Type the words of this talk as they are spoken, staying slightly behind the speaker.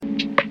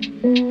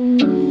Welcome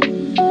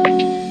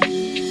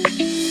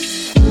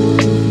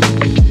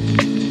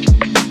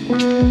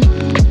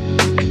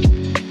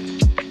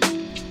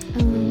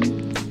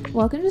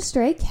to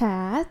Stray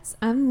Cats.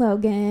 I'm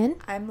Logan.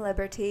 I'm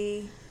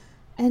Liberty.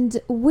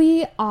 And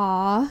we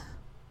are...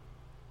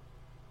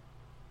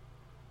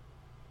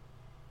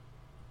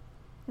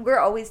 We're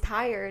always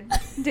tired.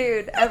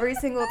 Dude, every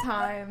single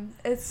time.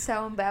 It's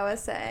so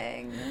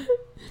embarrassing.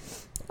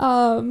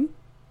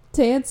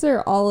 To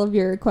answer all of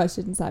your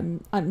questions,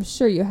 I'm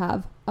sure you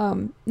have.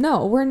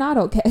 No, we're not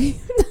okay.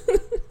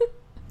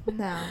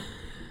 No.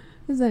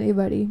 Is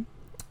anybody?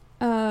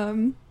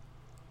 Logan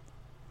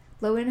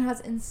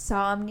has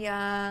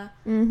insomnia.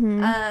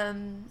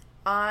 Mm-hmm.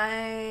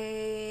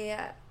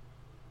 I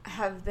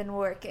have been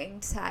working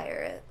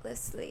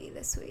tirelessly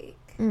this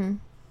week.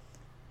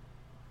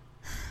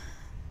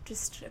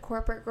 Just a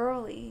corporate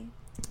girly.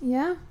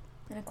 Yeah?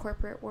 In a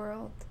corporate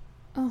world.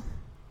 Oh.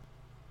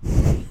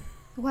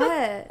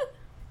 What?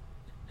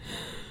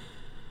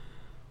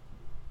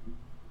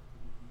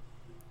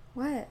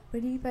 What?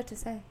 What are you about to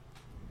say?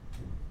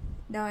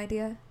 No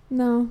idea?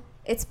 No.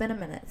 It's been a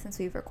minute since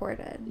we've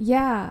recorded.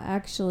 Yeah,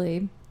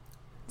 actually.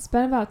 It's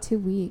been about 2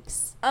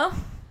 weeks.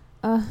 Oh.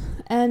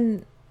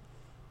 And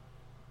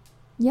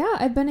yeah,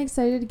 I've been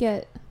excited to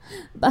get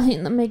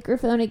behind the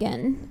microphone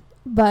again.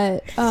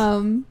 But,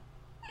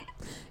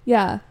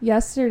 yeah,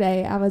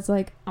 yesterday I was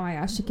like, oh my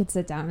gosh, I could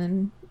sit down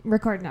and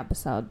record an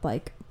episode,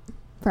 like,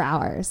 for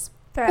hours.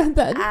 For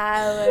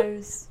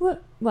hours.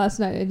 Last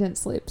night I didn't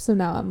sleep, so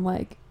now I'm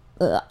like,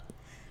 ugh.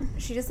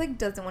 She just, like,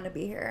 doesn't want to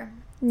be here.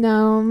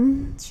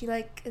 No. She,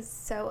 like, is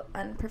so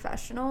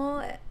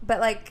unprofessional. But,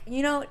 like,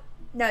 you know,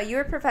 no, you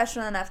were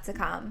professional enough to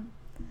come.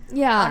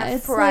 Yeah. On a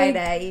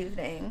Friday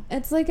evening.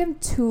 It's like I'm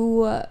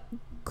too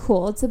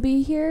cool to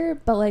be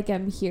here, but, like,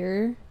 I'm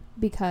here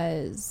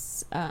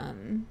because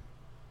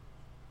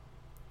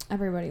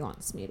everybody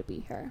wants me to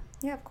be here.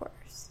 Yeah, of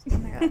course. Oh,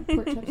 my God.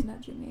 Pork chop's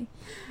nudging me.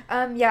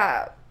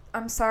 Yeah.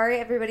 I'm sorry,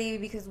 everybody,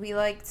 because we,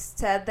 like,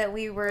 said that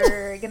we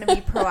were going to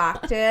be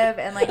proactive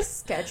and, like,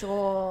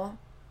 schedule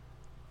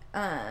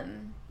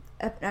an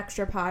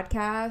extra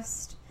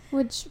podcast.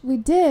 Which we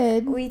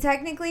did. We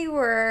technically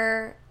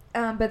were,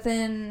 but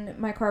then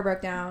my car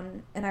broke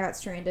down and I got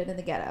stranded in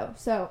the ghetto.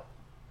 So,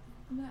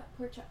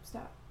 poor chap,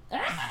 stop.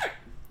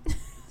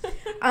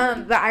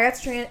 But I got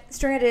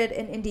stranded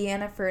in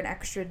Indiana for an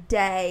extra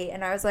day,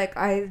 and I was like,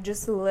 I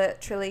just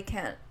literally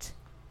can't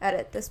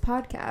edit this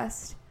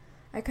podcast.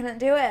 I couldn't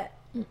do it.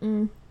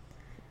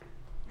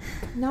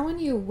 Not when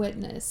you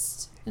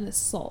witnessed an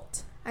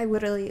assault. I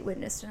literally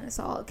witnessed an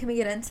assault. Can we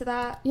get into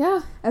that?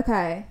 Yeah.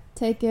 Okay.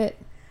 Take it.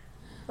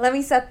 Let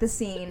me set the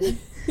scene.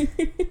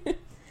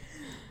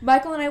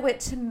 Michael and I went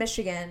to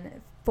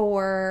Michigan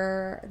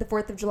for the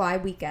 4th of July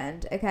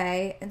weekend,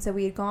 okay? And so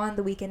we had gone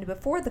the weekend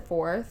before the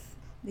 4th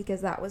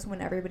because that was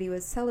when everybody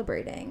was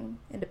celebrating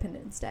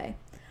Independence Day.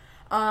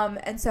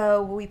 And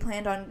so we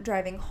planned on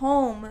driving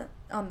home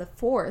on the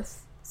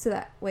 4th so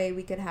that way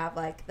we could have,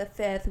 like, the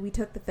 5th. We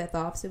took the 5th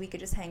off so we could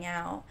just hang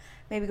out,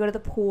 maybe go to the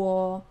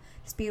pool,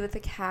 just be with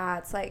the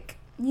cats, like,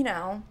 you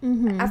know.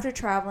 After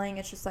traveling,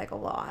 it's just, like, a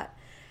lot.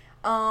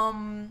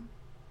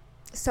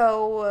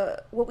 So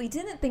what we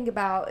didn't think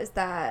about is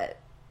that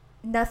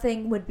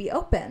nothing would be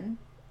open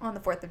on the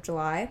 4th of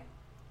July.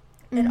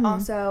 And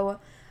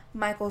also,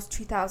 Michael's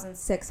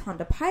 2006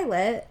 Honda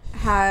Pilot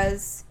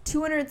has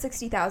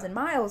 260,000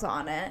 miles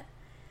on it,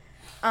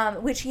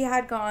 which he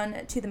had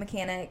gone to the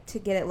mechanic to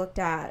get it looked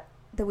at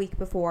the week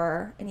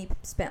before, and he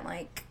spent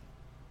like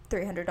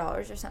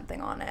 $300 or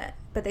something on it.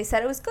 But they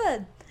said it was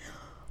good.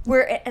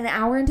 We're an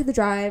hour into the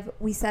drive.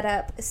 We set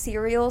up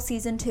Serial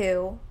Season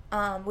 2,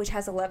 which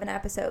has 11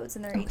 episodes,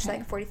 and they're each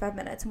like 45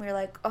 minutes. And we were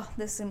like, oh,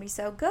 this is going to be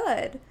so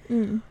good.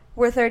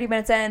 We're 30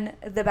 minutes in,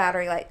 the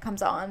battery light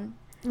comes on.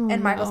 Oh,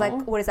 and Michael's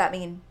like, what does that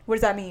mean? What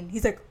does that mean?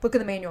 He's like, look at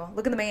the manual.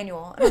 Look at the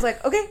manual. And I was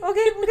like, okay.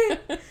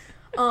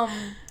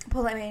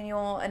 Pull that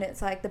manual, and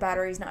it's like the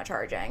battery's not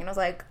charging. And I was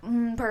like,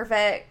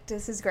 perfect.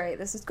 This is great.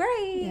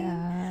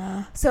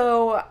 Yeah.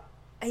 So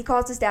he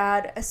calls his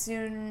dad. As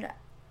soon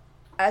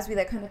as we,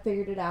 like, kind of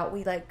figured it out,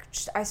 we, like,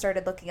 I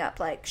started looking up,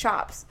 like,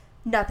 shops.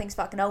 Nothing's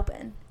fucking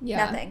open.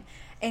 Yeah. Nothing.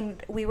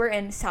 And we were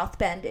in South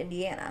Bend,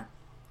 Indiana.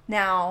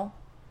 Now,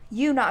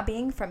 you not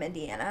being from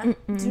Indiana,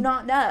 do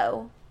not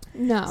know.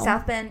 No.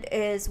 South Bend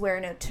is where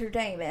Notre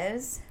Dame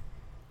is.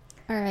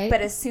 All right. But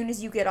as soon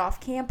as you get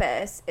off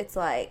campus, it's,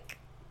 like,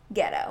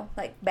 ghetto.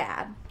 Like,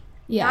 bad.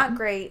 Yeah. Not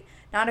great.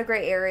 Not a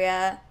great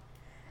area.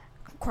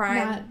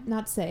 Crime.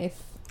 Not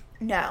safe.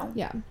 No.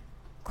 Yeah.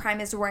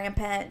 Crime is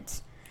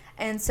rampant.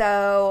 And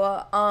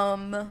so,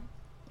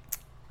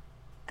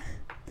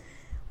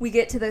 we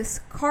get to this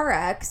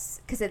CarX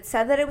because it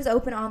said that it was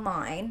open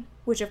online,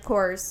 which of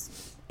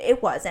course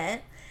it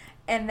wasn't.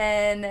 And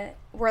then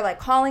we're like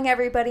calling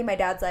everybody. My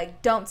dad's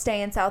like, don't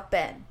stay in South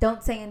Bend.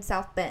 Don't stay in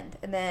South Bend.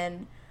 And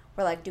then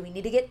we're like, do we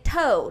need to get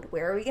towed?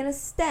 Where are we going to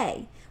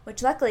stay?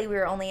 Which luckily we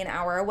were only an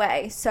hour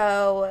away.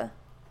 So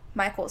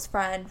Michael's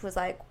friend was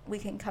like, we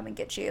can come and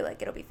get you.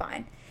 Like, it'll be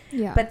fine.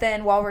 Yeah. But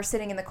then while we're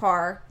sitting in the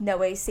car,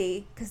 no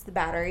AC because the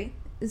battery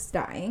is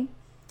dying.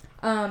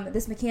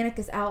 This mechanic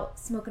is out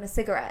smoking a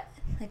cigarette,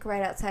 like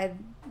right outside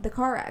the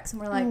car wrecks.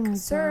 And we're like,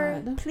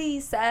 sir,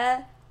 please,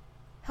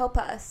 help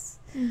us.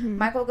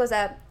 Michael goes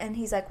up and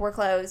he's like, we're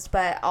closed,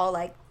 but I'll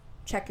like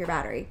check your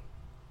battery.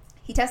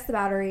 He tests the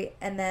battery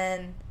and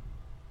then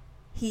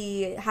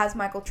he has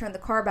Michael turn the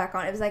car back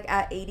on. It was like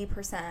at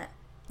 80%.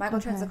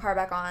 Michael turns the car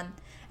back on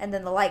and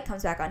then the light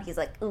comes back on. He's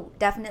like, ooh,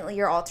 definitely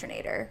your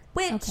alternator.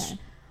 Which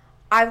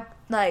I've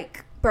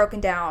like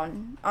broken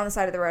down on the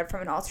side of the road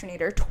from an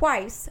alternator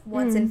twice.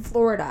 Once in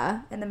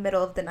Florida in the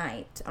middle of the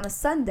night on a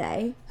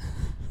Sunday.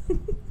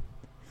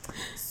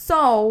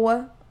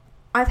 So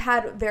I've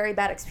had very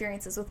bad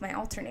experiences with my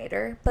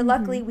alternator. But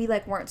luckily we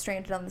like weren't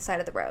stranded on the side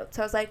of the road.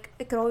 So I was like,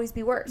 it could always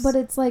be worse. But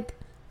it's like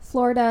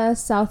Florida,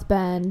 South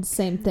Bend,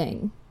 same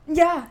thing.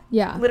 Yeah.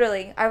 Yeah.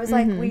 Literally. I was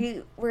like,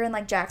 we're in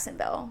like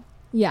Jacksonville.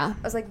 Yeah.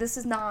 I was like, this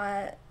is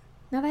not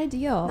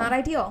ideal. Not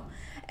ideal.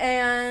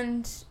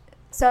 And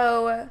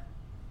so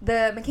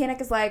the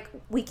mechanic is like,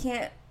 we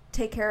can't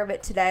take care of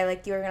it today.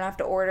 Like, we're going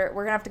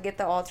to have to get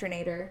the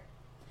alternator.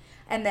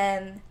 And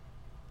then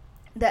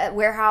the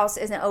warehouse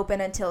isn't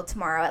open until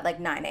tomorrow at like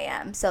 9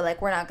 a.m. So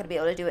like, we're not going to be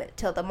able to do it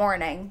till the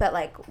morning, but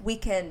like we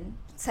can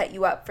set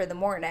you up for the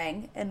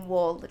morning and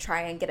we'll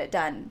try and get it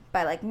done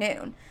by like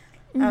noon.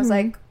 And I was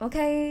like,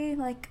 okay,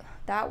 like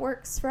that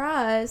works for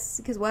us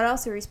because what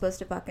else are we supposed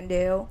to fucking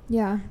do?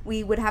 Yeah.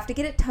 We would have to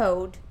get it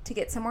towed to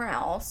get somewhere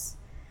else.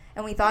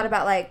 And we thought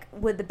about like,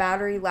 would the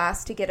battery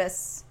last to get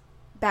us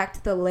back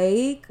to the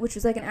lake, which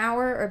was like an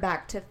hour, or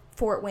back to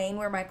Fort Wayne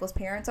where Michael's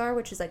parents are,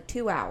 which is like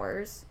 2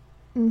 hours.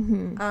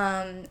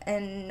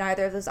 And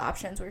neither of those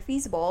options were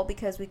feasible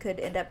because we could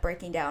end up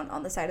breaking down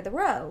on the side of the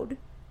road.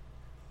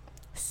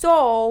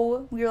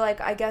 So we were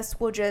like, I guess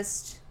we'll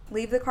just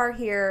leave the car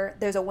here.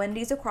 There's a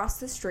Wendy's across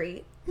the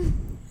street.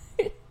 And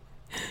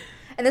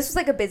this was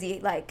like a busy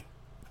road.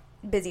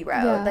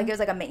 Yeah. Like it was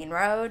like a main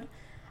road.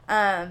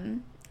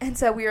 And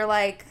so we were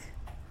like,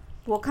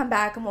 we'll come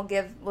back and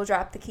we'll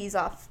drop the keys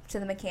off to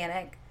the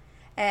mechanic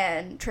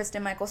and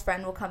Tristan, Michael's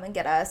friend, will come and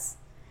get us.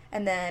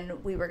 And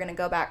then we were going to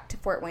go back to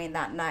Fort Wayne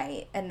that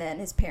night, and then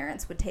his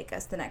parents would take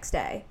us the next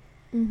day.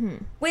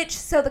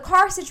 So the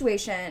car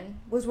situation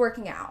was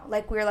working out.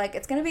 Like, we were like,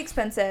 it's going to be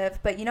expensive,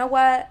 but you know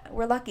what?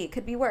 We're lucky. It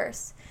could be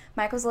worse.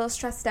 Michael's a little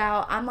stressed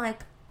out. I'm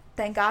like,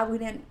 thank God we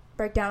didn't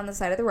break down on the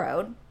side of the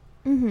road.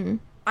 I'm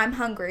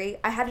hungry.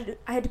 I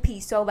had to pee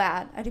so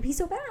bad.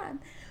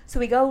 So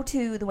we go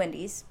to the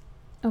Wendy's.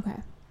 Okay.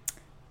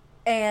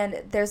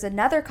 And there's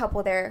another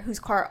couple there whose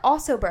car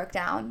also broke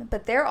down,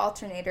 but their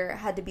alternator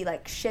had to be,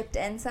 like, shipped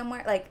in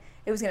somewhere. Like,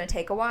 it was going to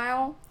take a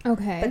while.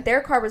 Okay. But their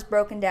car was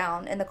broken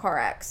down in the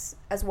CarX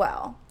as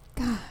well.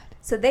 God.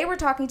 So they were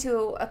talking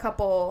to a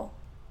couple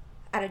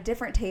at a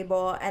different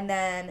table, and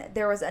then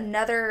there was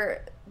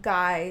another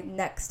guy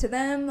next to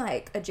them,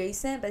 like,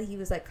 adjacent, but he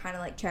was, like, kind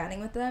of, like,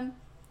 chatting with them.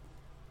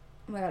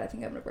 Oh, my God, I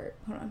think I'm going to burp.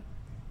 Hold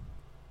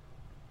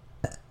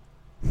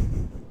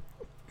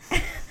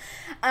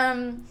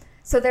on.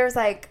 So there was,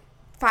 like,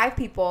 5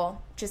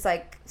 people just,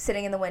 like,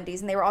 sitting in the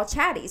Wendy's, and they were all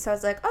chatty. So I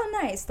was like, oh,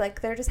 nice.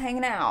 Like, they're just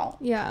hanging out.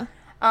 Yeah.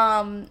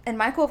 And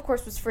Michael, of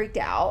course, was freaked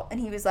out, and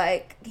he was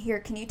like, here,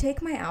 can you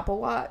take my Apple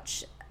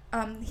Watch?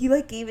 He,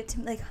 like, gave it to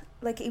me,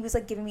 like he was,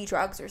 like, giving me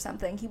drugs or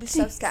something. He was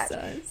so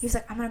sketchy. He was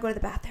like, I'm going to go to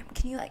the bathroom.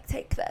 Can you, like,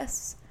 take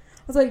this?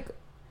 I was like,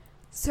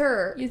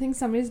 sir. You think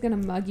somebody's going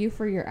to mug you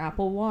for your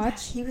Apple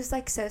Watch? He was,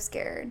 like, so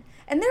scared.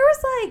 And there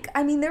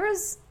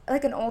was,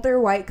 like, an older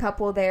white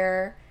couple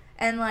there,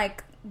 and,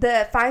 like,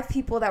 the 5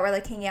 people that were,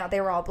 like, hanging out, they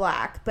were all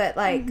black. But,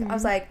 like, I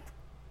was like,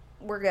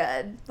 we're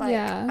good. Like,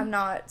 I'm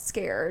not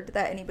scared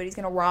that anybody's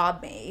going to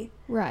rob me.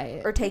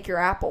 Right. Or take your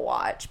Apple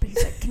Watch. But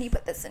he's like, can you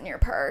put this in your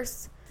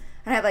purse?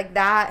 And I had, like,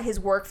 that, his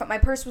work phone. My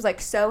purse was,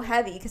 like, so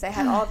heavy because I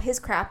had all of his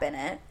crap in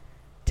it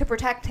to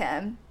protect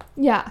him.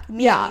 Yeah.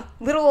 Me. Yeah.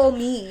 Little old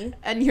me.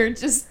 And you're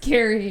just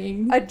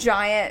carrying a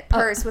giant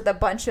purse with a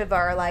bunch of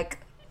our, like,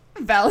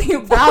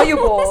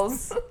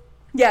 valuables.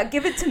 Yeah,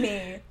 give it to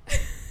me.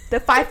 The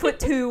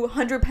 5'2",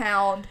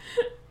 100-pound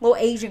little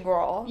Asian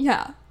girl.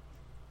 Yeah.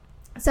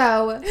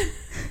 So,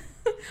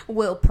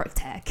 will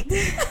protect.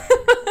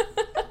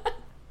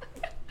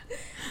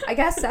 I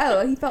guess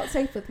so. He felt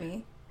safe with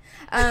me.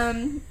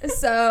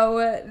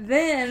 So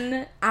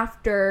then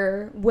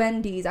after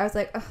Wendy's, I was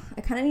like, ugh,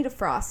 I kind of need a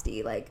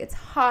Frosty. Like, it's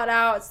hot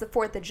out. It's the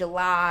 4th of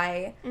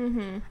July.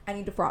 I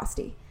need a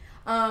Frosty.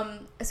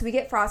 So we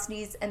get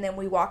Frosties, and then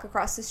we walk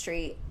across the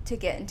street to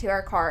get into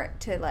our car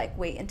to, like,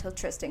 wait until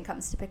Tristan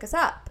comes to pick us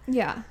up.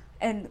 Yeah.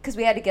 And because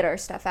we had to get our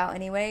stuff out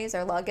anyways,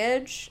 our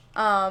luggage.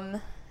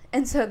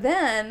 And so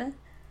then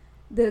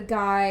the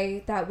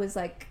guy that was,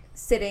 like,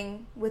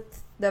 sitting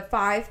with the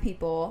 5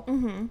 people,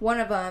 one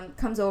of them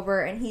comes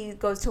over, and he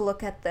goes to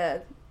look at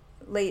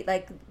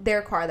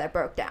their car that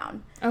broke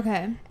down.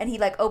 Okay. And he,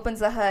 like, opens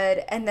the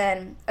hood, and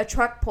then a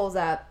truck pulls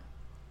up,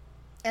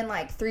 and,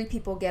 like, 3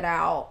 people get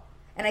out.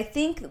 And I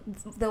think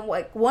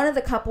one of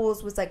the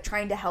couples was, like,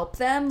 trying to help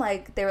them.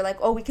 Like, they were like,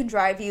 oh, we can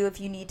drive you if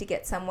you need to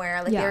get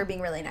somewhere. Like, they were being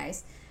really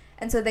nice.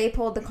 And so they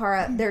pulled the car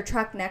out, their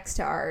truck next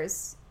to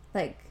ours,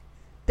 like,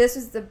 this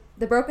was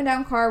the broken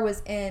down car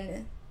was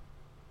in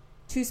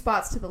 2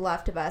 spots to the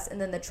left of us, and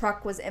then the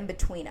truck was in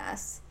between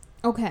us.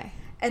 Okay.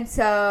 And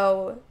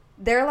so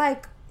they're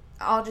like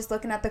all just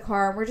looking at the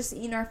car, and we're just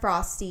eating our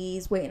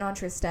Frosties, waiting on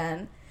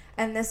Tristan.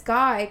 And this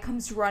guy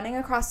comes running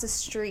across the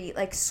street,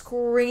 like,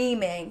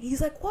 screaming. He's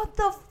like, what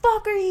the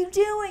fuck are you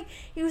doing?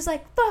 He was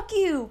like, fuck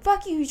you,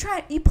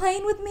 you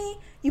playing with me?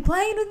 You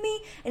playing with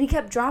me? And he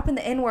kept dropping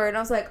the N-word, and I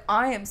was like,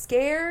 I am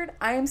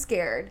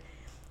scared.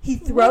 He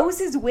throws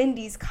his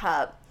Wendy's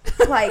cup,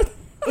 like,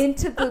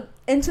 into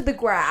the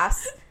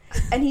grass,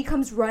 and he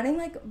comes running,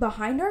 like,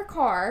 behind our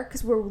car,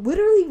 because we're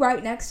literally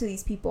right next to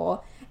these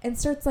people, and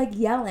starts, like,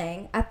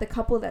 yelling at the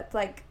couple that's,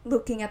 like,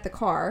 looking at the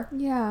car.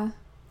 Yeah.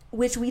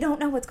 Which we don't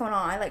know what's going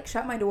on. I, like,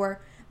 shut my door.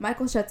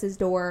 Michael shuts his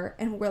door.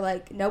 And we're,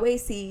 like, no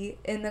AC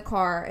in the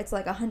car. It's,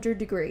 like, 100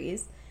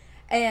 degrees.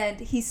 And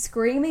he's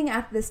screaming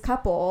at this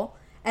couple.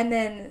 And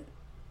then,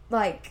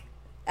 like,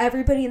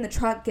 everybody in the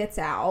truck gets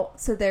out.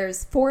 So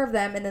there's 4 of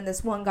them. And then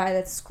this one guy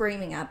that's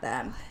screaming at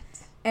them.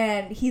 What?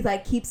 And he,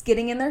 like, keeps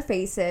getting in their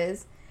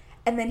faces.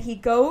 And then he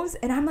goes.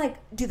 And I'm like,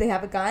 do they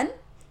have a gun?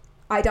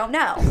 I don't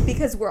know.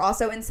 Because we're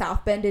also in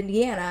South Bend,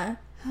 Indiana.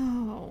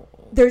 Oh.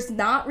 There's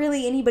not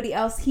really anybody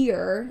else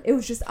here. It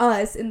was just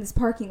us in this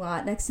parking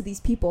lot next to these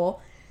people.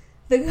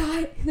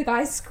 The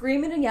guy's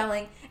screaming and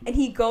yelling, and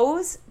he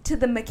goes to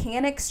the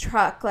mechanic's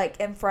truck, like,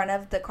 in front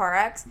of the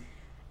CarX,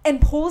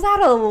 and pulls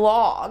out a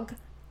log,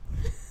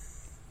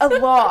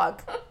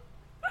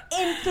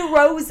 and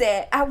throws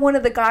it at one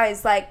of the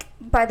guys, like,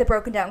 by the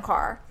broken down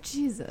car.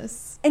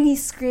 Jesus. And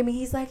he's screaming.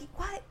 He's like,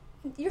 what?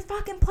 You're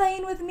fucking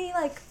playing with me?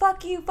 Like,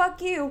 fuck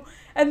you.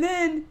 And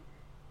then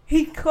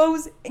he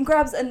goes and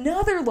grabs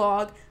another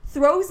log,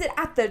 throws it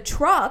at the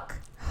truck,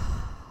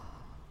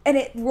 and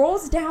it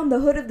rolls down the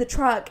hood of the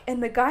truck,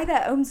 and the guy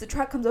that owns the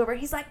truck comes over.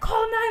 He's like,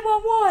 call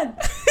 911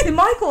 to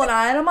Michael and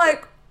I. And I'm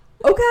like,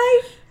 okay.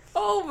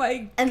 Oh, my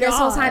God. And this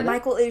whole time,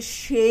 Michael is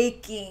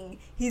shaking.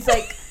 He's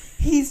like,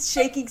 he's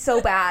shaking so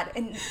bad.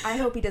 And I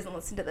hope he doesn't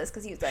listen to this,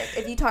 because he was like,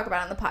 if you talk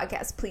about it on the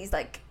podcast, please,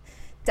 like,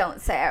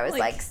 don't say I was,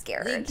 like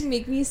scared. You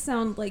make me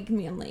sound, like,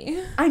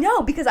 manly. I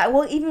know, because I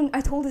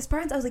told his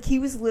friends, I was like, he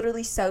was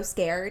literally so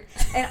scared.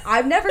 And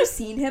I've never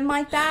seen him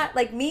like that.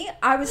 Like, me,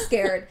 I was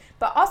scared.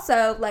 But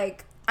also,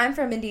 like, I'm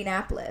from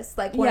Indianapolis,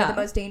 like, one of the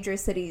most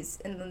dangerous cities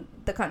in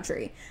the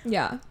country.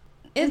 Yeah.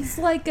 It's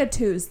like a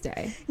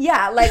Tuesday.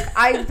 Yeah, like,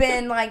 I've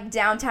been, like,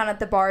 downtown at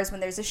the bars when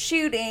there's a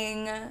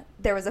shooting.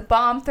 There was a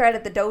bomb threat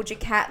at the Doja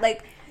Cat.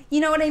 Like, you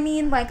know what I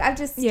mean? Like, I've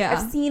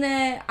seen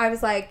it. I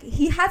was like,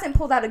 he hasn't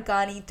pulled out a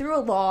gun. He threw a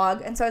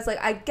log. And so I was like,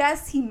 I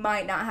guess he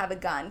might not have a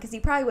gun, because he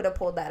probably would have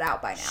pulled that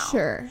out by now.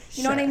 Sure.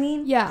 You know what I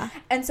mean? Yeah.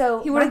 And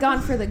so he would have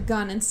gone for the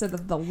gun instead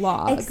of the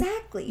log.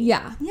 Exactly.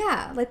 Yeah.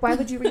 Yeah. Like, why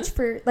would you reach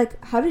for,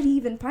 like, how did he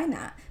even find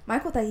that?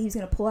 Michael thought he was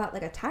going to pull out,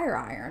 like, a tire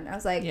iron. I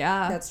was like,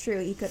 yeah, that's true.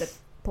 He could have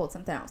pulled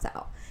something else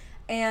out.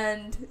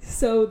 And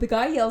so the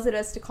guy yells at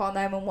us to call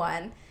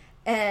 911.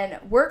 And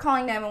we're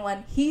calling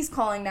 911. He's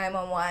calling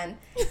 911.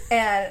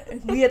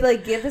 And we had to,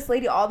 like, give this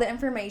lady all the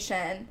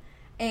information.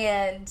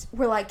 And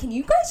we're like, can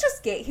you guys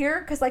just get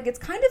here? Because, like, it's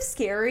kind of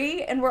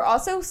scary. And we're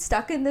also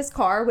stuck in this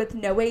car with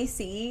no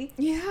AC.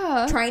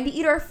 Yeah. Trying to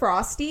eat our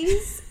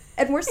Frosties.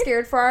 And we're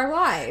scared for our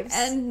lives.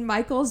 And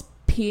Michael's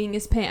peeing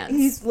his pants.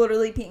 He's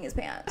literally peeing his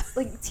pants.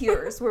 Like,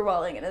 tears were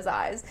welling in his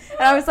eyes.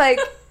 And I was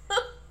like,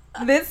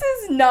 This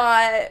is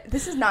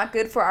not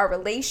good for our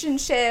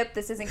relationship.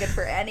 This isn't good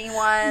for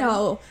anyone.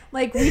 No,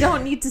 like, we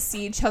don't need to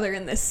see each other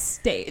in this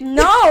state.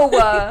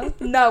 No,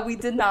 no, we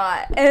did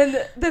not.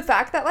 And the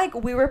fact that, like,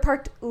 we were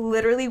parked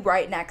literally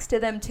right next to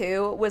them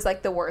too was,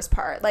 like, the worst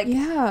part. Like,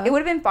 yeah, it would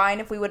have been fine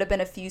if we would have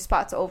been a few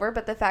spots over,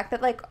 but the fact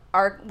that, like,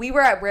 we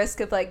were at risk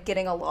of, like,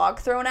 getting a log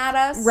thrown at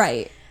us,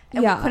 right?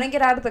 And we couldn't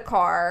get out of the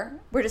car.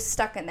 We're just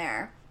stuck in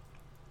there.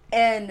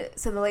 And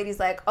so the lady's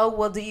like, "Oh,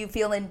 well, do you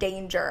feel in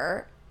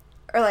danger?"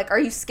 Or, like, are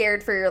you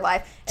scared for your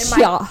life? And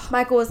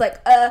Michael was like,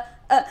 I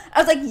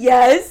was like,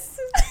 yes.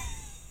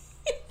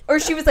 Or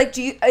she was like,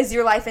 is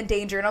your life in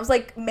danger? And I was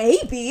like,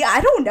 maybe.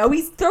 I don't know.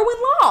 He's throwing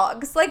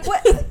logs. Like,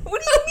 what do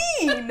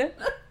you mean?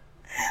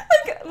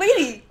 Like,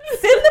 lady,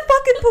 send the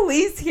fucking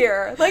police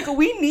here. Like,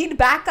 we need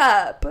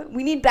backup.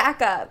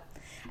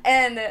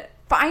 And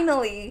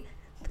finally,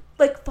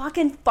 like,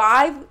 fucking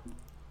five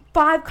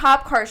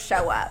cop cars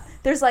show up.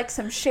 There's, like,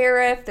 some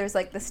sheriff. There's,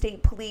 like, the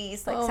state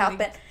police, like, South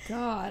Bend.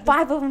 God.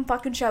 5 of them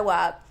fucking show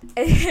up.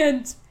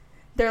 And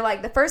they're,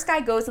 like, the first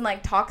guy goes and,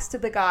 like, talks to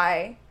the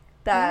guy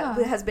that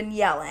has been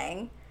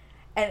yelling.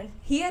 And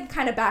he had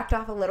kind of backed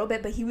off a little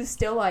bit, but he was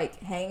still,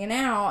 like, hanging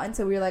out. And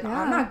so we were like,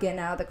 I'm not getting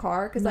out of the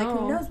car. Because, like,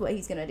 who knows what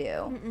he's going to do.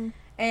 Mm-mm.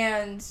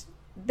 And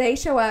they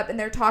show up, and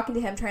they're talking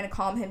to him, trying to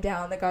calm him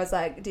down. The guy's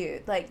like,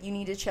 dude, like, you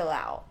need to chill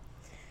out.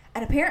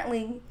 And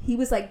apparently, he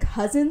was, like,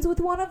 cousins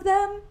with one of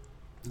them.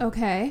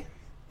 Okay.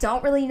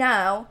 Don't really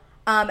know.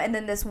 And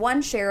then this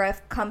one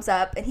sheriff comes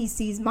up, and he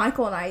sees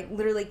Michael and I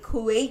literally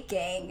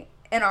quaking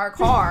in our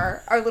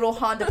car, our little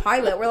Honda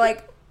Pilot. We're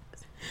like,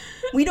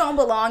 we don't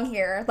belong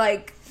here.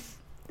 Like,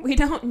 we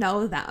don't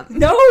know them.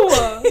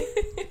 No.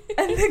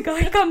 And the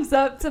guy comes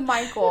up to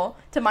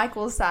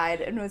Michael's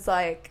side and was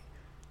like,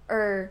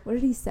 or what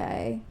did he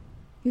say?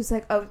 He was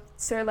like, oh,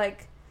 sir,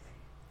 like,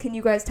 can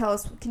you tell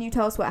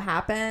us what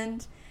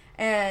happened?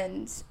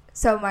 And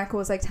so Michael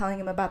was like telling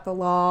him about the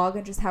log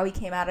and just how he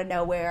came out of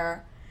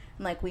nowhere.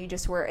 And like, we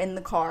just were in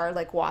the car,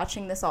 like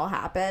watching this all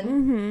happen.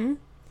 Mm-hmm.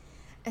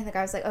 And the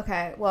guy was like,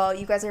 okay, well,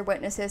 you guys are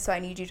witnesses, so I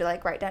need you to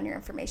like write down your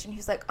information. He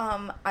was like,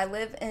 I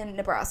live in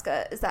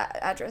Nebraska. Is that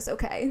address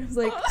okay? I was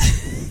like,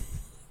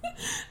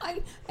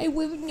 I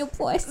live in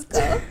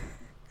Nebraska.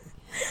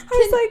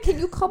 Can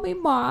you call me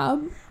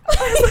mom?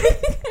 I was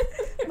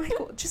like,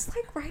 Michael, just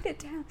like write it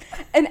down.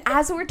 And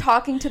as we're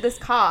talking to this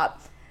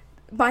cop,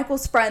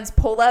 Michael's friends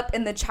pull up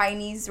in the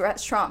Chinese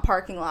restaurant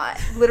parking lot,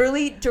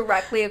 literally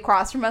directly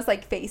across from us,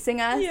 like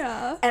facing us.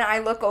 Yeah. And I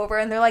look over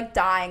and they're like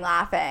dying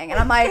laughing. And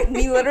I'm like,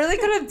 we literally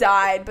could have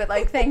died, but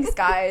like, thanks,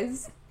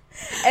 guys.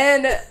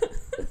 And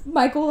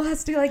Michael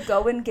has to like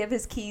go and give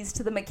his keys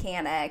to the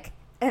mechanic.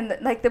 And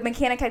like the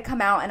mechanic had come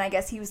out, and I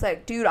guess he was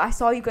like, dude, I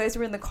saw you guys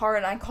were in the car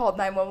and I called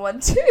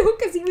 911 too,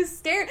 because he was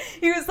scared.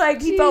 He was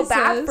like, he felt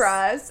bad for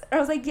us. And I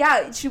was like,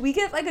 yeah, should we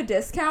get like a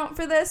discount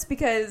for this?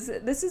 Because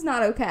this is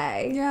not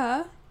okay.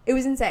 Yeah. It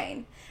was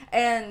insane.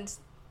 And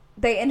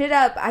they ended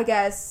up, I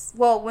guess,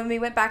 well, when we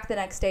went back the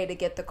next day to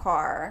get the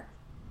car,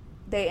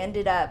 they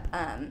ended up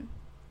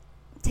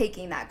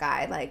taking that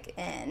guy like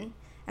in,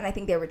 and I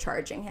think they were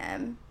charging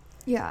him.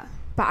 Yeah.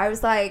 But I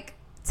was like,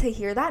 to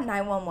hear that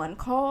 911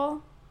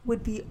 call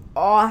would be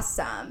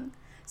awesome.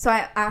 So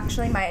I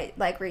actually might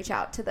like reach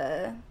out to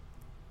the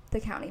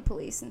county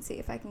police and see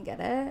if I can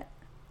get it.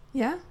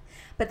 Yeah.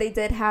 But they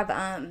did have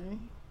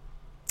on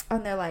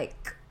their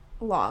like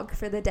log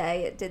for the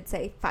day, it did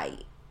say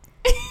fight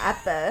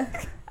at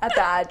the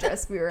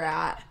address we were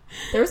at.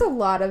 There was a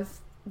lot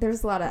of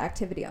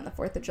activity on the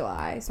 4th of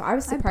July, so I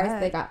was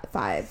surprised they got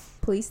 5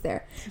 police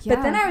there. Yeah.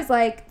 But then I was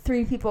like,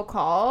 3 people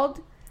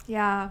called.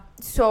 Yeah.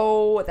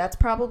 So that's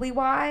probably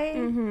why.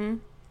 Mm-hmm.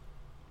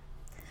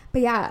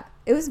 But yeah,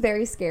 it was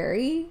very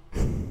scary.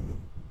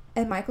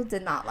 And Michael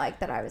did not like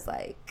that I was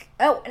like,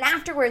 oh, and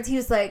afterwards he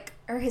was like,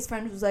 or his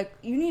friend was like,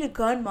 you need a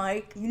gun,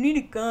 Mike. You need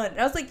a gun.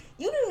 And I was like,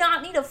 you do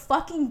not need a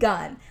fucking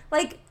gun.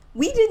 Like,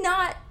 we did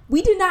not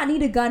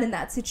need a gun in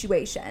that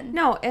situation.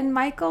 No, and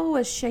Michael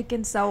was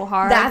shaking so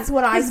hard. That's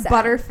what I said. His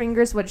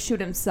butterfingers would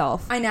shoot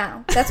himself. I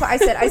know. That's what I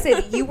said. I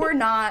said, you were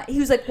not. He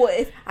was like, well,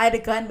 if I had a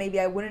gun, maybe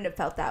I wouldn't have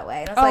felt that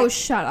way. And I was like,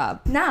 shut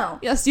up. No.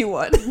 Yes, you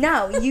would.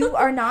 No, you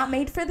are not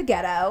made for the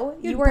ghetto.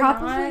 You are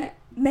not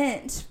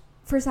meant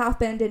for South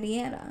Bend,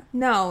 Indiana.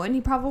 No, and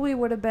he probably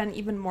would have been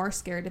even more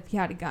scared if he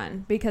had a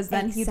gun, because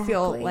then he'd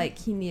feel like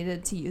he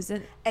needed to use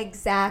it.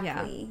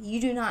 Exactly. Yeah.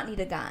 You do not need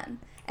a gun.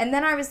 And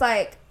then I was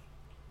like,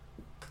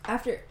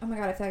 after, oh my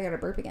god, I feel like I gotta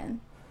burp again.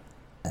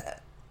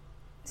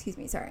 Excuse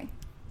me, sorry.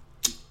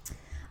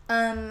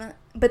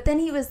 But then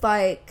he was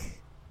like,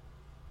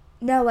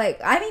 no, like,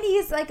 I mean,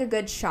 he's like a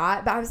good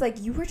shot, but I was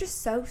like, you were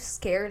just so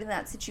scared in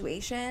that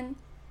situation.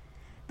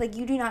 Like,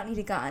 you do not need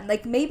a gun.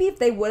 Like, maybe if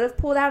they would have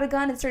pulled out a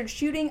gun and started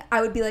shooting,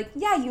 I would be like,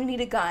 yeah, you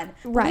need a gun.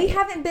 Right. We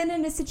haven't been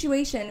in a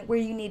situation where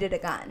you needed a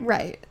gun.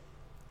 Right.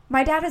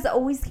 My dad has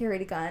always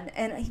carried a gun,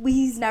 and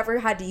he's never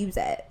had to use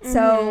it. Mm-hmm.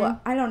 So,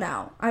 I don't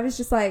know. I was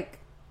just like,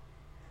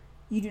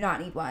 you do not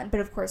need one. But,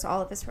 of course,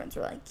 all of his friends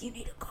were like, you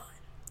need a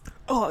gun.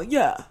 Oh,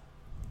 yeah.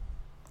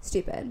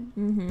 Stupid.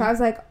 Mm-hmm. But I was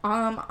like,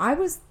 I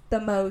was the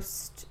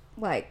most,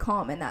 like,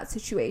 calm in that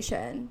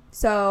situation.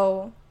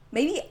 So,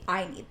 maybe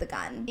I need the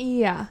gun.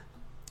 Yeah.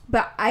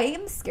 But I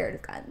am scared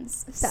of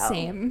guns. So.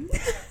 Same.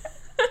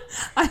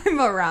 I'm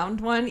around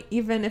one,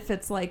 even if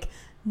it's, like,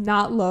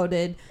 not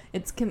loaded.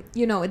 It's,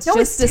 it's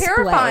just display.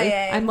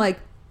 Terrifying. I'm like,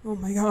 oh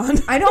my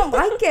god. I don't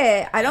like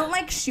it. I don't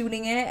like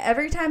shooting it.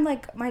 Every time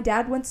like my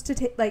dad wants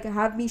to like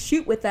have me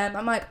shoot with them,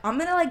 I'm like, I'm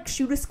gonna like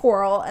shoot a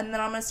squirrel and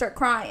then I'm gonna start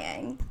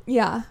crying.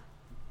 Yeah.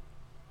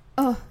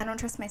 Oh, I don't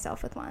trust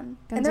myself with one.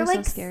 Guns and they're are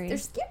like so scary. They're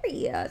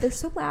scary. They're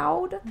so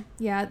loud.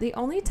 Yeah. The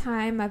only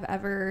time I've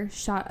ever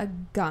shot a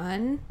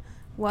gun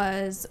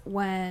was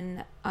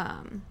when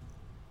I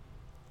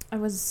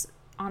was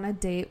on a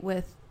date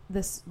with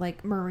this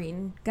like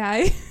Marine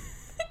guy.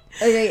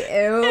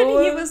 Okay, ew.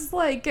 And he was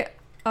like,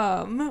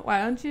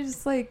 why don't you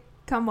just like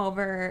come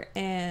over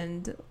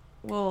and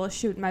we'll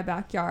shoot in my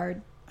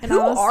backyard? And who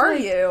are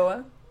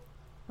you?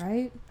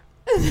 Right?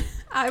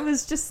 I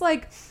was just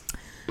like,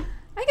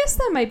 I guess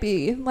that might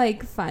be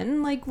like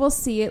fun. Like we'll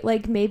see it.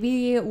 Like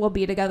maybe we'll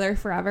be together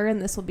forever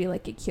and this will be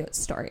like a cute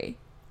story.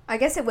 I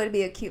guess it would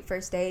be a cute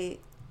first date.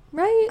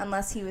 Right?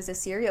 Unless he was a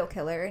serial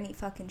killer and he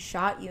fucking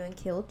shot you and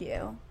killed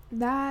you.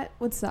 That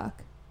would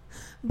suck.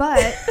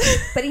 But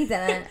but he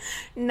didn't.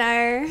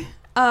 No.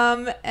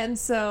 And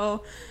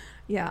so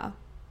yeah.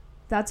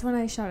 That's when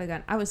I shot a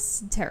gun. I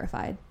was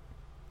terrified.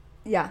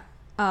 Yeah.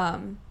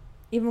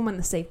 Even when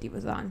the safety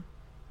was on.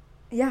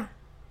 Yeah.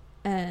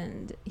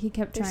 And he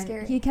kept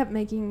scary. He kept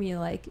making me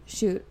like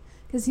shoot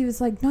because he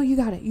was like, no, you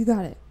got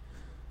it.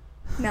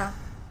 No,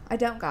 I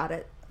don't got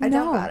it. I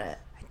don't got it.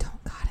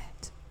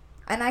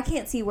 And I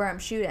can't see where I'm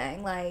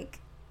shooting. Like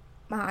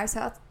my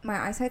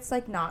eyesight's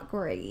like not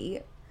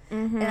great.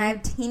 and I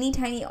have teeny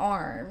tiny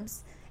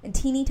arms and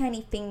teeny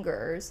tiny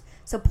fingers,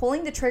 so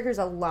pulling the trigger is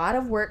a lot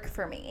of work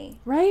for me.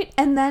 Right?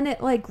 And then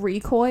it like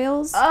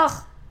recoils.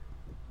 Ugh.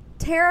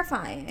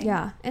 Terrifying.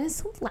 Yeah. And it's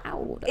so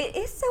loud. It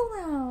is so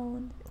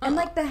loud. And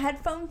like the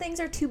headphone things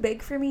are too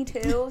big for me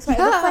too. So I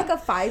look like a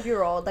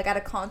 5-year-old like at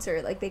a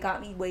concert. Like they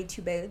got me way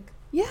too big.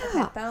 Yeah.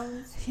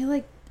 Headphones. I feel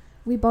like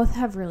we both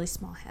have really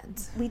small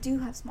heads. We do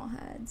have small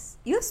heads.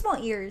 You have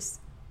small ears.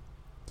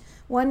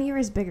 One ear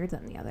is bigger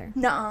than the other.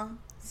 Nuh-uh.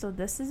 So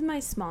this is my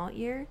small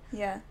ear.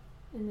 Yeah.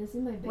 And this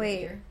is my big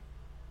Wait. ear.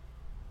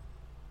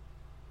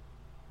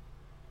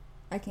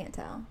 I can't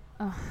tell.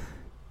 Oh.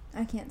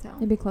 I can't tell.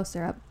 Maybe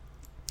closer up.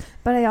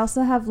 But I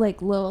also have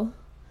like little...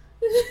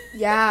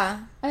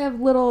 Yeah. I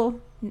have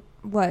little...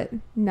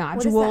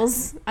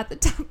 nodules at the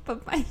top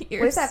of my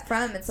ears. Where's that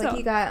from? It's So- like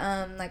you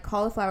got like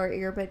cauliflower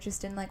ear, but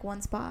just in like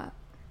one spot.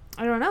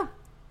 I don't know.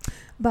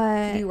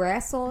 But... Did you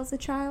wrestle as a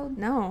child?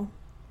 No.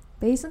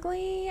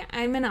 Basically,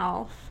 I'm an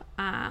elf.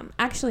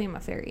 Actually, I'm a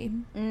fairy.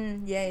 Yeah.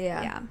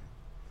 Yeah.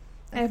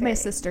 I have my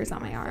sisters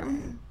on my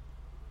arm.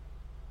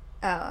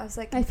 Oh, I was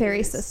like My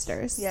fairy confused.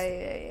 sisters.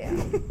 Yeah.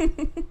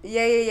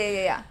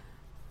 Yeah.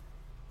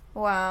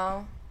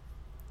 Wow.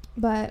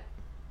 But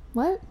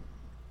what?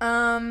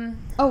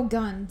 Oh,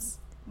 guns.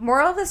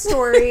 Moral of the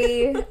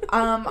story,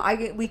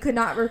 we could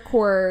not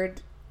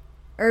record,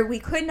 or we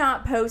could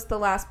not post the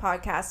last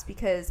podcast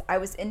because I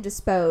was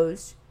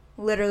indisposed,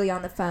 literally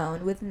on the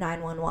phone with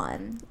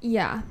 911.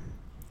 Yeah.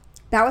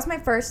 That was my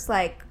first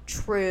like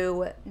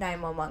true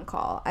 911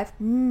 call. I've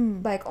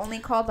like only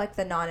called like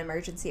the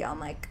non-emergency on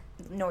like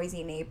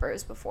noisy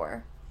neighbors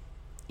before.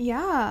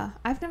 Yeah.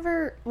 I've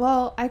never...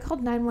 Well, I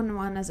called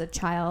 911 as a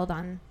child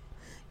on...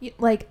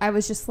 Like, I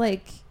was just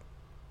like...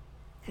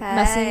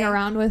 messing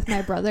around with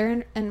my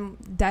brother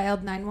and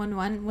dialed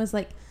 911. Was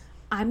like,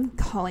 I'm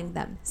calling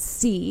them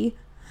C,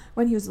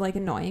 when he was like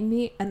annoying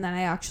me, and then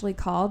I actually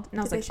called and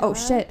I was like, oh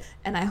shit,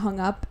 and I hung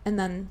up, and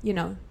then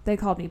they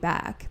called me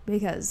back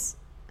because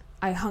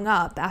I hung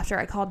up after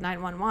I called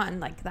 911.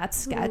 Like, that's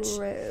sketch.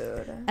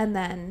 Rude. And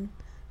then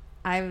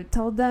I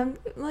told them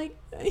like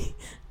I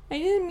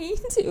didn't mean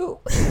to.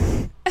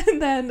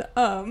 And then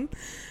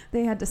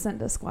they had to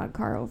send a squad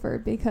car over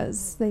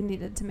because they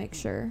needed to make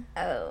sure.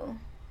 Oh.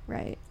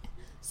 Right.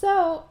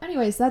 So,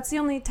 anyways, that's the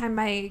only time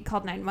I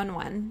called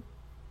 911.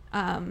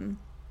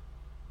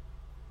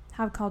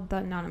 Have called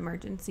the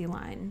non-emergency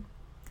line.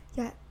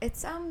 Yeah,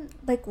 it's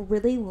like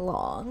really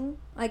long,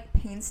 like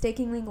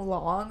painstakingly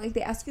long. Like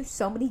they ask you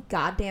so many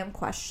goddamn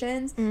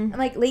questions. I'm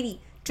like,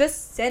 lady,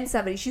 just send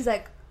somebody. She's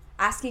like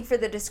asking for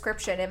the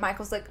description, and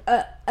Michael's like,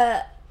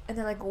 and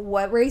they're like,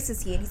 what race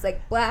is he? And he's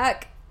like,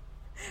 black.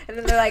 And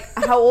then they're like,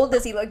 how old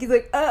does he look? He's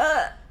like,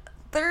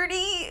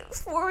 30,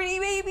 40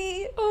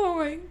 maybe. Oh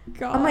my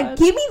god. I'm like,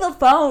 give me the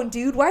phone,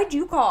 dude. Why'd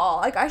you call?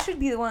 Like, I should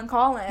be the one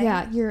calling.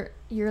 Yeah,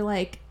 you're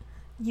like,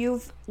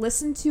 you've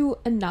listened to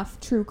enough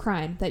true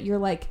crime that you're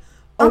like,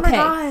 okay, oh my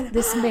God.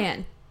 this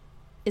man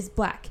is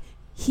black.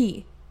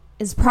 He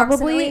is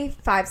probably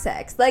approximately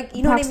 5'6". Like,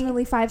 you know what I mean?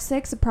 approximately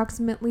 5'6",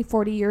 approximately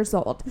 40 years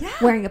old, Yeah.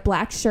 wearing a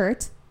black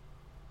shirt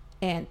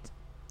and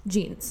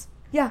jeans.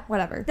 Yeah.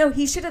 Whatever. No,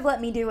 he should have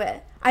let me do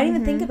it. I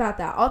didn't even think about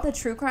that. All the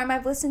true crime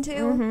I've listened to,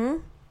 Mm-hmm.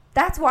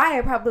 that's why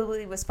I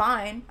probably was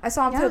fine. I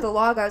saw him through the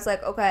log. I was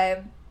like,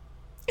 okay,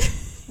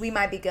 we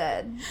might be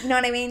good. You know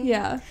what I mean?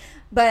 Yeah.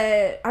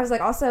 But I was like,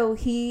 also,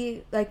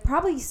 he, like,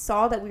 probably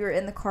saw that we were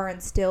in the car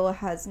and still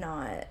has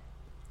not,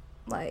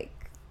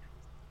 like,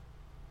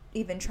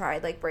 even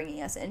tried, like,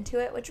 bringing us into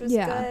it, which was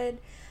good.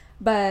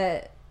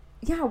 But,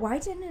 yeah, why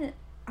didn't...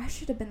 I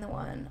should have been the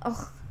one.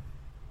 Oh,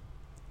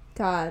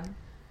 God.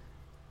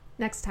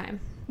 Next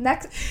time.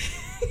 Next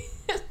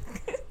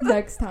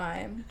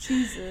time.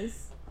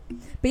 Jesus.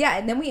 But yeah,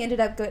 and then we ended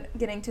up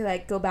getting to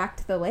like go back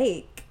to the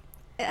lake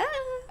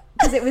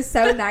because it was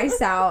so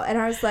nice out, and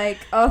I was like,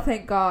 oh,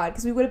 thank God,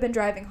 because we would have been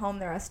driving home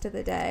the rest of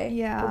the day.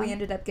 Yeah. But we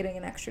ended up getting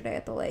an extra day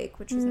at the lake,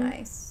 which was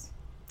nice.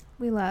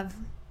 We love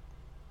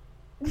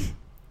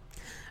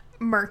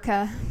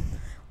Merca.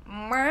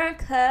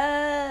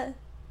 I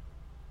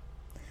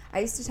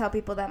used to tell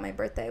people that my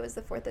birthday was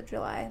the 4th of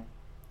July.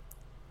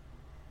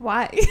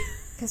 Why?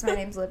 Because my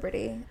name's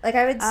Liberty. Like,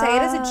 I would say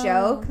it as a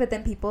joke, but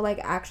then people, like,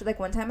 actually, like,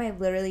 one time I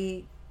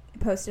literally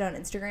posted on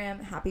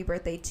Instagram, happy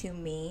birthday to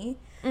me.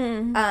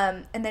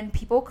 And then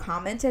people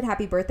commented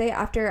happy birthday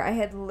after I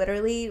had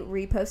literally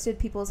reposted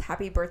people's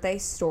happy birthday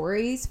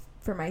stories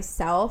for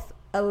myself,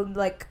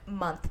 like,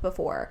 month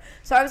before.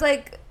 So I was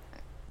like,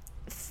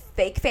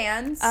 fake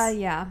fans.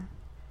 Yeah.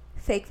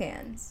 Fake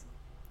fans.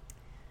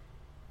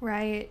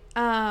 Right.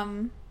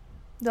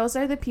 Those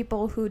are the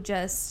people who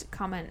just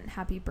comment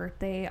happy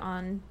birthday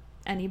on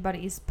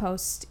anybody's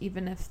post,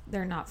 even if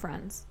they're not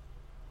friends.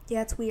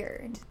 Yeah, it's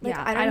weird. Like,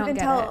 Yeah, I don't even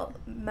get tell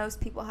most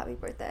people happy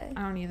birthday.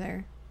 I don't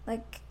either.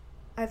 Like,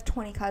 I have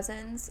 20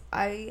 cousins.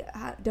 I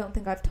don't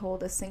think I've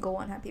told a single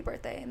one happy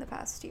birthday in the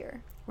past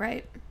year.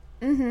 Right.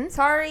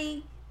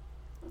 Sorry.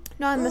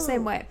 No, I'm the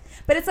same way.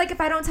 But it's like if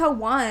I don't tell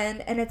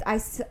one, and I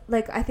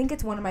think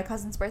it's one of my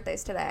cousin's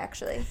birthdays today,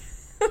 actually.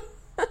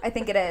 I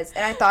think it is.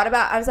 And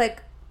I was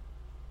like,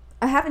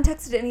 I haven't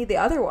texted any of the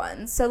other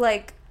ones. So,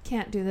 like...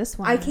 Can't do this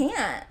one. I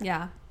can't.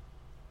 Yeah.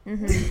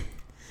 Mm-hmm.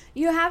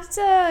 You have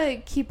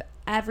to keep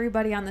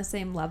everybody on the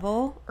same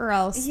level or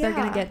else they're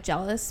going to get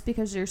jealous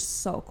because you're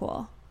so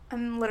cool.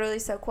 I'm literally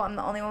so cool. I'm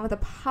the only one with a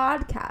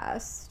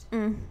podcast.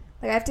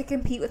 Like, I have to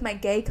compete with my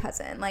gay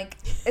cousin. Like,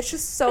 it's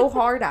just so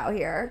hard out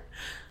here.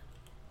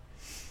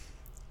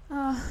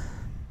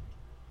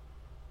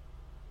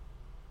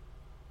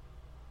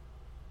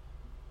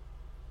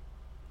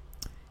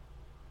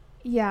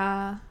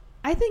 Yeah.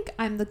 I think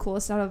I'm the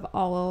coolest out of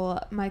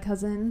all my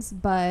cousins,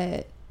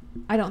 but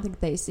I don't think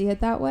they see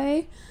it that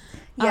way.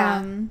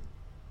 Yeah.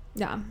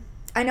 Yeah.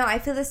 I know. I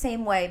feel the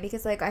same way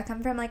because, like, I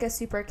come from, like, a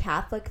super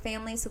Catholic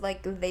family. So,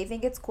 like, they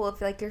think it's cool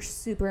if, like, you're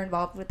super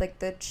involved with, like,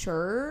 the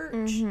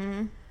church.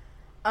 Mm-hmm.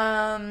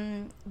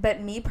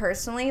 But me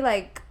personally,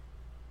 like,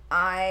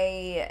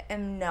 I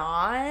am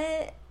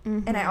not.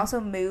 Mm-hmm. And I also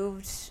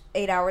moved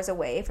 8 hours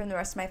away from the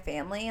rest of my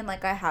family. And,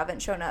 like, I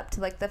haven't shown up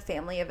to, like, the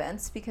family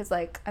events because,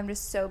 like, I'm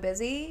just so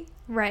busy.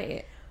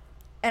 Right.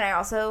 And I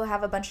also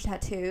have a bunch of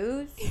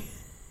tattoos.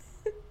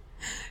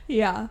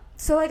 Yeah.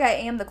 So, like, I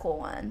am the cool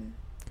one.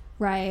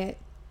 Right.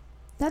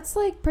 That's,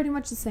 like, pretty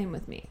much the same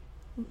with me.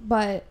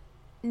 But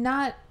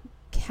not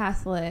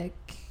Catholic.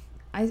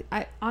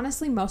 I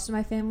honestly, most of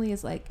my family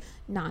is, like,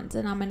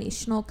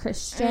 non-denominational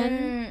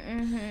Christian.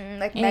 Mm-hmm.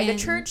 Like, mega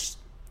church?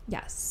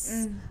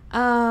 Yes.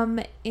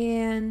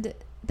 And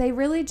they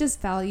really just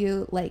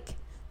value, like,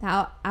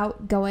 the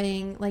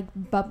outgoing, like,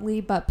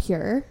 bubbly but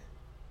pure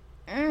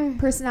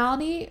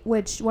personality,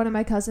 which one of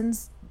my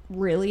cousins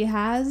really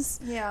has.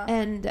 Yeah.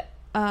 And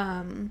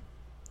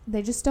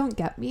they just don't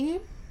get me.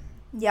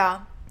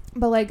 Yeah.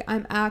 But, like,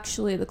 I'm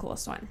actually the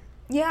coolest one.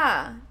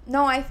 Yeah.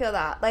 No, I feel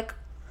that. Like,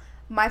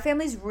 my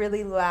family's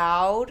really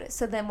loud,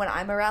 so then when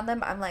I'm around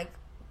them, I'm, like,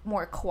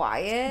 more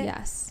quiet.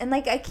 Yes. And,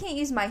 like, I can't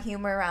use my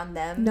humor around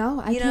them. No,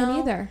 I can't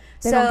either.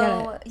 They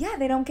don't get it. Yeah,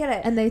 they don't get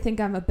it. And they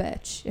think I'm a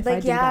bitch if like, I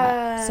do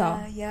that.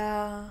 So.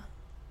 Yeah.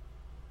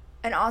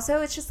 And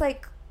also, it's just,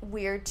 like,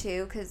 weird,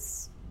 too,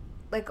 because,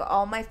 like,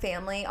 all my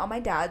family, all my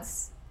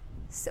dad's...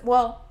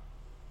 Well...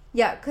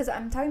 Yeah, because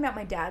I'm talking about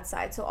my dad's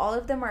side. So all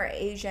of them are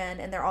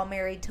Asian, and they're all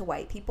married to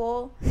white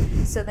people.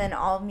 So then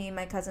all of me and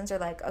my cousins are,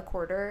 like, a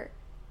quarter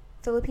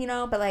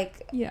Filipino. But,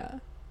 like, yeah,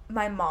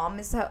 my mom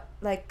is,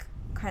 like,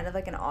 kind of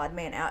like an odd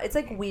man out. It's,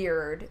 like,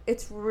 weird.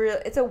 It's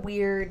a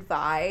weird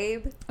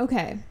vibe.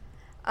 Okay.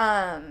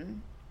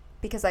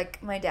 Because,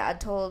 like, my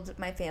dad told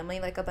my family,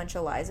 like, a bunch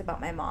of lies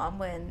about my mom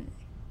when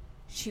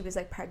she was,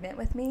 like, pregnant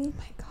with me. Oh,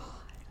 my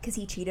God. Because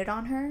he cheated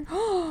on her.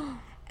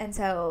 And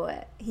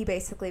so he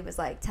basically was,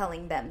 like,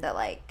 telling them that,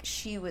 like,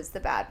 she was the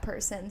bad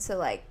person. So,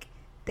 like,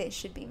 they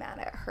should be mad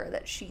at her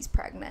that she's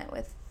pregnant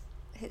with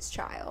his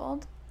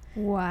child.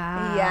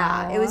 Wow.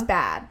 Yeah, it was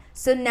bad.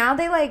 So now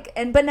they, like,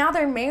 but now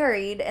they're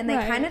married. And they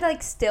kind of,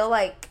 like, still,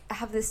 like,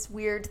 have this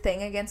weird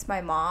thing against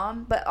my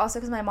mom. But also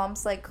because my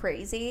mom's, like,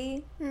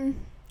 crazy.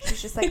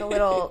 She's just, like, a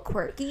little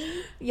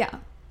quirky. Yeah.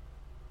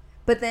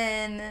 But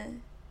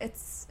then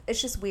it's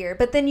just weird.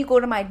 But then you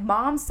go to my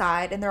mom's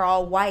side and they're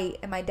all white.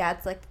 And my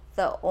dad's, like,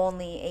 the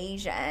only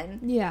Asian.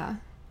 Yeah.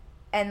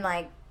 And,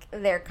 like,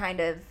 they're kind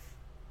of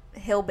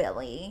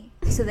hillbilly.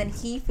 So then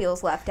he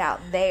feels left out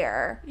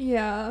there.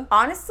 Yeah.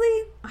 Honestly,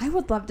 I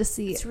would love to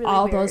see really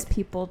all weird. those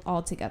people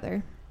all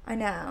together. I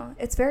know.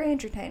 It's very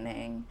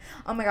entertaining.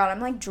 Oh my God,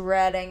 I'm, like,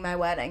 dreading my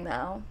wedding,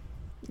 though.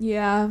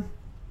 Yeah.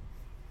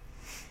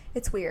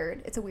 It's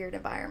weird. It's a weird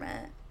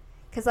environment.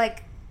 Because,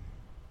 like,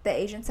 the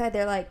Asian side,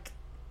 they're, like,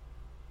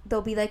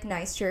 they'll be, like,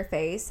 nice to your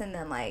face and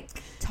then, like,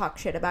 talk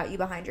shit about you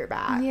behind your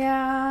back.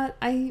 Yeah,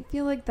 I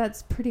feel like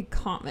that's pretty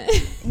common.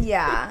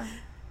 Yeah.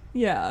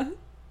 Yeah.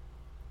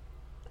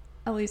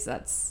 At least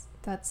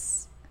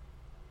that's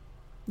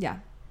yeah.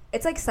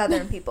 It's like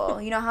Southern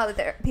people. You know how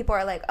people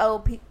are like,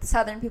 oh,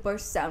 Southern people are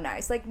so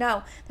nice. Like,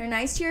 no, they're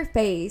nice to your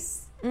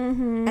face,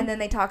 and then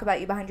they talk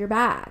about you behind your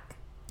back.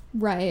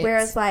 Right.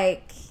 Whereas,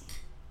 like,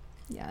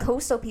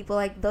 coastal people,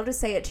 like, they'll just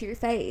say it to your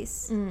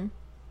face. And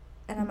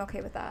I'm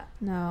okay with that.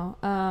 No.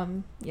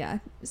 Yeah.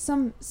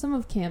 Some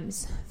of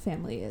Cam's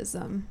family is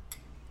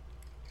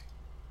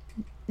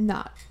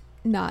not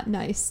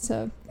nice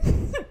to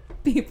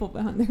people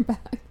behind their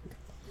back.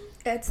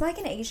 It's like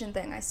an Asian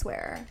thing, I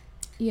swear.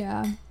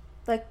 Yeah.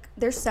 Like,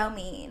 they're so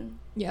mean.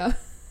 Yeah.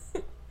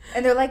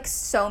 And they're, like,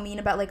 so mean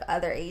about, like,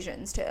 other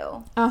Asians,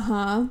 too.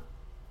 Uh-huh.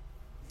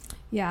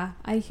 Yeah,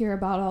 I hear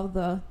about all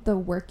the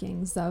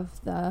workings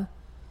of the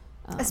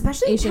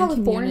especially Asian in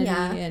California,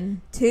 and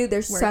too.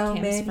 There's so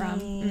many.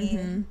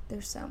 From.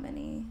 There's so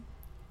many.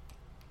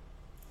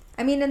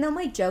 I mean, and they'll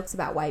make jokes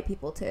about white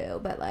people,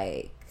 too. But,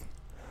 like,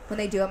 when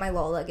they do it, my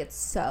Lola gets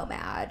so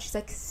mad. She's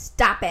like,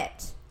 stop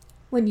it.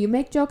 When you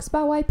make jokes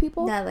about white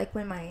people? No, like,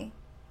 when my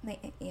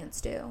aunts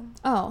do.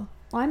 Oh.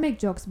 Well, I make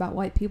jokes about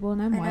white people,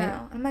 and I'm white.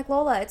 Know. I'm like,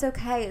 Lola, it's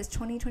okay. It's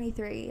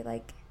 2023.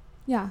 Like,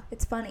 yeah.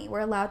 It's funny. We're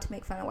allowed to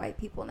make fun of white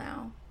people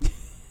now.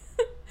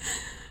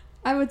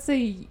 I would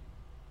say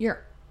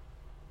you're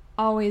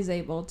always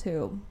able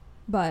to,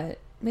 but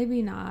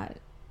maybe not,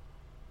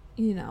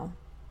 you know.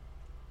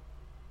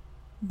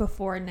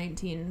 before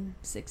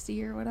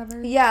 1960 or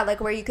whatever. Yeah, like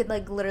where you could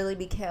like literally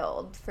be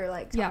killed for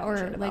like Yeah, talking or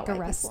shit about like white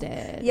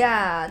arrested. people.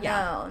 Yeah,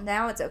 Yeah. no,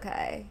 now it's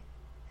okay.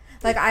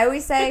 Like I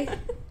always say,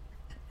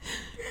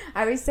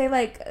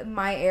 like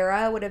my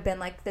era would have been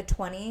like the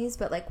 20s,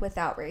 but like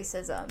without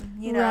racism.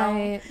 You know,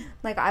 Right.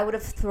 like I would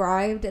have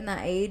thrived in that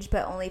age,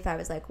 but only if I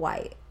was like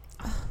white.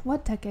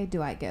 What decade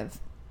do I give?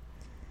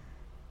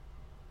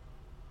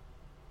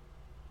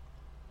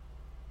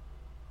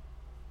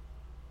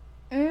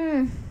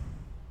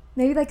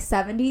 Maybe like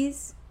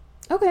 70s.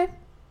 Okay.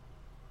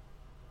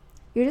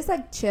 You're just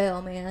like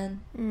chill,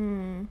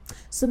 man.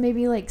 So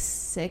maybe like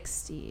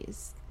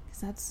 60s.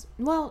 Because that's,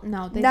 well,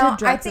 no, they No, did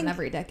drugs I in think-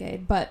 every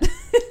decade, but.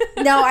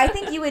 No, I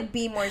think you would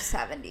be more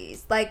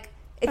 70s. Like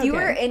if you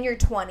Okay. were in your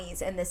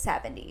 20s in the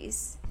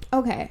 70s.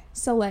 Okay.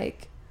 So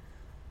like,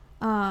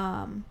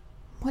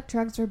 what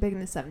drugs were big in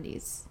the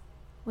 70s?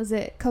 Was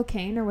it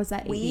cocaine or was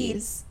that Weed.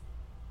 80s?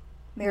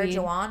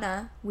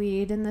 Marijuana,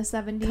 Weed in the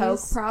 70s? coke,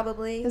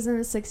 probably. Because in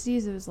the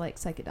 60s, it was like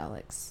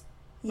psychedelics.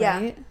 Yeah,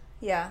 Right?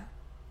 yeah,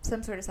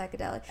 some sort of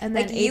psychedelic. And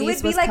like then you 80s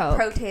would be was like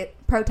coke.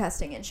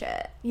 protesting and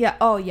shit. Yeah.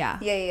 Oh, yeah.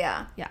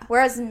 Yeah. Yeah.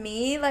 Whereas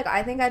me, like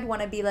I think I'd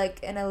want to be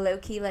like in a low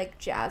key like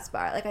jazz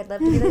bar. Like I'd love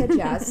to be like a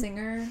jazz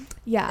singer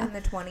Yeah. in the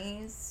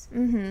 20s.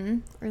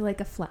 Or like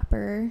a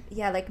flapper.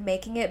 Yeah, like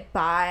making it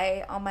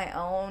by on my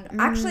own.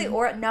 Actually,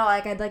 or no,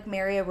 like I'd like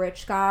marry a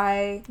rich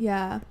guy.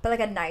 Yeah. But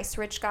like a nice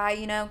rich guy,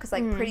 you know, because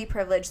like pretty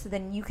privileged. So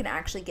then you can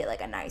actually get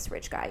like a nice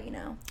rich guy, you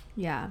know.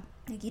 Yeah.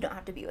 Like you don't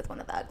have to be with one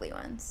of the ugly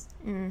ones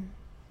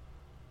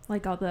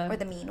Like all the or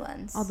the mean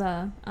ones. all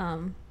the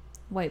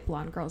white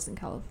blonde girls in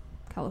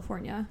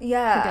California.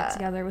 Yeah. Who get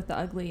together with the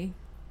ugly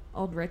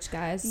old rich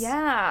guys.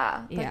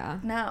 Yeah. But Yeah.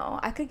 no,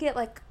 I could get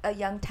like a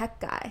young tech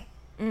guy.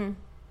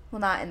 Well,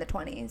 not in the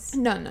 20s.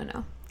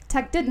 No.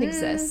 Tech didn't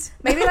exist.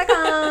 Maybe like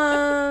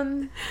I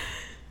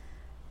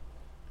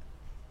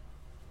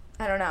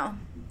don't know.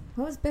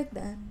 What was big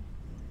then?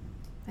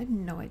 I have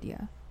no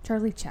idea.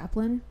 Charlie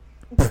Chaplin.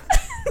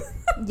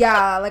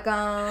 Yeah, like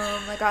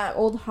an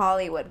old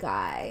Hollywood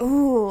guy.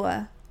 Ooh.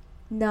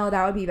 No,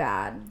 that would be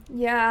bad.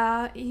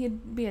 Yeah,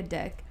 he'd be a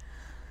dick.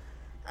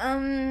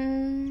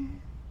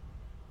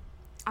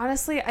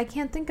 Honestly, I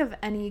can't think of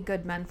any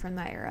good men from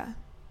that era.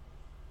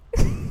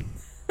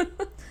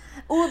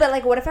 Ooh, but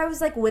like, what if I was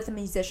like with a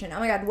musician? Oh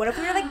my god, what if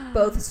we were like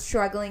both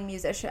struggling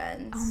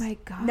musicians? Oh my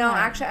god. No,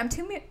 actually, I'm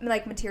too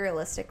like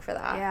materialistic for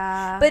that.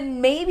 Yeah. But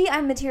maybe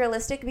I'm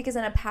materialistic because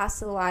in a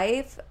past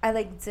life, I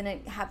like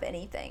didn't have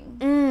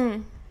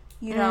anything.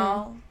 You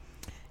know?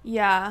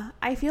 Yeah,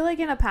 I feel like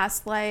in a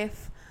past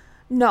life.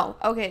 No,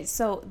 okay,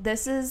 so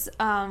this is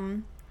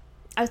a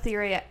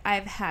theory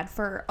I've had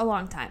for a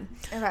long time.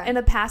 Okay. In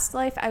a past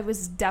life, I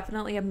was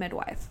definitely a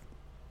midwife.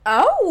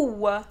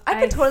 Oh,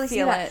 I could totally see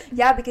feel that. it.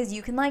 Yeah, because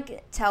you can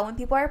like tell when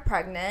people are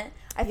pregnant.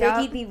 I feel Yep.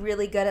 like you'd be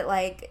really good at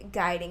like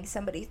guiding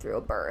somebody through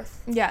a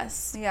birth.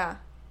 Yes. Yeah.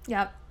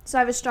 Yep. So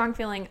I have a strong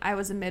feeling I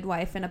was a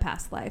midwife in a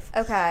past life.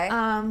 Okay.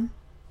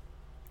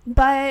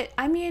 But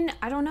I mean,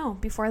 I don't know.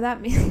 Before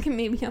that,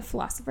 maybe a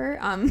philosopher.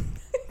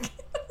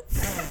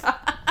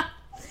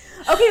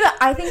 Okay, but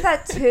I think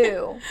that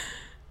too.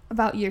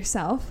 About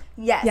yourself.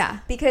 Yes. Yeah.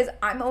 Because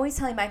I'm always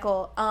telling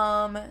Michael,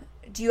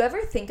 do you ever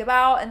think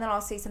about, and then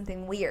I'll say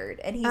something weird,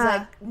 and he's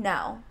like,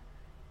 no.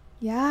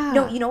 Yeah.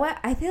 No, you know what?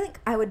 I feel like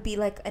I would be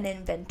like an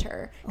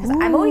inventor because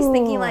I'm always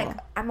thinking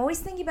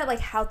about like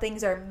how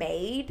things are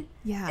made,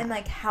 Yeah. and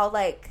like how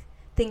like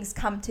things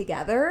come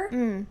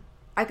together.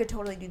 I could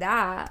totally do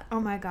that, Oh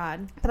my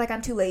god. but like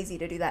I'm too lazy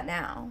to do that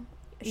now.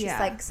 It's Yeah. just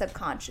like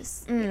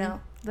subconscious, you know?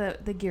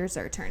 The gears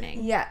are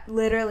turning. Yeah,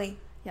 literally.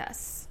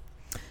 Yes.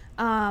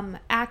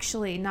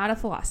 Actually, not a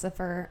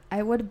philosopher.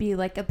 I would be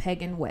like a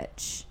pagan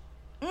witch.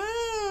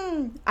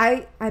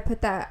 I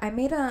put that. I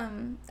made a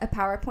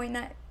PowerPoint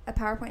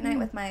night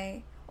with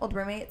my old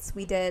roommates.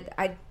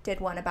 I did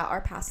one about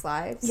our past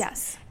lives.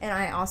 Yes. And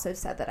I also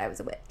said that I was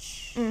a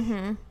witch.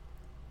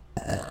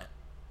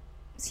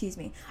 Excuse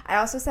me. I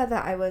also said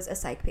that I was a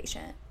psych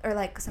patient or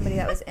like somebody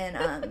that was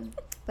in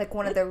like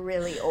one of the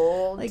really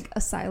old Like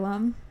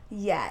asylum.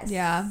 Yes.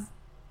 Yeah.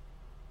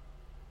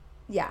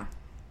 Yeah.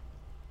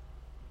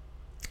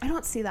 I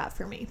don't see that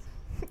for me.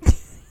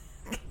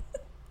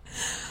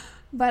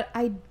 But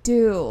I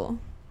do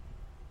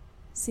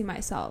see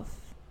myself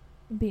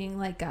being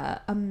like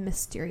a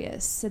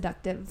mysterious,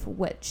 seductive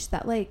witch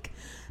that like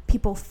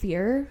people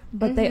fear,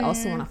 but they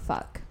also want to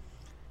fuck.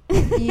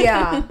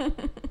 Yeah.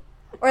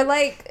 Or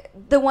like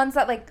the ones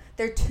that like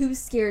they're too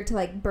scared to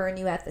like burn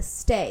you at the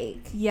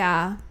stake.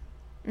 Yeah.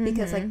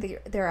 Because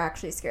like they're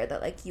actually scared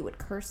that like you would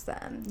curse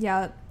them.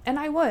 Yeah. And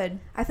I would.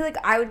 I feel like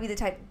I would be the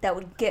type that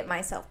would get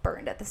myself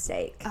burned at the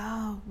stake.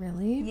 Oh,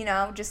 really? You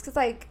know, just because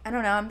like I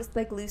don't know, I'm just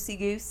like loosey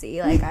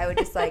goosey. Like I would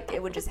just like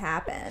it would just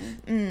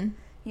happen.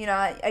 You know,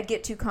 I'd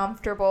get too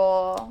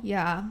comfortable.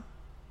 Yeah.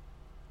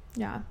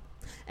 Yeah.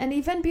 And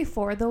even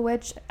before the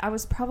witch, I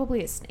was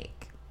probably a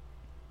snake.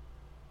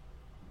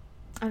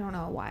 I don't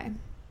know why.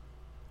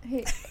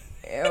 Hey,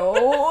 ew.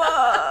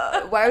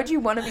 Why would you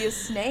want to be a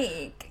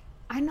snake?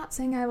 I'm not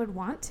saying I would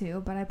want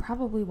to, but I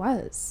probably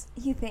was.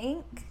 You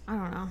think? I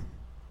don't know.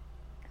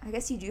 I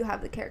guess you do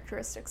have the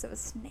characteristics of a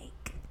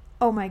snake.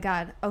 Oh my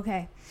God.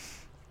 Okay.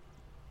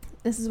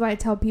 This is why I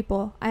tell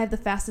people I have the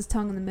fastest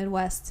tongue in the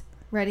Midwest.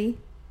 Ready?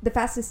 The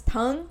fastest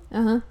tongue?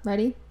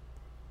 Ready?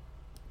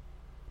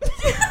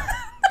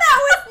 That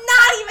was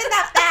not even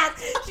that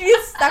fast. She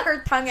just stuck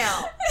her tongue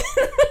out.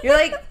 You're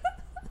like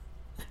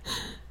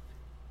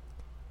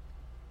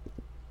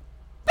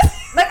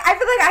I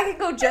feel like I could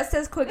go just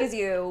as quick as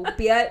you,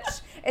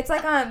 bitch. It's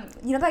like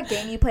you know that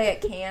game you play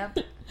at camp?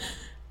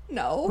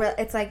 No. Where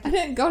it's like I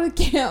didn't go to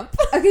camp.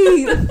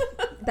 Okay,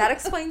 that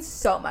explains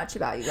so much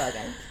about you,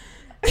 Logan.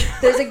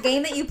 There's a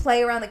game that you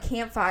play around the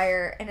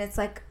campfire, and it's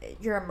like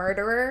you're a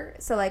murderer.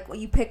 So like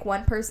you pick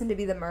one person to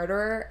be the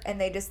murderer, and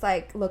they just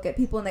like look at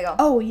people and they go,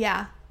 Oh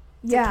yeah,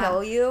 to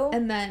kill you,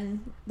 and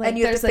then like and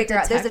you have to figure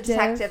out. There's a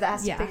detective that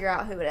has Yeah. to figure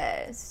out who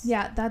it is.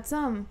 Yeah, that's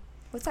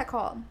What's that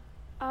called?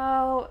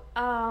 Oh,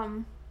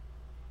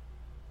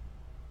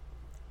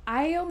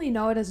 I only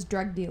know it as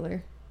drug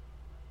dealer.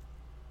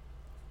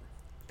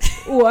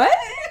 What?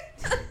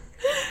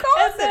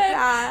 And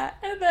then,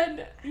 and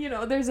then, you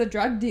know, there's a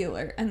drug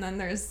dealer, and then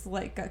there's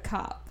like a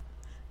cop,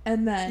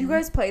 and then You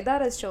guys played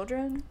that as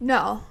children?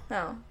 no,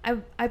 No.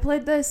 I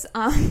played this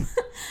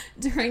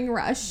during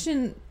Rush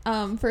and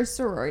for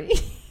sorority.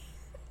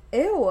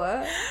 Ew.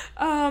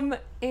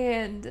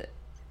 And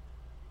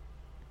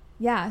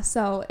yeah,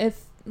 so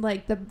if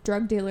like the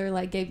drug dealer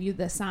like gave you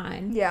the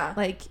sign, Yeah.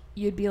 like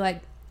you'd be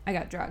like, I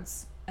got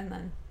drugs, and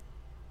then,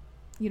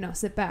 you know,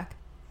 sit back,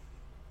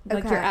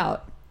 like Okay. you're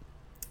out,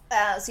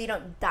 So you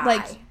don't die.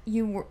 like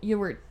you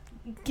were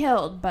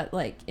killed, but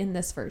like in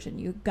this version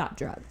you got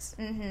drugs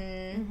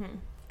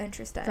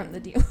Interesting. from the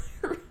dealer.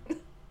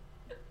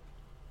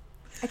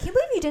 I can't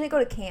believe you didn't go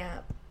to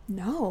camp.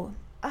 No,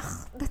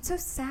 Ugh, that's so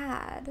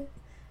sad.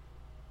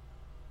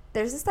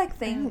 There's this like I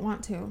thing. didn't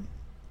want to.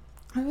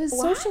 I was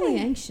Why? socially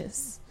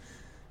anxious.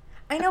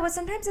 I know, but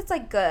sometimes it's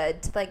like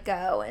good to like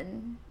go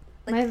and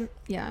like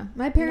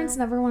my parents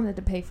know? never wanted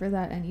to pay for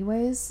that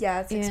anyways.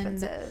 yeah, it's and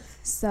expensive.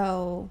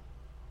 So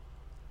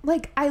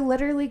like I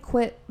literally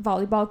quit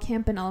volleyball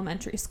camp in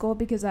elementary school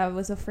because I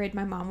was afraid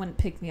my mom wouldn't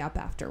pick me up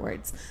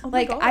afterwards. Oh my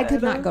Like I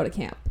could God. not go to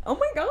camp. Oh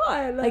my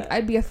god! Like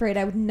I'd be afraid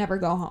I would never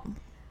go home.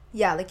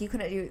 yeah, like you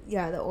couldn't do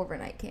the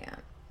overnight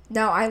camp.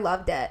 No, I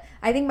loved it.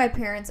 I think my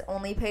parents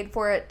only paid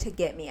for it to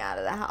get me out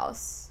of the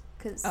house.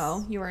 Cause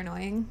Oh, you were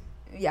annoying.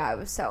 yeah, it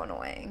was so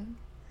annoying.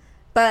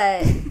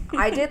 But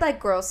I did like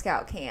Girl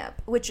Scout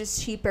camp, which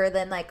is cheaper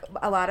than like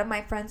a lot of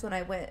my friends when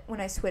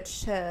I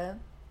switched to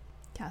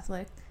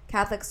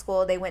Catholic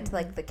school. They went to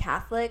like the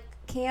Catholic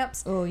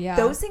camps. Oh yeah.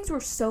 Those things were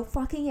so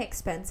fucking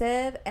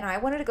expensive, and I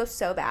wanted to go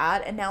so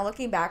bad. And now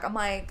looking back, I'm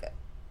like,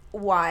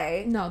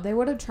 why? No, they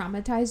would have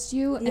traumatized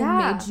you and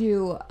Yeah. made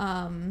you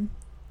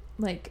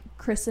like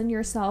christen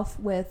yourself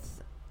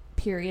with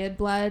period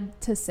blood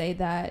to say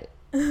that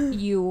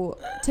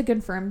to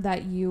confirm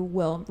that you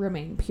will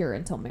remain pure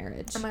until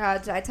marriage. Oh my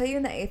god, did I tell you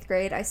in the 8th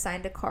grade I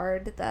signed a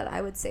card that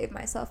I would save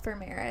myself for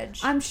marriage?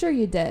 I'm sure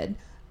you did.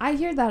 I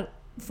hear that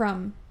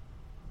from,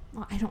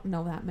 well, I don't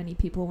know that many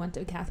people went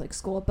to a Catholic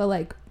school, but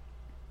like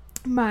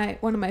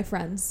one of my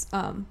friends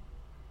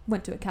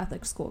went to a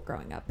Catholic school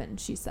growing up, and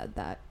she said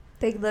that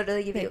They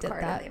literally give They you a did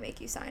card that. and they make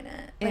you sign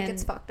it. Like, And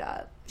it's fucked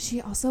up.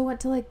 she also went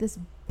to like this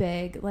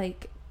big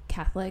like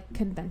Catholic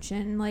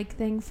convention like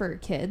thing for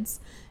kids,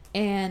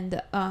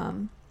 and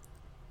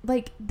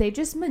like they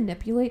just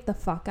manipulate the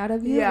fuck out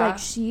of you. Yeah. Like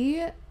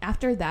she,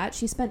 after that,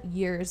 she spent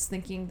years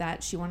thinking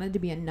that she wanted to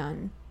be a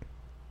nun.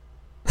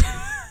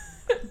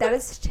 That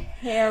is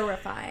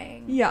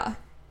terrifying. Yeah.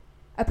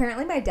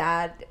 Apparently my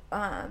dad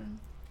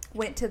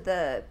went to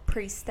the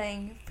priest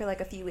thing for like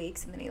a few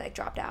weeks and then he like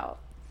dropped out.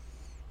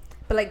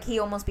 But like he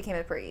almost became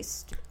a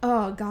priest.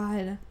 Oh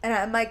God. And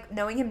I'm like,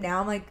 knowing him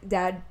now, I'm like,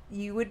 Dad,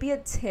 you would be a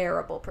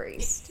terrible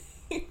priest.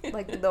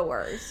 Like the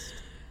worst.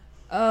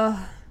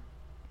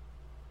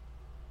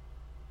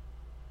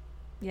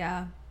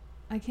 Yeah.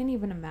 I can't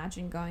even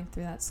imagine going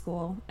through that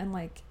school and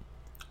like,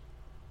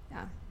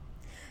 yeah.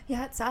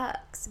 Yeah, it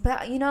sucks.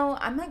 But you know,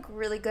 I'm like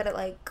really good at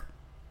like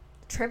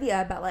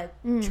trivia about like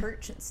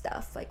church and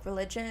stuff, like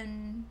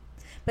religion.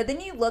 But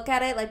then you look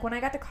at it, like when I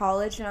got to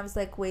college and I was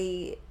like,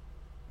 wait,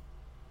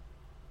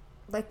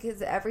 like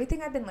is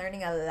everything I've been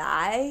learning a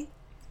lie?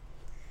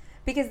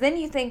 Because then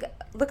you think,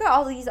 look at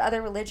all these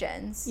other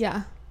religions.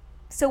 Yeah.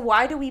 So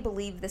why do we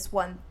believe this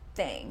one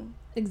thing?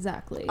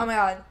 Exactly. Oh my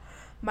god.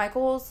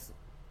 Michael's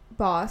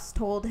boss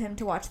told him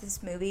to watch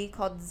this movie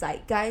called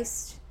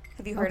Zeitgeist.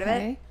 Have you heard of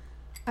it?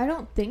 I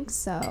don't think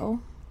so.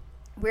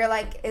 We're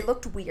like, it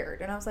looked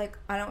weird. And I was like,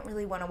 I don't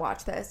really want to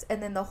watch this.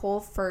 And then the whole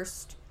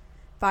first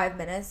 5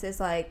 minutes is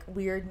like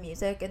weird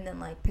music and then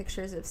like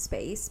pictures of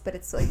space. But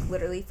it's like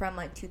literally from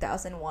like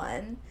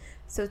 2001.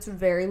 So it's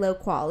very low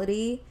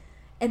quality.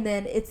 And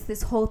then it's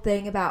this whole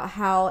thing about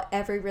how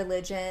every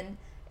religion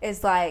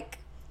is like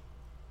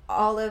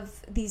all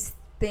of these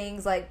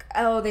things like,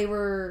 oh, they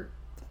were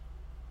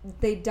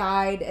they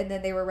died and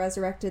then they were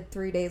resurrected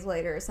 3 days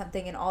later or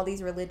something, and all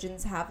these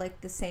religions have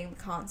like the same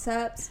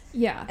concepts.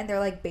 Yeah. And they're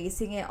like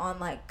basing it on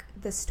like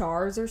the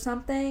stars or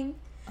something.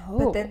 Oh.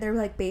 But then they're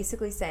like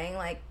basically saying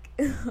like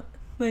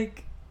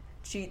like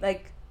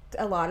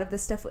a lot of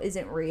this stuff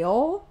isn't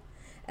real.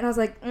 And I was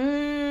like,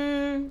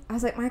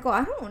 Michael,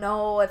 I don't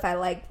know if I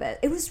like that.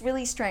 It was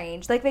really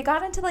strange. Like, they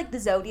got into, like, the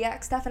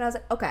zodiac stuff, and I was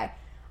like, okay,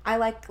 I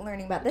like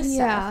learning about this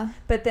stuff.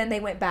 But then they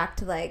went back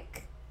to,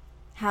 like,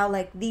 how,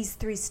 like, these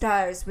 3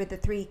 stars were the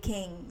 3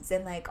 kings,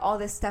 and, like, all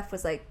this stuff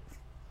was, like,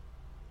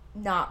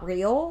 not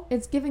real.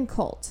 It's giving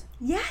cult.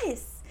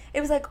 Yes. It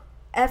was, like,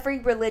 every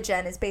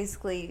religion is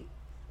basically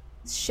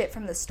shit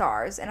from the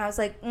stars. And I was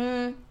like,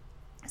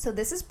 so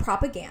this is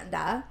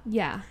propaganda.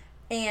 Yeah.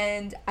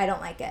 And I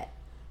don't like it.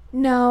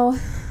 No.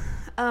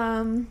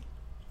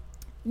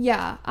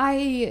 Yeah,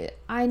 I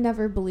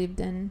never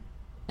believed in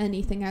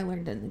anything I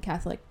learned in the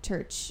Catholic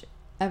Church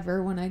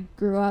ever when I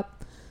grew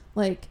up,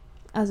 like,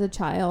 as a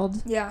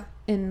child. Yeah.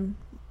 In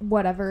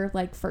whatever,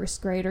 like,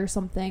 first grade or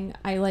something.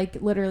 I,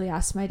 like, literally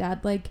asked my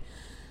dad, like,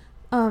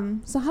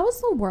 so how was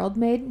the world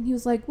made? And he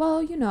was like,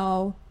 well, you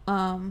know,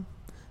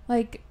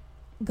 like,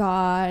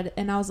 God.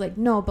 And I was like,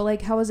 no, but,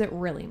 like, how was it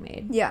really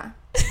made? Yeah.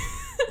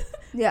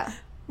 Yeah.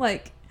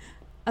 Like,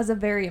 as a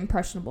very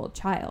impressionable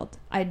child,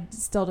 I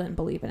still didn't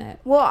believe in it.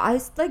 Well, I,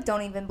 like,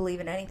 don't even believe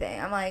in anything.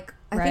 I'm like,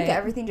 I think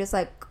everything just,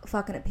 like,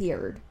 fucking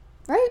appeared.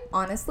 Right?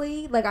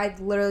 Honestly. Like, I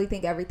literally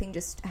think everything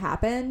just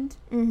happened.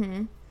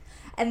 Mm-hmm.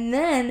 And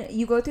then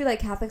you go through, like,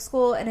 Catholic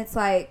school, and it's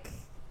like,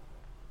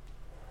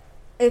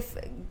 if,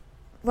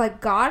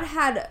 like, God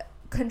had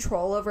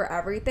control over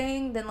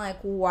everything, then, like,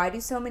 why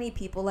do so many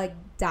people, like,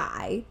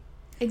 die?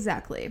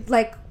 Exactly.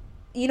 Like,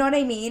 you know what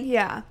I mean?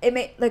 Yeah. It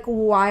may, like,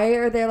 why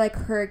are there, like,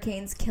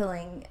 hurricanes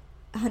killing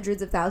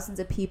hundreds of thousands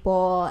of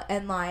people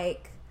and,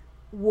 like,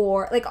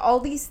 war, like, all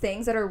these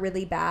things that are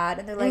really bad,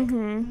 and they're like,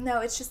 no,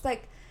 it's just,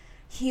 like,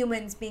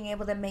 humans being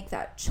able to make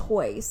that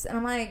choice. And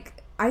I'm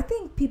like, I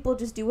think people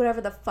just do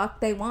whatever the fuck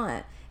they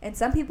want. And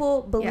some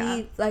people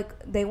believe, like,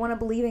 they want to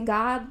believe in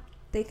God,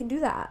 they can do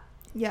that.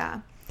 Yeah.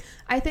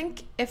 I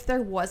think if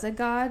there was a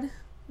God,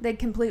 they'd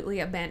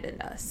completely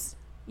abandon us.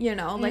 You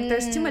know? Like,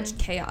 there's too much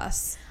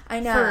chaos. I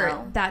know.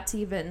 For that to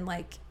even,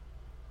 like,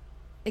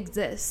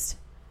 exist.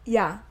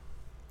 Yeah.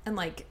 And,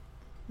 like,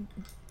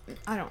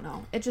 I don't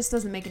know. It just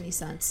doesn't make any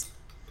sense.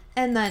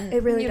 And then,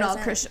 it really you know,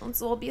 doesn't.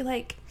 Christians will be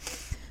like,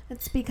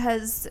 it's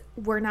because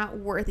we're not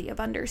worthy of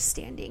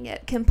understanding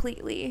it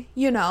completely.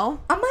 You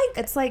know? I'm like...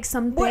 It's like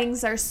some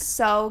things are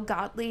so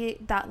godly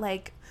that,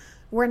 like,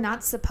 we're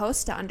not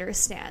supposed to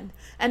understand.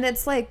 And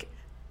it's like,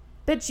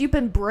 bitch, you've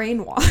been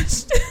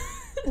brainwashed.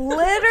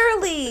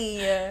 Literally.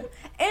 And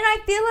I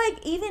feel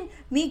like even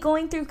me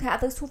going through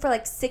Catholic school for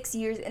like 6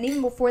 years, and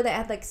even before that I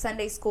had like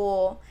Sunday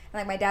school, and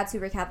like my dad's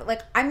super Catholic,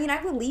 like, I mean,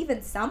 I believe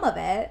in some of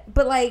it,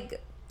 but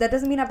like that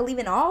doesn't mean I believe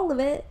in all of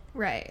it.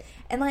 Right.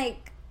 And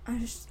like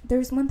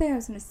there's one thing I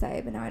was gonna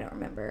say, but now I don't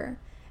remember.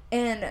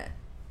 And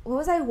what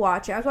was I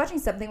watching? I was watching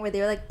something where they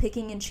were like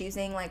picking and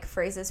choosing like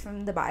phrases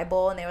from the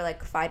Bible, and they were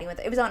like fighting with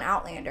it. It was on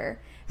Outlander.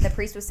 The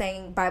priest was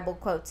saying Bible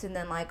quotes, and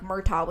then like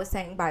Murtaugh was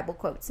saying Bible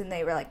quotes, and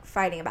they were like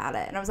fighting about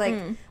it. And I was like,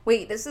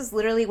 wait, this is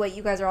literally what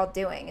you guys are all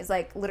doing, is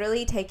like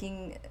literally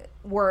taking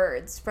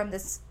words from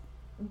this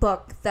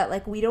book that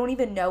like we don't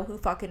even know who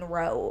fucking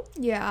wrote.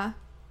 Yeah.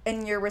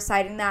 And you're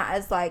reciting that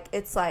as like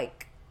it's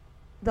like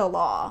the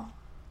law.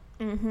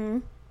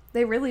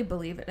 They really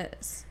believe it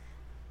is.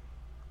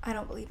 I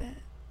don't believe it.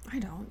 I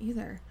don't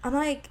either. I'm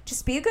like,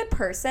 just be a good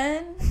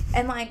person,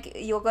 and like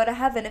you'll go to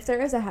heaven if there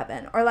is a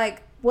heaven, or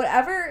like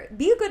whatever.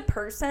 Be a good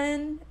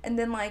person, and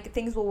then like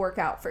things will work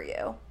out for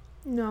you.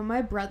 No,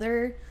 my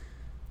brother,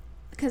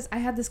 because I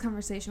had this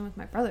conversation with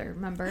my brother,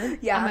 remember?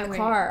 Yeah, in the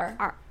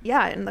car.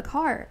 Yeah, in the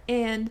car.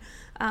 And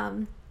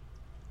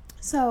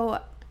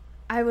so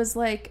I was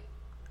like,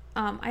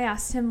 I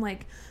asked him,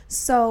 like,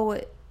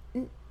 so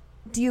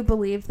do you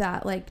believe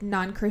that like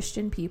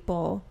non-Christian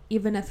people,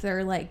 even if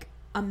they're like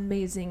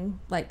amazing,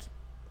 like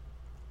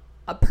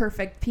a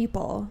perfect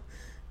people,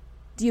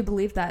 do you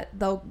believe that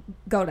they'll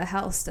go to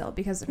hell still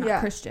because they're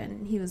not Christian?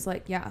 And he was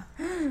like, yeah.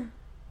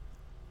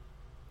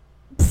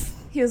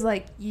 He was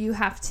like, you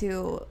have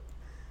to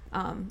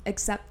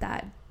accept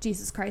that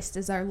Jesus Christ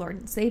is our Lord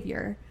and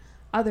Savior.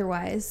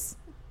 Otherwise,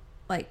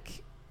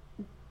 like,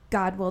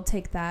 God will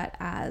take that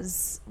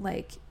as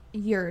like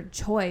your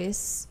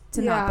choice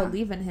to not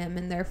believe in him,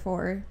 and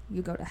therefore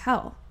you go to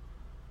hell.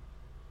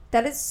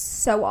 That is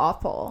so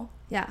awful.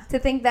 Yeah. To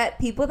think that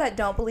people that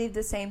don't believe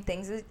the same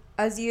things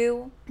as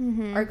you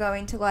are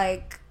going to,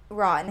 like,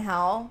 rot in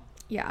hell.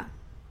 Yeah.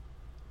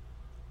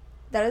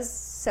 That is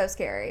so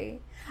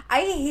scary.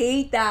 I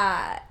hate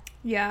that.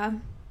 Yeah.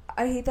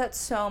 I hate that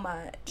so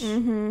much.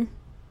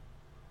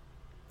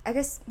 I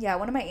guess, yeah,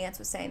 one of my aunts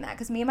was saying that,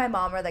 because me and my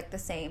mom are, like, the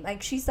same.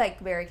 Like, she's, like,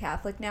 very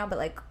Catholic now, but,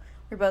 like,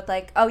 we're both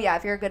like, oh, yeah,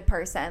 if you're a good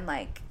person,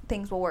 like,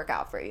 things will work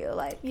out for you,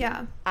 like,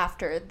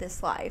 after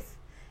this life.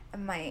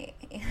 And my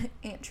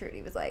Aunt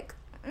Trudy was like,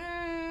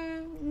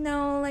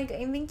 no, like,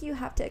 I think you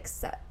have to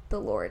accept the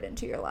Lord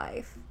into your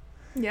life.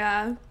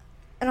 Yeah.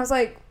 And I was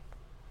like,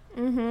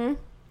 Mm-hmm.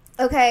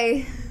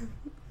 okay,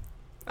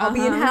 I'll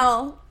be in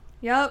hell.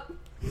 Yep.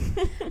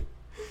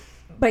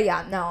 But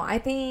yeah, no, I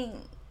think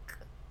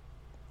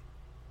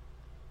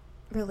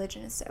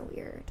religion is so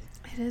weird.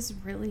 It is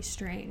really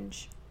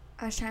strange.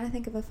 I was trying to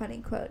think of a funny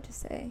quote to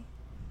say,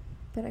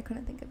 but I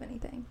couldn't think of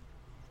anything.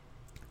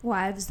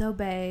 Wives,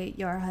 obey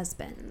your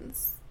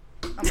husbands.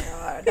 Oh my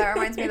god, that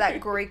reminds me of that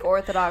Greek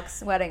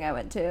Orthodox wedding I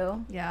went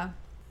to. Yeah.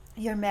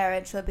 Your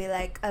marriage will be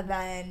like a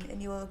vine,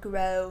 and you will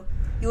grow.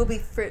 You will be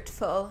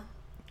fruitful.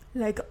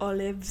 Like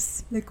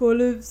olives. Like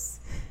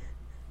olives.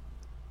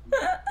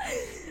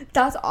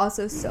 That's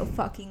also so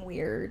fucking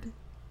weird.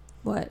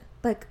 What?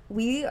 Like,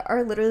 we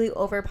are literally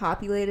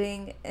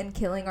overpopulating and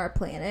killing our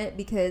planet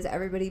because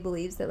everybody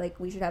believes that, like,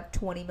 we should have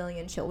 20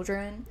 million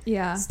children.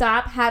 Yeah.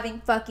 Stop having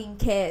fucking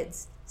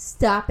kids.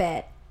 Stop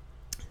it.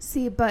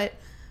 See, but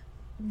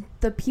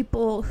the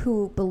people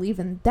who believe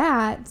in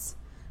that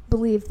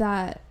believe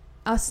that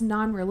us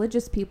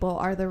non-religious people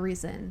are the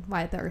reason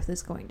why the earth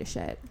is going to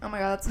shit. Oh my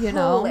god, that's you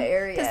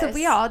hilarious. Because if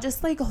we all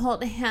just, like,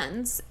 hold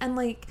hands and,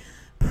 like,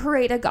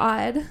 pray to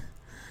God,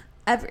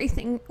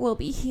 everything will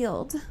be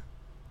healed.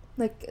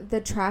 Like, the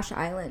trash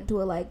island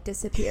will, like,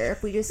 disappear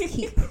if we just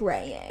keep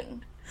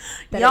praying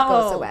that it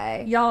goes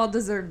away. Y'all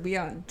deserve to be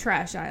on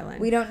Trash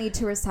Island. We don't need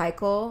to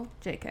recycle.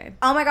 JK.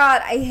 Oh my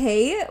god, I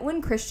hate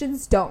when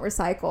Christians don't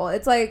recycle.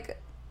 It's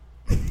like,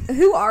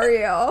 who are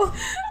you?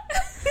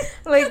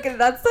 Like,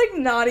 that's, like,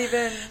 not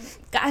even...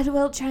 God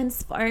will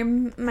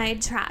transform my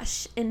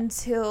trash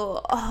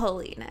into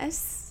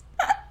holiness.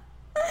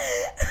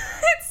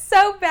 It's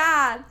so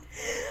bad.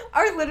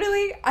 Or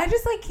literally, I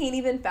just, like, can't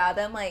even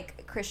fathom,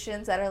 like,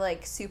 Christians that are,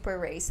 like, super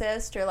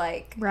racist or,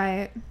 like...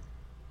 Right.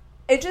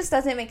 It just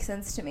doesn't make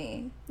sense to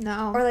me.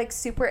 No. Or, like,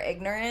 super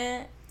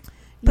ignorant.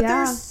 But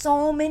Yeah. there's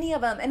so many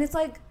of them. And it's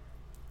like...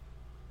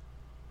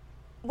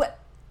 What?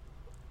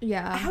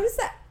 Yeah. How does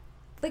that...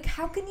 Like,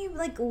 how can you,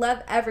 like,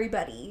 love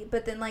everybody,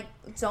 but then, like,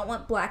 don't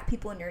want black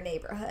people in your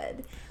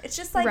neighborhood? It's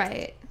just, like...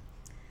 Right.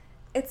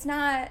 It's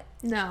not...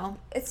 No.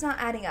 It's not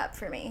adding up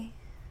for me.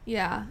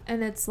 Yeah.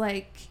 And it's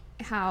like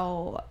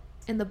how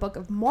in the Book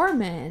of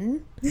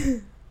Mormon,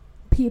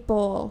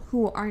 people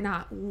who are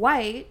not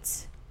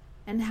white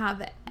and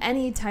have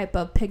any type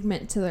of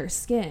pigment to their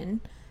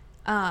skin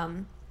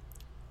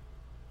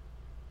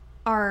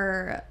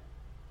are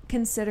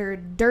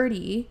considered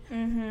dirty,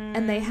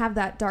 and they have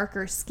that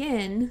darker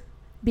skin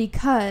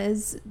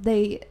because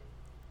they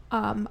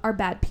are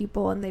bad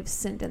people and they've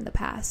sinned in the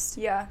past.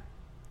 Yeah.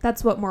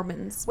 That's what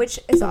Mormons Which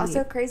is believe.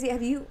 also crazy.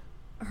 Have you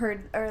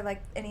heard or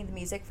like any of the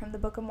music from the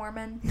Book of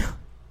Mormon? No.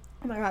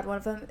 Oh my god, one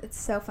of them, it's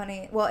so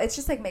funny. Well, it's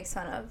just like makes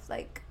fun of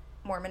like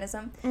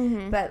Mormonism,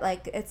 but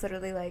like it's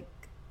literally like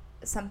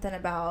something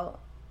about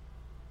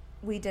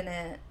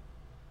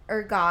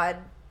God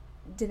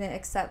didn't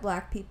accept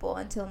black people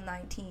until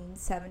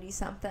 1970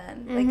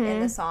 something, like in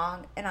the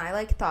song, and I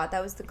like thought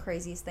that was the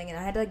craziest thing, and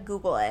I had to like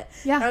Google it.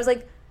 Yeah. And I was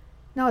like,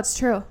 no, it's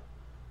true.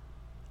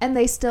 And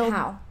they still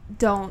how?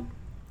 don't.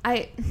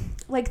 I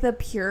like the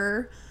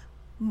pure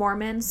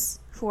Mormons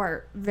who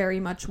are very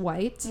much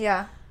white.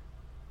 Yeah.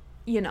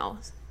 You know,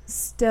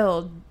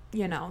 still,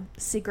 you know,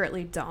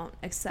 secretly don't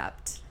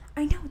accept.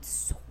 I know, it's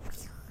so weird.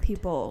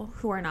 People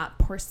who are not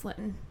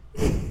porcelain.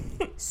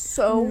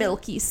 So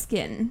milky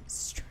skin.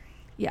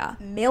 Yeah.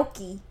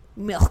 Milky.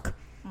 Milk.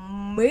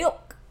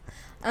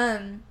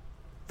 From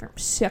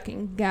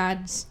sucking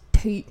God's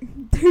teat.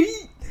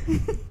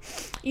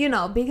 You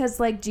know, because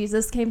like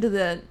Jesus came to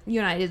the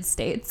United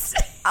States.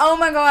 Oh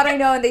my god, I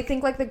know. And they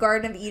think like the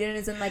Garden of Eden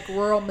is in like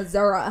rural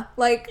Missouri.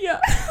 Like,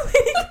 yeah.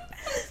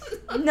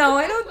 No,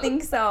 I don't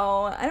think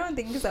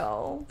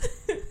so.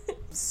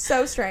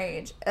 So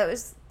strange.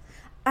 It's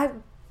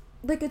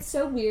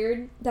so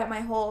weird that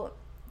my whole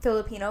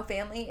Filipino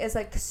family is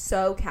like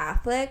so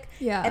Catholic.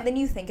 Yeah. And then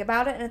you think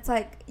about it and it's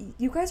like,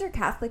 you guys are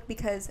Catholic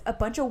because a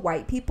bunch of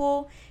white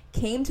people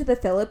came to the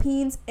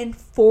Philippines and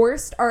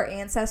forced our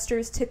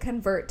ancestors to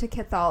convert to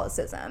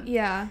Catholicism.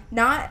 Yeah.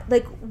 Not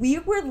like we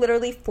were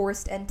literally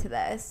forced into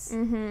this.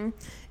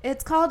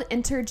 It's called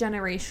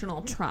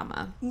intergenerational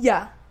trauma.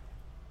 Yeah.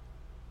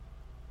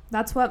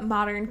 That's what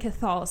modern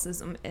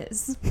Catholicism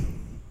is.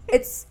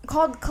 It's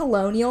called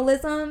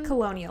colonialism.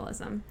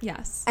 Colonialism,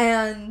 yes.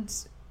 And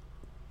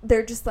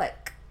they're just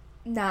like,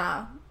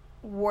 nah,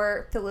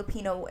 we're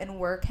Filipino and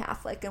we're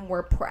Catholic and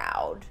we're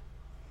proud.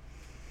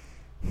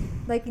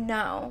 Like,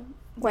 no.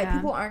 White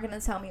people aren't going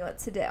to tell me what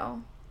to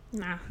do.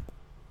 Nah.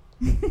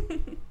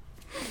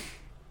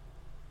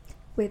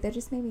 Wait, that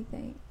just made me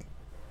think.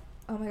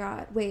 Oh my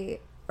god.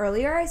 Wait.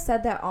 Earlier I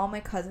said that all my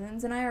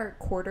cousins and I are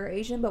quarter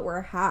Asian, but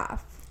we're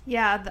half.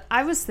 Yeah,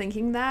 I was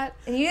thinking that.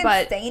 And you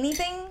didn't say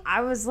anything?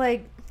 I was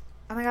like...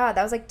 Oh my god,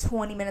 that was like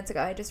 20 minutes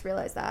ago. I just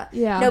realized that.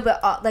 Yeah. No,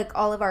 but like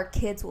all of our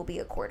kids will be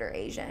a quarter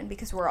Asian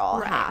because we're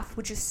all half,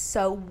 which is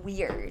so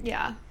weird.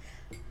 Yeah.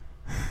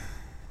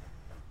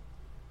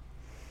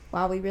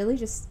 Wow, we really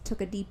just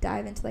took a deep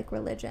dive into like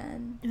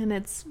religion. And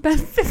it's been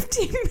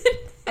 15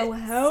 minutes. Oh,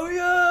 hell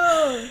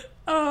yeah.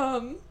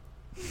 Um...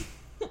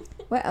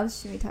 What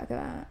else should we talk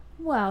about?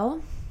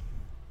 Well,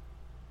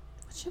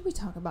 What should we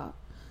talk about?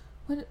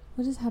 What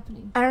is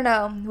happening? I don't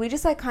know. We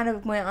just like kind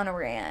of went on a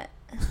rant.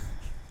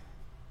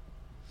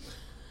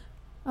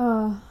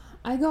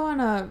 I go on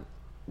a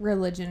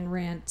religion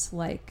rant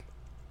like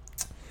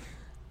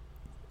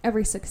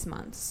every 6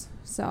 months.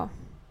 So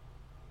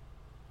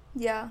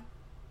yeah,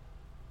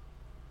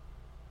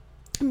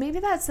 maybe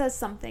that says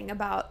something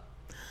about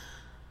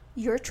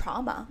your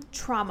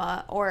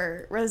trauma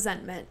or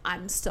resentment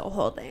I'm still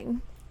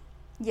holding.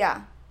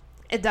 Yeah,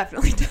 it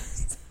definitely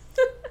does.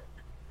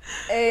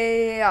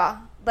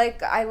 Yeah,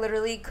 like I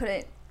literally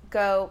couldn't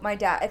go. My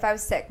dad, if I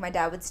was sick, my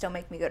dad would still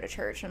make me go to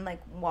church. I'm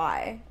like,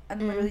 why? I'm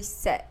literally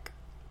sick.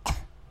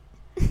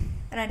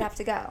 And I'd have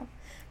to go.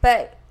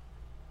 But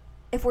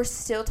if we're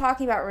still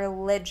talking about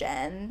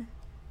religion,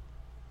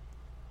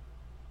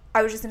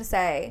 I was just going to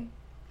say,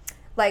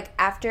 like,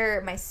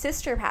 after my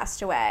sister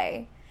passed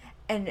away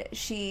and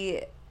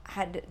she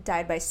had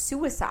died by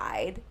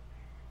suicide,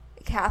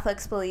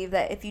 Catholics believe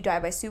that if you die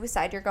by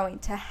suicide, you're going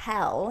to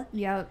hell.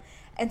 Yep.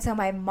 And so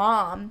my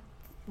mom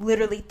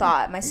literally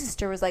thought my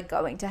sister was, like,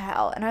 going to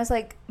hell. And I was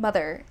like,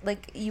 Mother,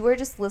 like, you were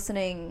just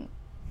listening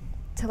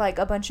to, like,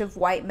 a bunch of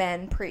white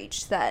men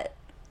preach that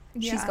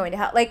she's going to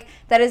hell. Like,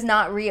 that is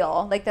not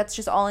real. Like, that's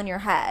just all in your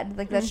head.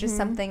 Like, that's just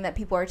something that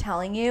people are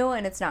telling you,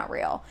 and it's not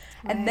real.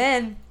 Right. And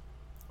then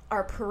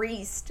our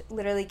priest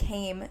literally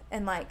came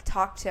and, like,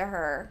 talked to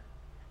her,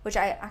 which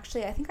I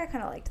think I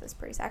kind of liked this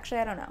priest. Actually,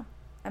 I don't know.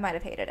 I might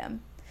have hated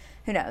him.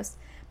 Who knows?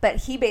 But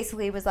he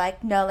basically was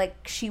like, no,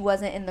 like, she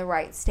wasn't in the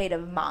right state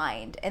of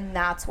mind, and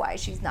that's why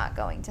she's not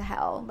going to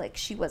hell. Like,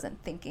 she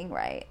wasn't thinking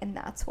right, and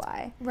that's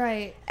why.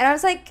 Right. And I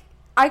was like,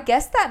 I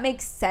guess that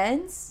makes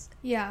sense.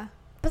 Yeah.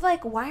 But,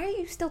 like, why are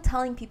you still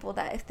telling people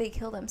that if they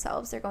kill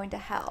themselves, they're going to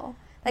hell?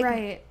 Like,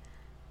 right.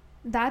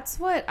 That's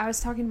what I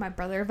was talking to my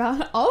brother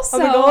about also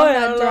on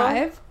that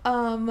drive.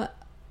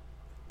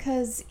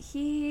 Because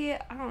I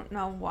don't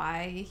know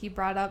why he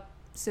brought up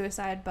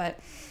suicide, but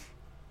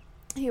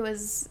he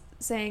was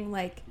saying, he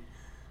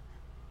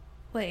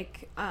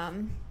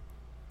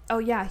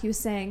was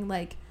saying,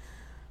 like,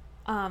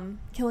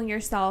 killing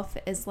yourself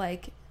is,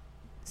 like,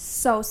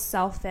 so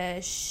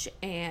selfish,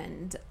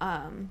 and,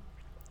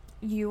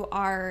 you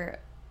are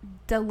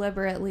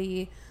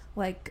deliberately,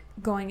 like,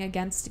 going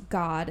against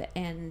God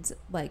and,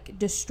 like,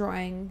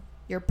 destroying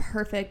your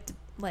perfect,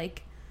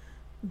 like,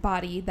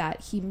 body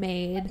that he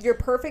made. Your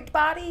perfect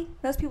body?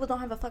 Most people don't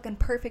have a fucking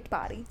perfect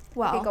body.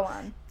 Well, okay, go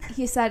on.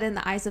 He said in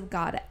the eyes of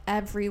God,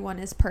 everyone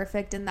is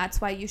perfect, and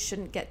that's why you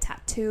shouldn't get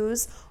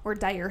tattoos or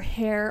dye your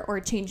hair or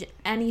change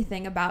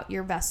anything about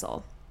your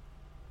vessel.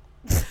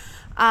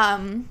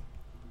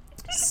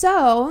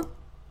 So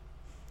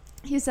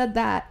he said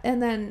that,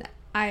 and then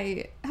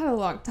I had a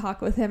long talk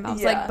with him. I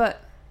was like,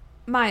 but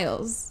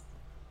Miles,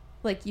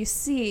 like, you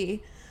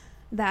see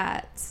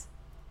that,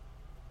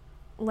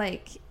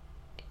 like,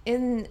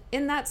 in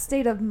that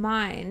state of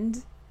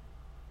mind,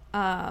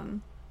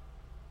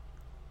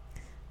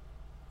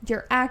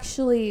 you're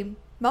actually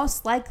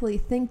most likely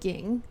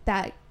thinking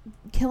that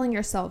killing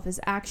yourself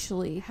is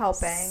actually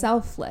helping,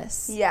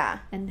 selfless, yeah,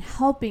 and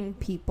helping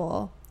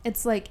people.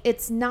 It's like,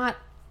 it's not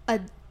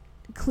a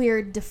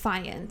clear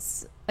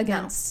defiance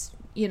against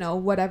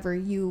whatever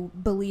you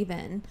believe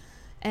in,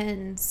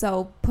 and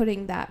so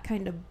putting that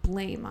kind of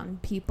blame on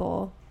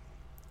people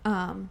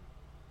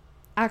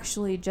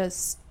actually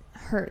just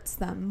hurts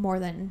them more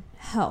than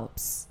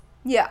helps.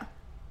 Yeah.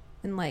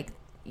 And, like,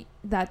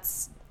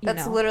 that's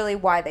literally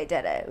why they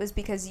did it. It was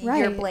because right.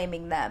 You're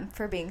blaming them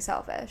for being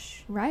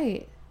selfish.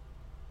 Right.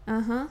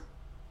 Uh-huh.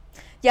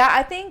 Yeah,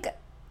 I think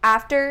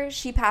after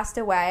she passed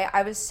away,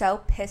 I was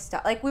so pissed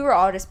off. Like, we were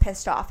all just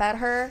pissed off at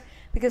her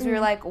because we were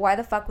like, why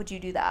the fuck would you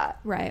do that?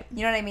 Right.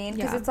 You know what I mean?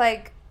 Because it's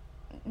like,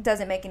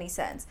 doesn't make any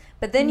sense.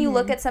 But then you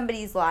look at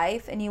somebody's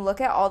life and you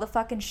look at all the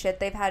fucking shit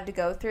they've had to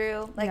go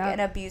through, like an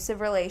abusive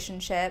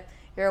relationship.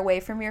 You're away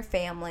from your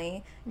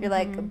family. You're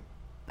like,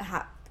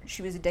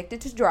 she was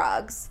addicted to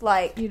drugs.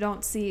 Like, you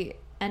don't see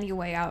any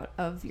way out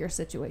of your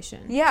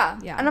situation. Yeah.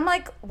 And I'm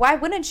like, why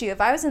wouldn't you?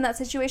 If I was in that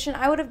situation,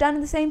 I would have done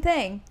the same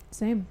thing.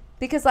 Same.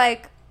 Because,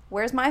 like,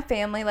 where's my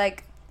family?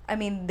 Like, I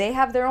mean, they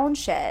have their own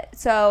shit.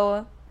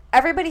 So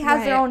everybody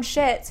has their own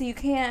shit. So you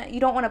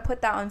don't want to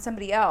put that on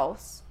somebody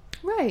else.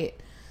 Right.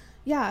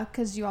 Yeah,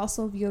 because you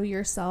also view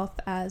yourself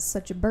as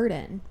such a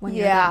burden when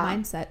you're in that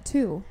mindset,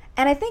 too.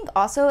 And I think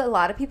also a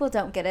lot of people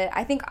don't get it.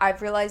 I think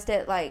I've realized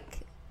it, like,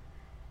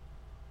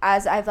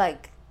 as I've,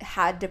 like,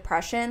 had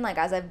depression, like,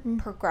 as I've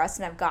progressed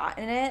and I've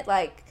gotten it,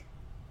 like,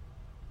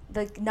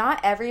 not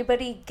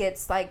everybody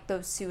gets, like,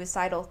 those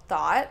suicidal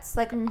thoughts.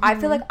 Like, I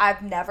feel like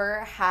I've never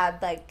had,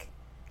 like,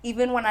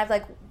 even when I've,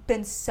 like,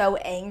 been so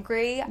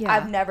angry,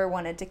 I've never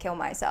wanted to kill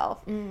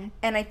myself. And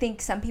I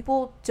think some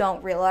people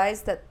don't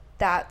realize that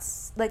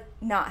that's, like,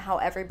 not how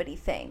everybody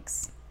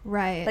thinks.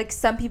 Right. Like,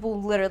 some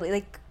people literally,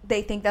 like,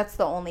 they think that's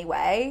the only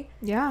way.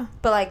 Yeah.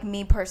 But, like,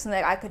 me personally,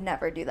 like, I could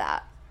never do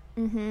that.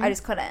 I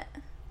just couldn't.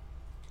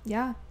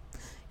 Yeah.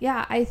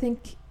 Yeah, I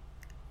think,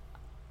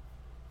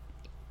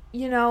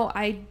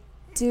 I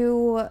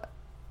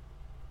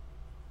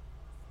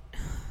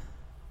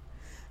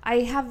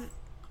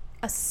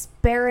a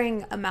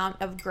sparing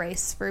amount of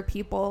grace for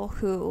people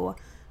who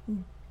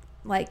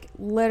like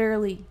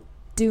literally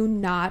do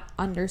not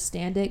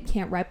understand it,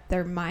 can't wrap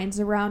their minds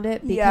around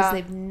it because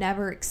they've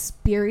never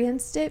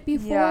experienced it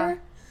before. Yeah.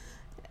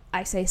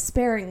 I say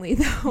sparingly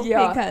though,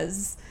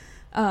 because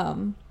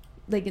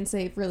they can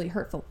say really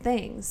hurtful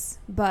things,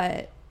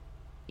 but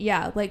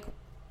yeah, like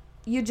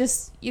you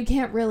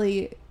can't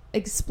really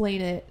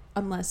explain it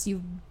unless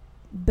you've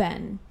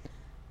been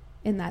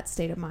in that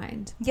state of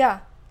mind. Yeah.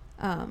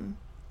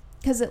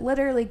 Because it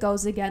literally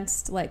goes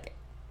against, like,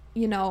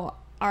 you know,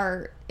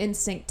 our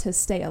instinct to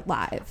stay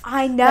alive.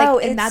 I know.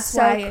 Like, and it's that's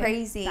so why,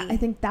 crazy. I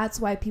think that's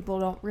why people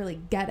don't really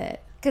get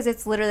it. Because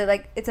it's literally,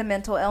 like, it's a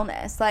mental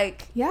illness.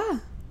 Like, yeah.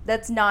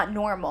 That's not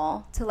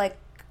normal to, like,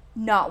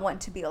 not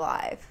want to be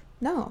alive.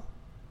 No.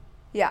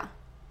 Yeah.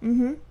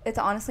 Mm-hmm. It's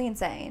honestly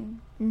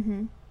insane.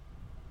 Mm-hmm.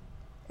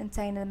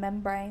 Insane in the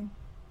membrane.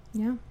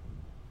 Yeah.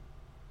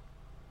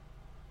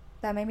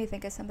 That made me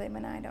think of something,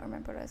 but now I don't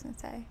remember what I was going to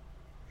say.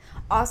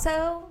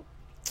 Also,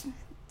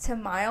 to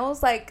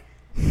Miles, like,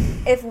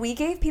 if we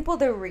gave people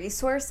the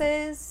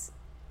resources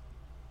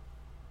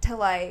to,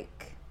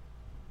 like,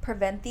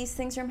 prevent these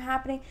things from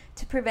happening,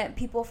 to prevent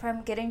people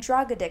from getting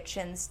drug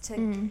addictions,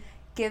 to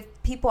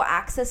give people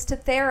access to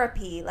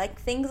therapy, like,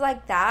 things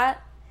like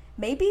that,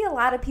 maybe a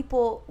lot of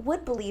people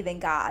would believe in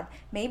God.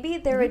 Maybe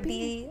there would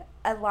be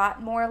a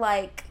lot more,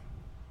 like,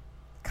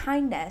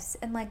 kindness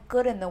and, like,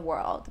 good in the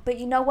world. But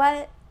you know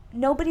what?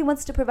 Nobody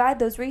wants to provide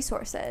those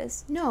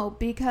resources. No,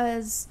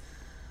 because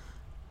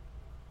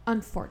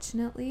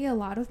unfortunately, a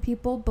lot of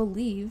people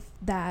believe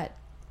that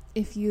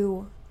if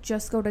you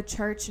just go to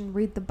church and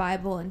read the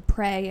Bible and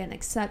pray and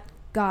accept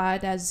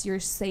God as your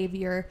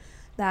savior,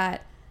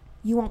 that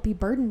you won't be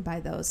burdened by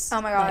those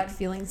like,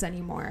 feelings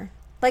anymore.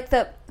 Like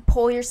the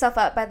pull yourself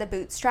up by the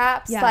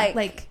bootstraps. Yeah,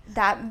 like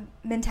that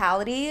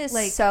mentality is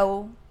like,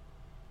 so...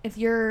 If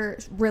you're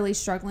really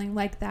struggling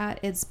like that,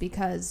 it's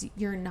because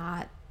you're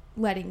not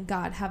letting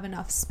God have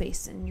enough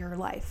space in your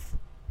life.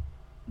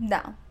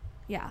 No.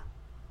 Yeah.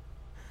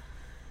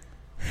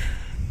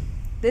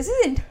 This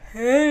is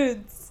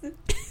intense.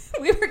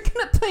 We were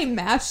going to play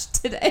MASH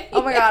today.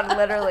 Oh my God,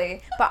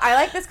 literally. But I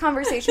like this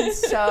conversation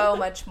so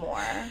much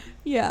more.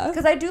 Yeah.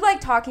 Because I do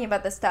like talking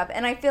about this stuff.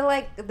 And I feel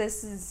like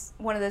this is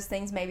one of those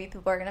things maybe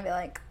people are going to be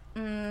like,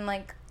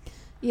 like.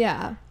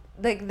 Yeah.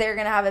 Like, they're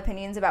going to have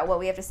opinions about what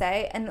we have to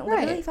say. And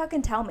literally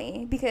fucking tell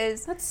me.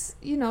 Because. That's,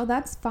 you know,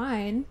 that's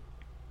fine.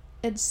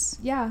 It's,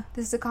 yeah.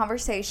 This is a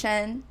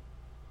conversation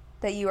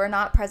that you are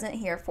not present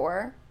here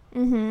for.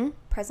 Mm-hmm.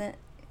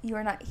 You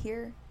are not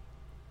here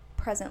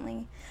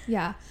presently.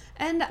 Yeah.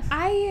 And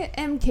I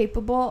am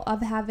capable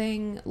of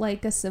having,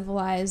 like, a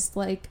civilized,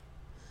 like,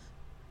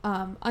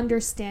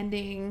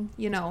 understanding,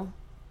 you know,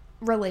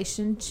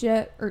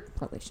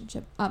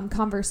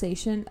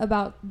 conversation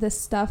about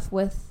this stuff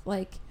with,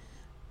 like,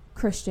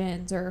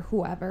 Christians or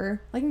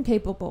whoever. Like, I'm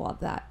capable of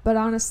that. But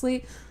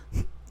honestly,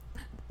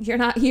 you're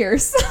not here,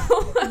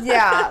 so.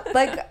 Yeah.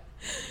 Like,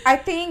 I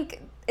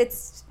think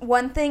it's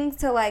one thing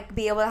to, like,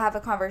 be able to have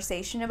a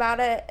conversation about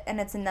it, and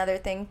it's another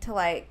thing to,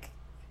 like,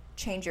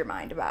 change your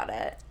mind about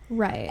it.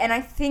 Right. And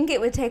I think it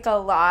would take a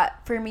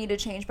lot for me to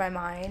change my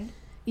mind.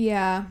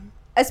 Yeah.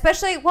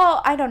 Especially,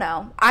 well, I don't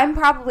know. I'm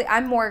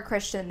more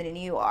Christian than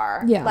you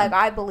are. Yeah. Like,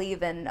 I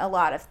believe in a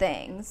lot of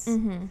things.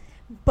 Mm-hmm.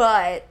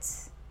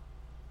 But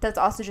that's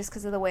also just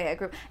because of the way I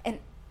grew up. And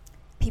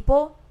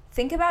people,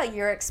 think about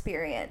your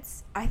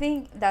experience. I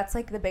think that's,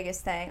 like, the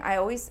biggest thing. I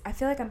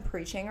feel like I'm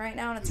preaching right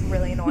now, and it's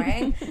really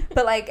annoying.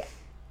 But, like,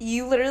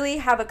 you literally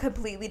have a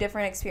completely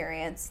different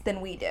experience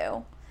than we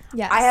do.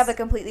 Yes. I have a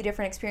completely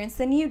different experience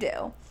than you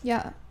do.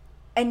 Yeah.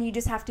 And you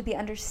just have to be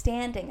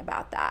understanding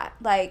about that.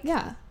 Like,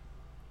 yeah.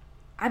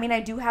 I mean, I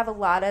do have a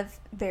lot of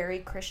very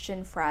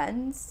Christian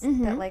friends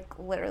that, like,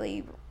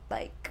 literally,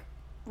 like,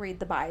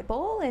 read the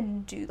Bible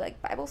and do, like,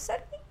 Bible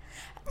study.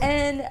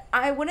 And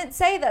I wouldn't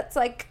say that's,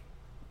 like,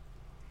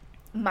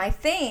 my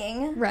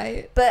thing.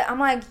 Right. But I'm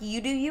like,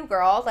 you do you,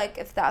 girl. Like,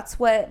 if that's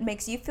what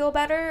makes you feel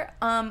better,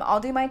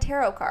 I'll do my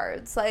tarot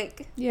cards.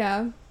 Like,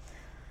 yeah.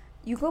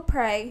 You go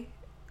pray.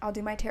 I'll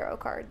do my tarot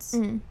cards.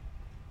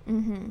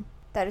 Mm-hmm.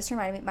 That just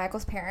reminded me,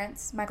 Michael's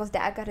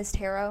dad got his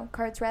tarot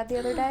cards read the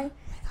other day.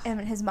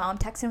 And his mom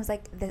texted and was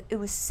like, it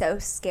was so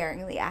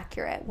scaringly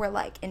accurate. We're,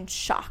 like, in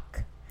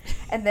shock.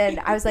 And then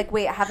I was like,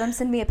 wait, have them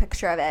send me a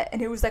picture of it.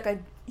 And it was, like, a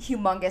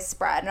humongous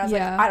spread. And I was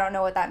like, I don't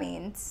know what that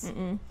means.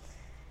 Mm-mm.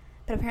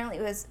 But apparently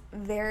it was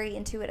very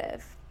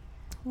intuitive.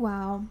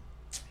 Wow.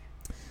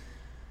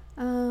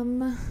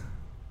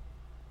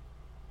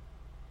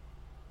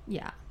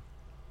 Yeah.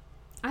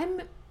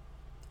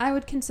 I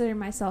would consider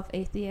myself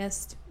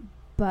atheist,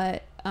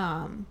 but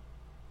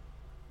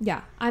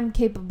yeah, I'm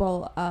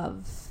capable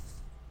of.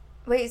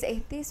 Wait, is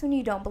atheist when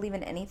you don't believe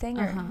in anything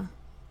or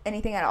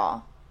anything at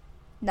all?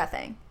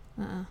 Nothing.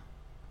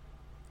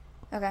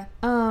 Okay.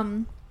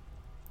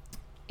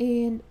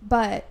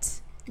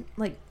 But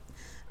like,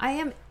 I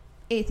am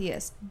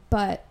atheist,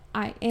 but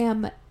I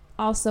am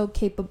also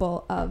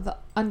capable of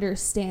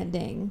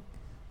understanding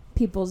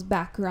people's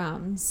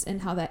backgrounds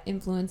and how that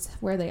influenced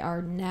where they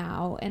are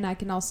now. And I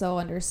can also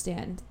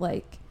understand,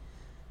 like,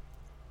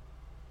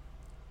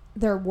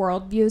 their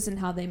worldviews and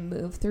how they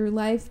move through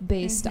life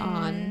based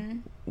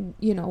on,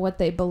 you know, what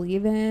they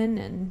believe in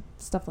and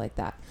stuff like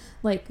that.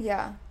 Like,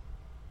 yeah.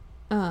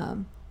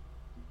 Well,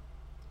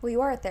 you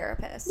are a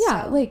therapist.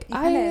 Yeah, so like,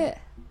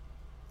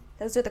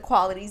 those are the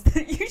qualities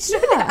that you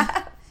should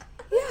have.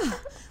 Yeah.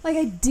 Like,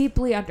 I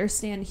deeply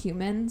understand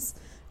humans.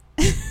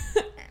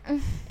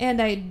 And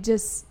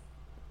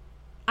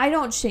I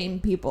don't shame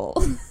people.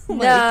 Like,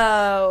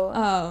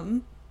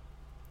 no.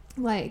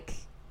 Like,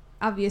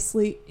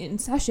 obviously in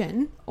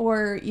session,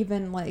 or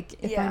even like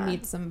if Yeah. I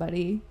meet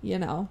somebody, you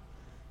know,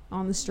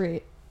 on the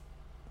street.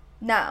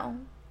 No,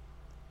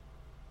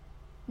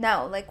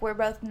 like, we're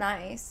both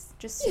nice.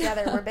 Just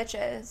together, we're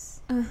bitches.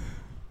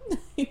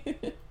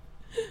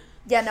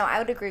 Yeah, no, I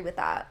would agree with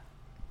that.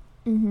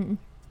 Mm-hmm.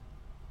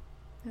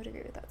 I would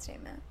agree with that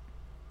statement.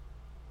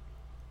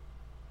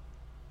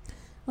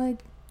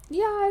 Like,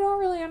 yeah, I don't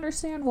really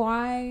understand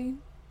why.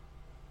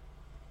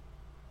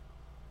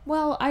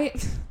 Well,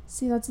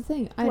 see, that's the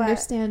thing. I What?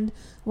 understand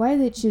why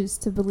they choose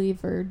to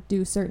believe or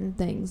do certain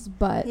things,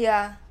 but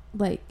Yeah.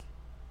 like,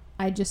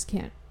 I just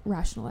can't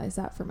rationalize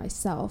that for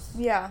myself.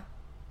 Yeah.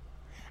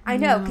 I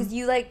know, because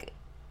you, like,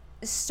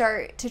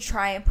 start to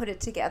try and put it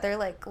together,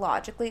 like,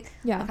 logically.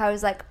 Yeah. Like, I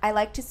was like, I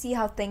like to see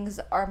how things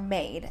are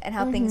made and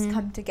how things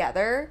come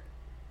together.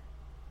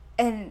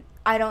 And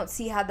I don't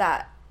see how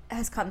that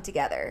has come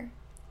together.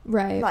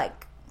 Right.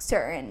 Like,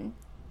 certain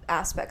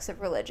aspects of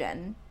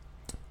religion.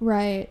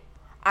 Right.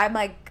 I'm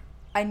like,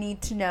 I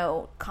need to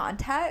know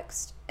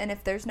context. And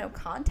if there's no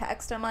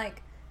context, I'm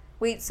like,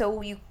 wait, so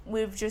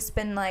we've just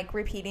been, like,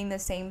 repeating the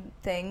same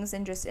things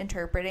and just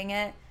interpreting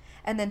it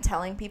and then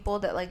telling people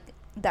that, like,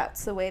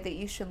 that's the way that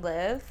you should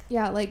live?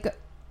 Yeah, like,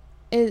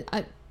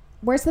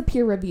 where's the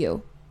peer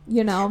review?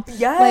 You know?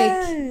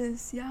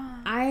 Yes. Like,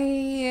 yeah.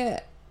 I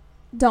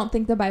don't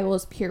think the Bible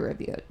is peer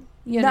reviewed.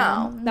 You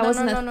know? That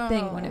wasn't a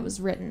thing when it was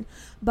written.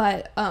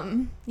 But,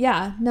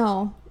 yeah,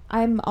 no.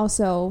 I'm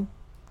also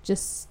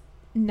just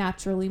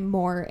naturally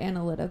more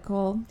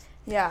analytical.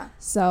 Yeah.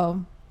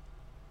 So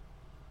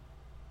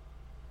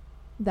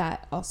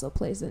that also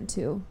plays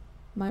into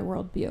my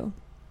worldview.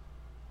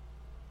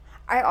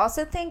 I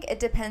also think it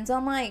depends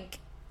on, like,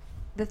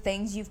 the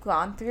things you've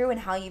gone through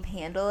and how you've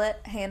handled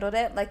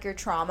it, like your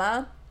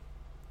trauma.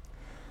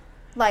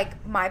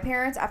 Like, my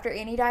parents, after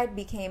Annie died,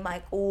 became,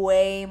 like,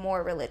 way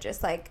more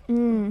religious. Like,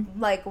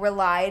 like,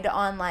 relied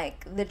on,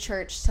 like, the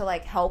church to,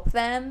 like, help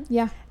them.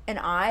 Yeah. And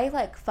I,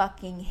 like,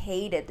 fucking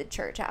hated the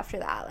church after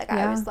that. Like,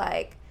 Yeah. I was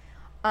like,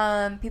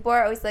 people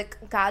are always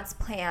like, God's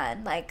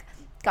plan. Like,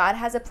 God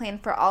has a plan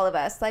for all of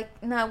us.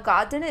 Like, no,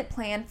 God didn't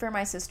plan for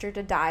my sister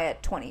to die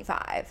at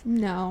 25.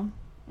 No.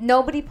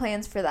 Nobody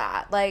plans for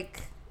that.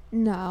 Like,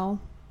 No.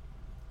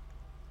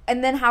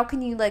 and then how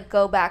can you, like,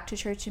 go back to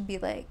church and be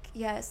like,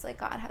 yes, like,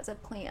 God has a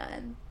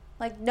plan?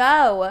 Like,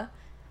 no.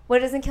 What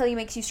doesn't kill you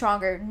makes you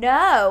stronger.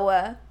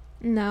 No.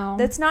 No.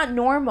 That's not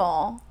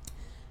normal.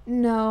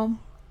 No.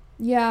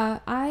 Yeah,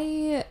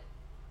 I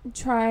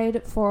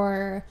tried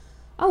for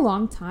a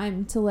long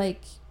time to,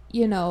 like,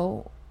 you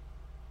know,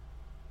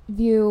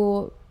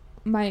 view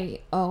my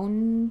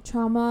own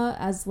trauma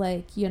as,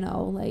 like, you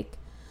know, like,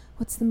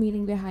 what's the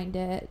meaning behind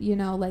it? You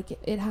know, like,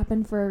 it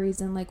happened for a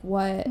reason. Like,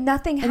 what?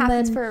 Nothing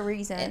happens for a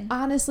reason.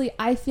 Honestly,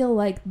 I feel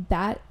like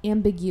that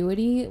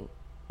ambiguity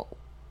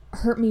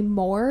hurt me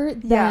more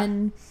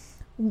than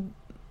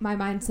my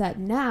mindset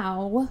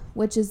now,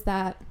 which is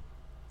that,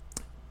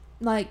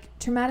 like,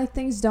 traumatic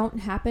things don't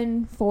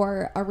happen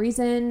for a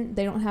reason.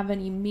 They don't have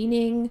any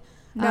meaning.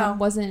 No.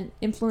 Wasn't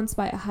influenced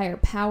by a higher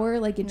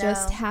power. Like, it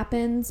just No.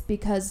 happens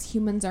because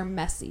humans are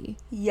messy.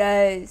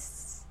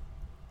 Yes.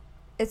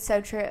 It's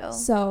so true.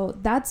 So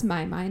that's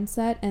my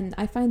mindset, and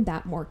I find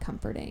that more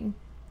comforting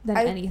than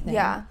anything.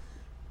 Yeah.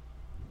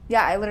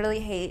 Yeah, I literally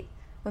hate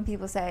when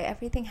people say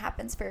everything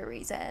happens for a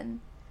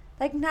reason.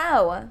 Like,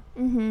 no.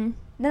 Mm-hmm.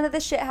 None of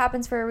this shit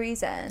happens for a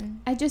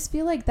reason. I just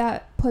feel like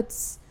that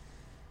puts,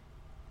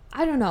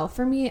 I don't know,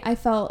 for me, I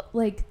felt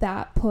like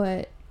that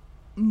put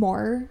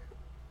more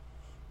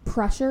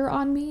pressure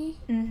on me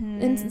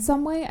in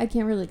some way. I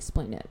can't really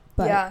explain it,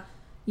 but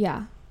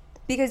yeah.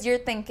 Because you're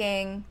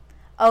thinking,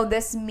 oh,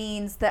 this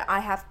means that I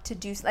have to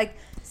do, like,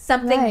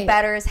 something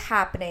better is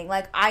happening.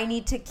 Like, I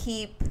need to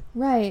keep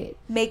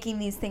making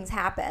these things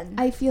happen.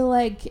 I feel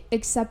like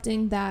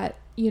accepting that,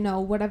 you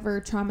know, whatever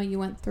trauma you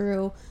went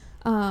through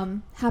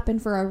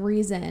happened for a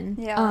reason.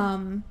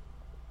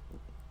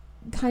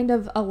 Kind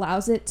of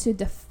allows it to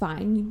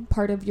define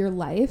part of your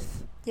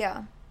life.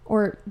 Yeah.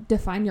 Or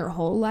define your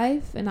whole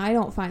life, and I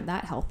don't find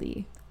that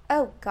healthy.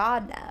 Oh,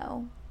 God,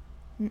 no.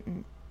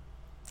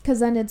 Because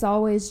then it's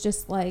always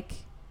just,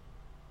 like,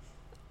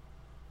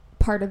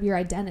 part of your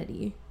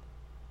identity.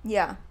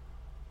 Yeah.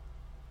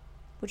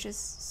 Which is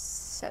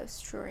so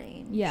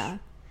strange. Yeah.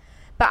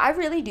 But I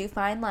really do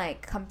find,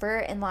 like,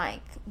 comfort in,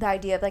 like, the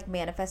idea of, like,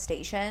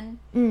 manifestation.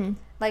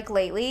 Like,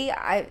 lately,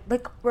 I,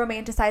 like,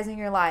 romanticizing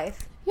your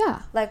life.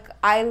 Yeah. Like,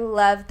 I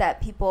love that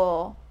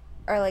people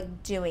are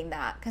like doing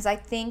that, because I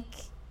think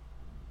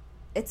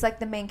it's like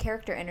the main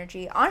character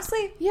energy.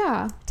 Honestly,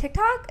 yeah,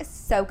 TikTok is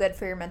so good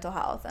for your mental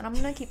health, and I'm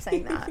gonna keep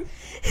saying that.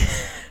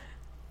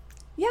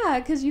 Yeah,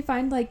 because you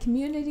find like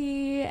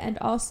community and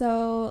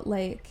also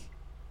like,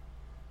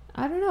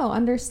 I don't know,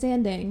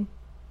 understanding.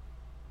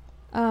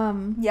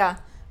 Yeah.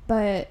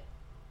 But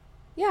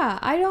yeah,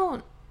 I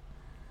don't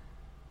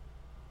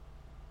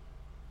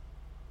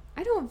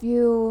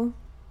view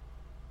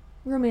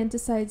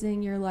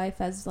romanticizing your life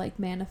as like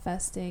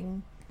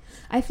manifesting.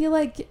 I feel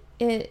like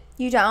it.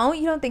 You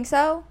don't think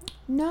so?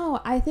 No,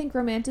 I think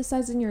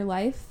romanticizing your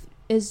life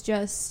is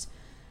just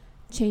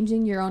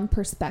changing your own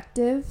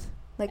perspective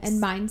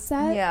and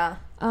mindset. Yeah.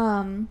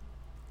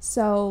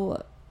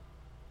 So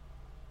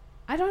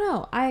I don't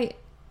know.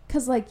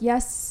 Cause like,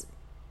 yes,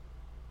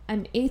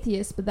 I'm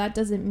atheist, but that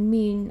doesn't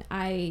mean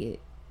I,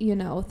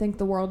 think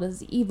the world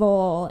is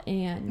evil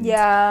and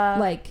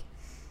like,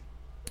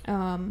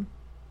 like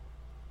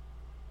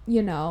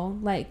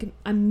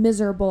I'm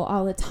miserable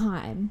all the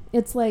time.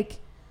 It's like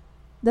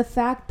the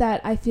fact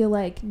that I feel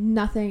like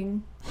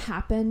nothing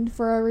happened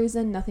for a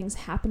reason, nothing's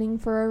happening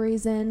for a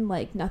reason,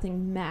 like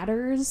nothing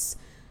matters,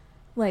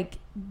 like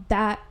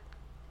that.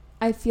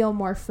 I feel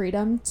more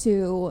freedom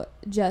to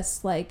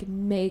just like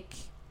make,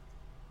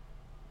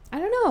 I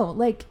don't know,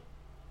 like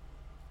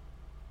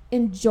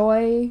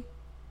enjoy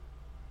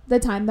the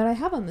time that I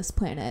have on this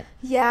planet.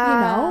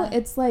 Yeah.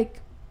 It's like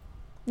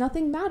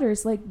nothing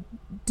matters. Like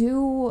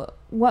do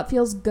what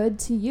feels good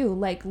to you.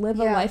 Like live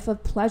a life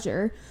of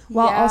pleasure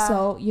while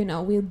also,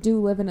 we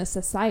do live in a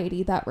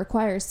society that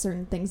requires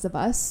certain things of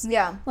us.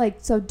 Yeah. Like,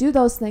 so do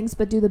those things,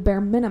 but do the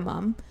bare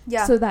minimum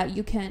so that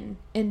you can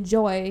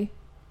enjoy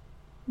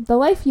the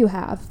life you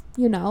have,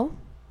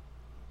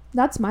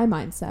 That's my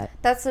mindset.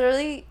 That's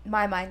literally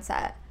my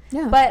mindset.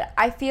 Yeah. But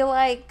I feel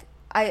like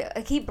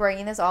I keep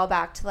bringing this all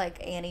back to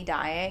like Annie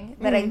dying,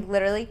 but I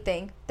literally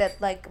think that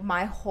like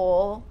my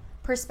whole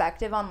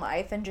perspective on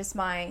life and just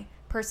my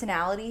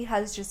personality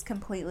has just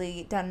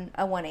completely done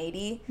a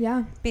 180.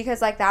 Yeah.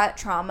 Because like that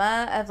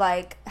trauma of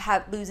like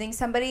losing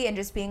somebody and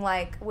just being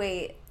like,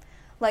 wait,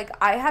 like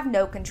I have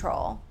no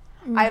control.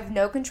 I have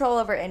no control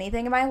over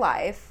anything in my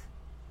life.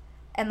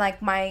 And like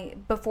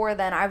before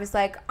then I was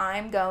like,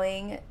 I'm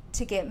going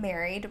to get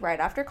married right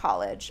after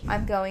college.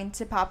 I'm going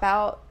to pop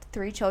out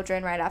 3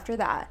 children right after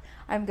that.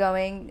 I'm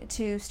going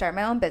to start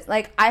my own business.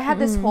 Like I had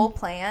this whole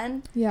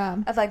plan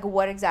of like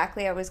what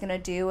exactly I was going to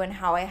do and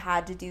how I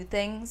had to do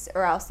things,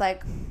 or else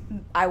like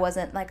I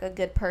wasn't like a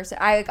good person.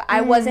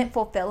 I wasn't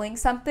fulfilling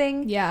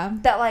something. Yeah.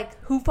 That like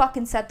who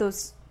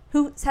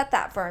set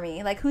that for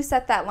me? Like who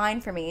set that line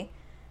for me?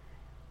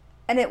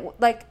 And it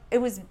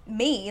was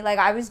me. Like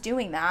I was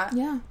doing that.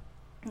 Yeah.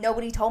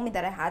 Nobody told me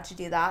that I had to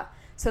do that.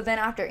 So then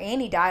after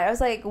Annie died, I was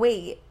like,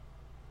 wait,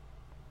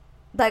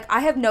 like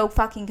I have no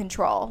fucking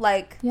control.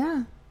 Like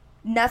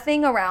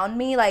nothing around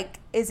me like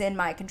is in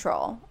my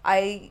control.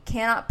 I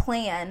cannot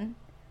plan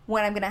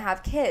when I'm going to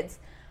have kids.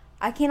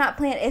 I cannot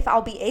plan if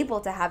I'll be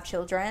able to have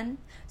children.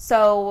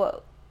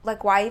 So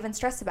like why even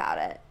stress about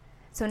it?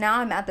 So now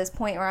I'm at this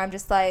point where I'm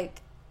just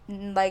like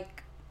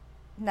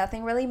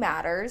nothing really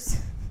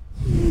matters.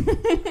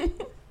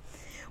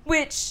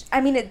 Which,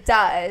 I mean, it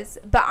does,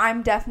 but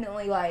I'm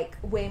definitely, like,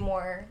 way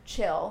more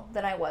chill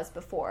than I was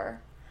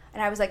before.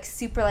 And I was, like,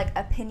 super, like,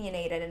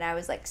 opinionated, and I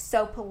was, like,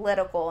 so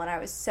political, and I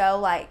was so,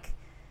 like,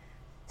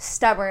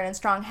 stubborn and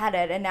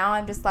strong-headed. And now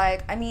I'm just,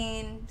 like, I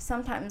mean,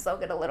 sometimes I'll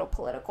get a little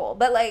political.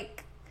 But,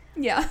 like,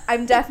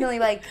 I'm definitely,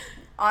 like,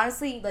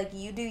 honestly, like,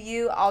 you do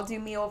you, I'll do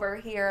me over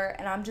here,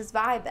 and I'm just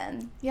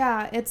vibing.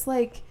 Yeah, it's,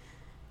 like,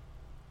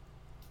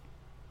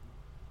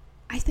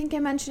 I think I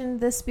mentioned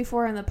this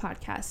before in the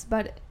podcast,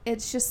 but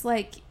it's just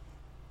like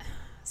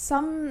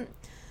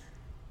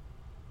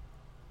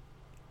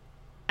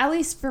at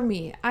least for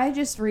me, I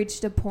just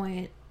reached a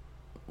point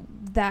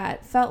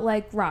that felt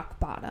like rock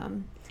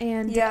bottom.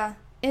 And I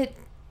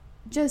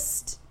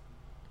just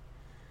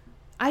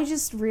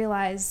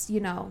realized,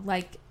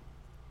 like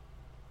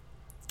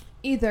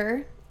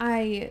either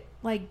I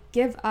like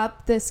give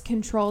up this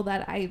control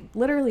that I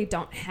literally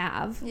don't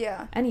have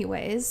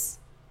anyways,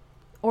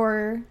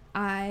 or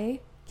I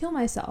kill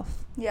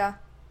myself. Yeah.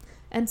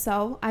 And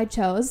so I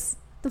chose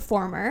the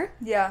former.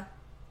 Yeah.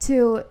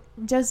 To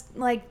just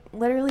like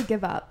literally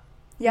give up.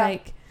 Yeah.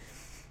 Like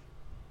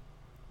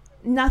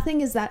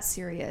nothing is that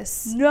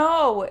serious.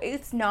 No,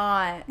 it's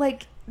not.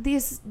 Like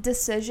these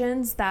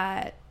decisions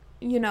that,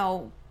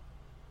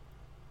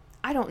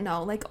 I don't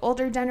know, like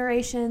older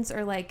generations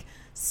or like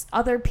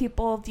other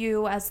people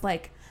view as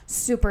like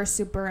super,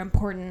 super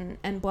important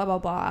and blah, blah,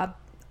 blah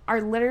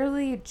are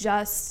literally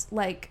just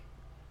like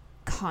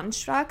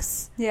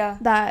constructs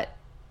that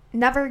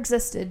never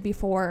existed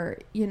before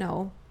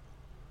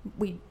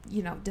we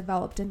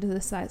developed into the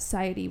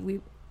society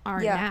we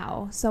are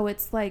now. So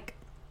it's like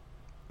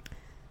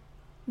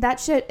that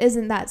shit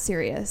isn't that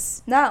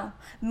serious. No,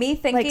 me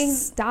thinking like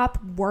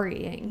stop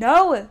worrying.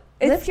 No,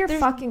 live your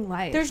fucking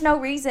life. There's no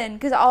reason,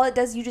 because all it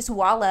does, you just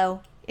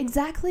wallow.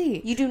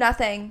 Exactly. You do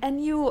nothing,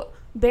 and you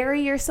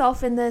bury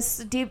yourself in this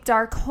deep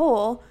dark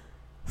hole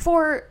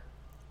for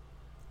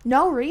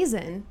No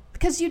reason.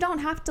 Because you don't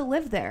have to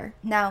live there.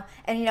 No.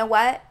 And you know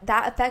what?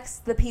 That affects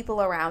the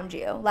people around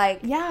you.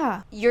 Like,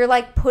 yeah, you're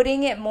like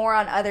putting it more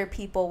on other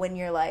people when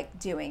you're like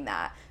doing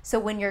that. So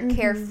when you're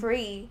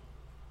carefree,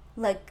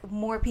 like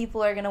more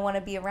people are going to want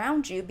to be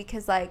around you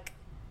because like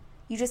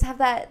you just have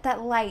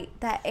that light,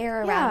 that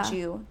air around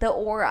you, the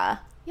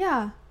aura.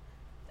 Yeah.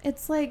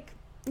 It's like,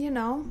 you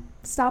know,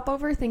 stop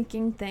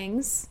overthinking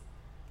things.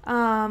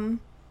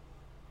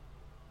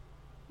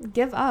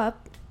 Give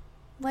up.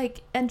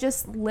 Like, and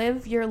just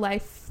live your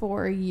life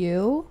for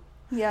you.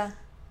 Yeah.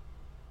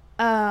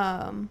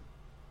 Yeah.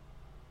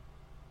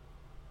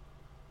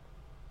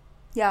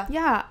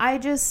 Yeah, I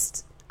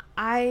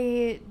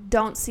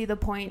don't see the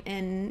point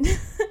in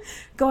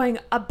going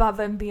above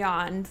and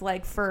beyond,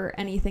 like, for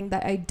anything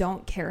that I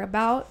don't care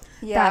about.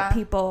 Yeah. That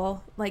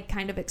people, like,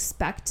 kind of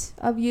expect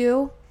of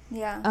you.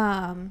 Yeah.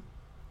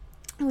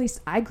 At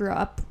least I grew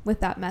up with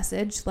that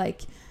message.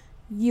 Like,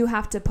 you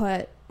have to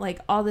put,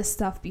 like, all this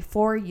stuff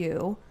before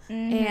you.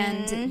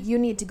 And you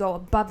need to go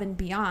above and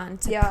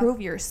beyond to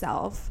prove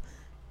yourself.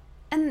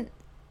 And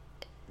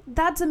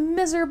that's a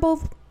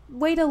miserable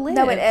way to live.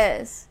 No, it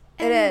is.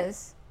 And, it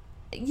is.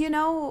 You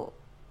know,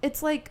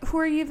 it's like, who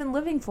are you even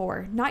living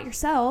for? Not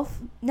yourself.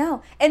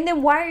 No. And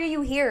then why are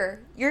you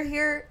here? You're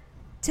here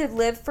to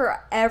live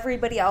for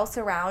everybody else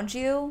around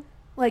you.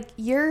 Like,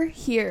 you're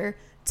here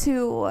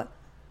to,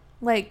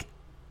 like,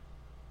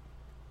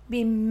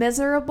 be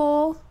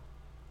miserable.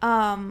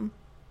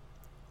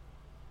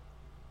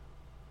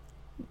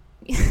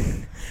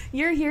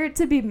 You're here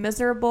to be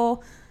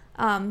miserable,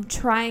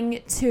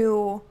 trying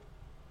to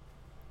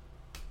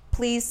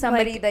please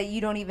somebody that you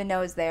don't even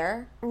know is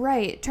there.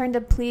 Right. Trying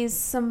to please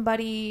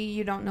somebody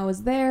you don't know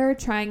is there.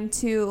 Trying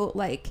to,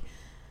 like,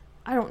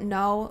 I don't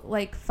know,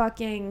 like,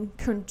 fucking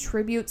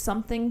contribute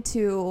something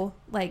to,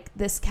 like,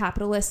 this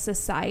capitalist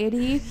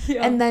society.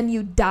 Yeah. And then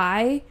you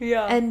die.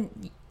 Yeah.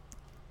 And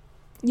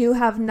you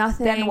have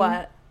nothing. Then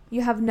what?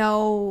 You have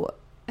no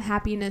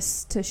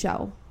happiness to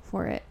show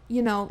for it.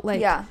 You know,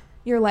 like,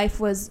 your life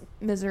was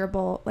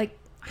miserable. Like,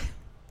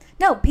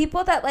 no,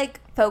 people that, like,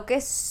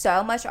 focus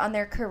so much on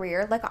their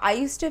career. Like, I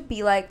used to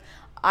be like,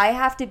 I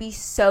have to be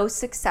so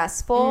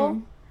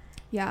successful.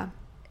 Yeah.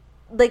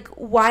 Like,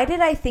 why did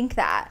I think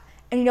that?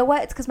 And you know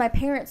what? It's because my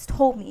parents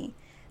told me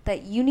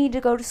that you need to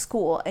go to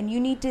school and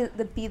you need to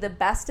be the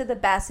best of the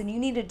best and you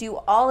need to do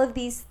all of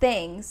these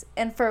things.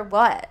 And for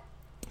what?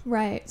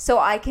 Right. So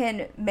I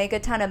can make a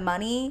ton of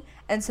money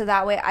and so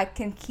that way I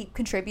can keep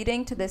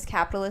contributing to this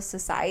capitalist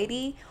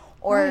society,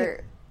 or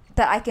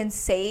that I can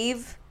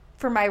save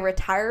for my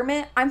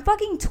retirement. I'm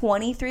fucking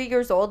 23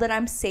 years old and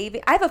I'm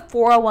saving. I have a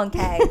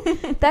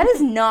 401k. That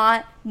is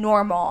not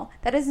normal.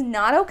 That is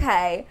not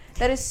okay.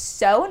 That is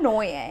so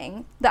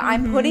annoying that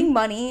I'm putting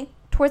money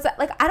towards that.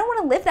 Like, I don't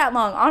want to live that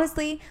long,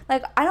 honestly.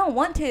 Like, I don't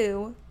want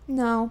to.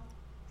 No.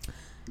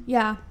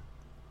 Yeah.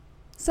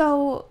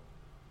 So,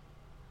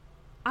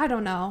 I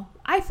don't know.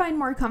 I find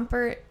more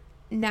comfort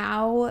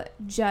now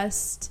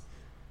just,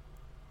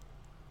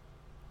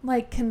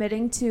 like,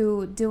 committing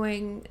to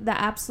doing the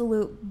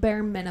absolute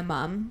bare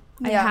minimum.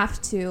 I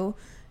have to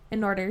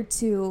in order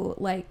to,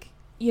 like,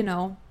 you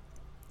know,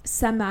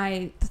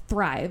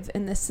 semi-thrive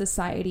in this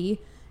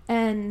society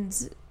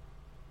and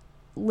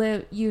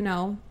live, you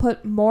know,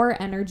 put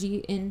more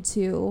energy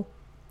into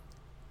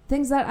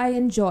things that I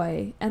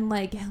enjoy and,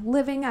 like,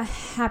 living a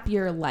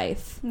happier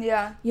life.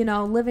 Yeah. You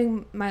know,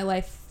 living my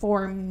life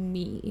for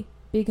me,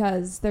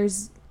 because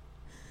there's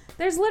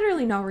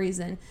literally no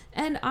reason.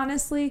 And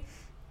honestly,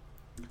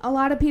 a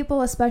lot of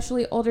people,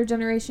 especially older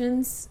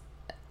generations,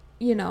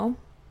 you know,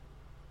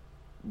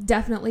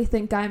 definitely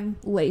think I'm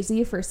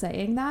lazy for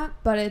saying that,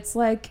 but it's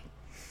like,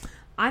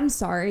 I'm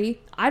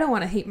sorry. I don't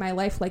want to hate my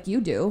life like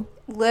you do.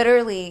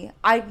 Literally,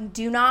 I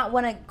do not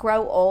want to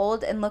grow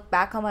old and look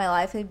back on my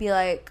life and be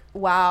like,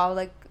 wow,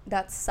 like,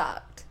 that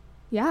sucked.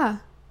 Yeah.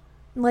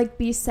 Like,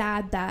 be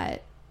sad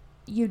that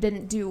you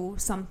didn't do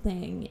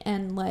something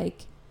and,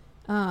 like,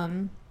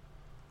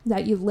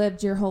 that you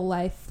lived your whole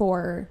life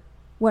for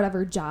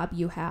whatever job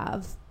you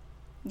have.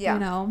 Yeah. You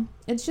know?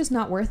 It's just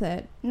not worth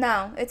it.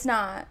 No, it's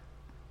not.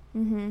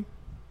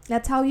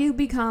 That's how you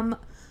become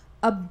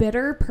a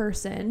bitter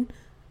person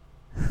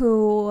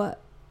who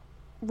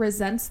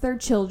resents their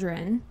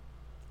children.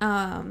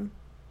 Those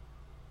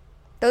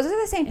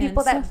are the same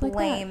people that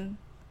blame like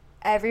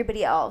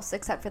everybody else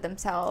except for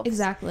themselves.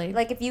 Exactly.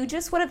 Like, if you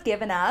just would have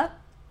given up,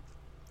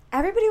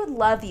 everybody would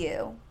love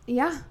you.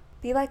 Yeah.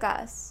 Be like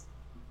us.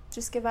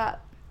 Just give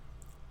up.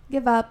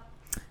 Give up.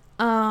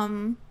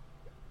 Do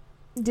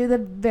the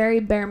very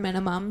bare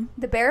minimum.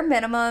 The bare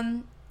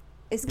minimum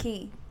is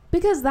key.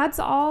 Because that's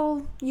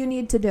all you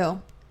need to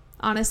do.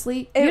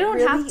 Honestly, you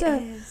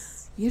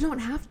don't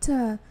have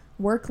to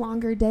work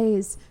longer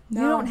days.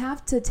 No. You don't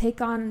have to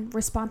take on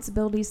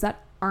responsibilities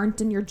that aren't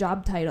in your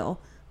job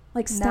title.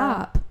 Like,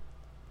 stop.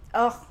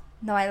 Oh,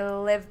 no, I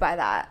live by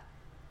that.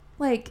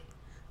 Like,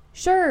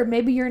 sure,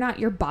 maybe you're not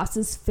your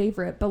boss's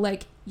favorite, but,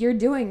 like, you're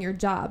doing your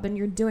job and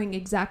you're doing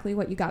exactly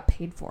what you got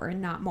paid for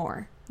and not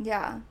more.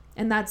 Yeah.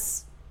 And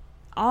that's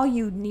all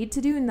you need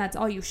to do, and that's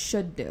all you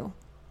should do.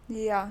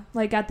 Yeah.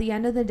 Like, at the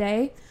end of the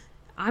day,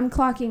 I'm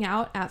clocking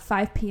out at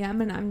 5 p.m.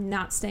 and I'm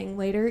not staying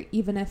later,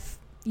 even if,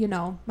 you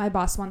know, my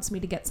boss wants me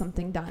to get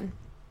something done.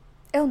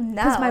 Oh, no.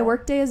 Because my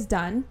workday is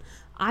done.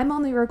 I'm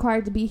only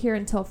required to be here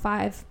until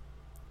 5.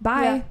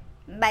 Bye.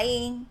 Yeah.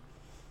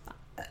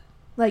 Bye.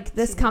 Like,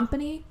 this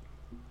company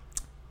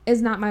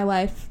is not my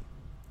life.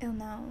 Oh,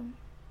 no.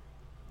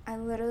 I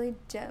literally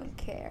don't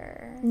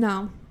care.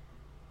 No.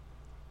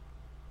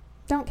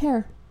 Don't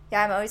care.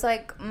 Yeah, I'm always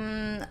like,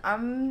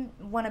 I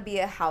want to be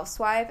a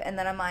housewife, and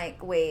then I'm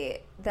like,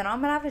 wait, then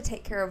I'm going to have to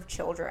take care of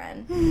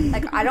children.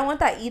 Like, I don't want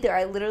that either.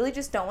 I literally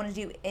just don't want to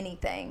do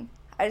anything.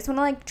 I just want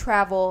to, like,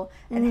 travel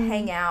and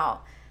hang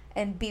out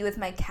and be with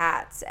my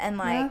cats and,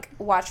 like,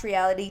 watch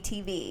reality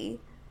TV.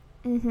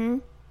 Mm-hmm.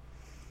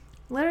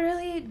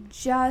 Literally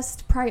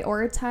just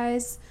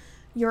prioritize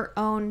your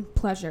own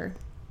pleasure.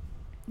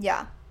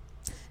 Yeah.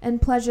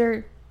 And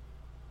pleasure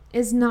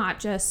is not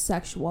just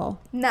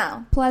sexual.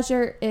 No.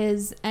 Pleasure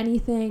is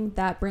anything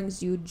that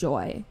brings you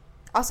joy.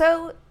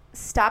 Also,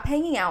 stop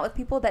hanging out with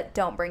people that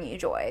don't bring you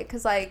joy.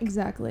 Because, like...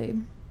 Exactly.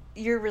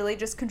 You're really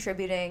just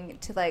contributing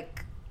to,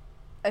 like,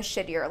 a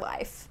shittier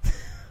life.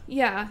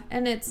 Yeah.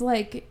 And it's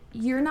like,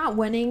 you're not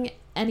winning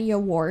any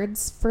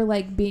awards for,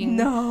 like,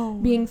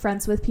 being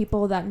friends with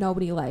people that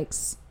nobody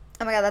likes.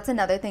 Oh, my God. That's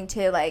another thing,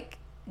 too. Like,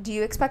 do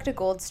you expect a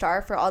gold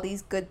star for all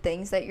these good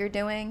things that you're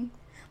doing?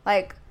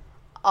 Like...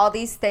 all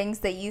these things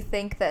that you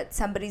think that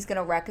somebody's going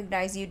to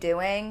recognize you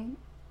doing.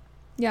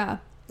 Yeah.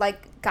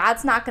 Like,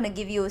 God's not going to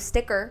give you a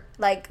sticker.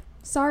 Like,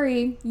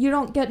 sorry, you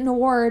don't get an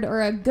award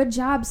or a good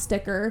job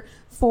sticker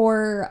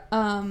for,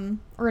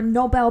 or a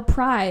Nobel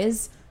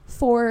Prize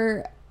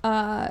for,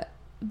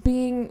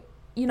 being,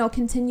 you know,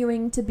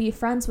 continuing to be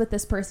friends with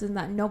this person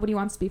that nobody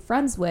wants to be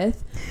friends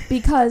with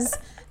because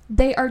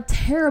they are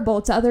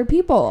terrible to other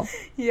people.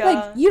 Yeah.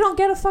 Like, you don't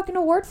get a fucking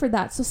award for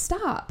that, so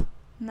stop.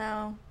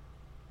 No.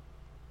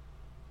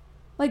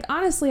 Like,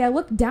 honestly, I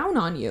look down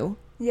on you.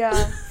 Yeah,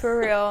 for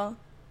real.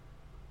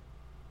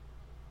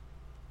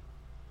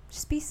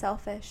 Just be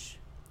selfish.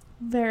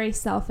 Very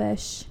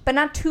selfish. But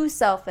not too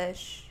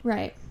selfish.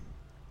 Right.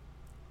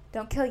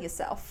 Don't kill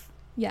yourself.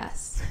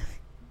 Yes.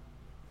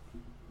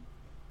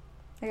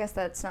 I guess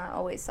that's not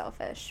always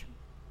selfish.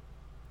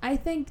 I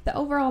think the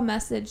overall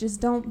message is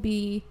don't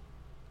be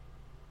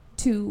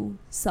too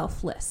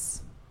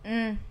selfless.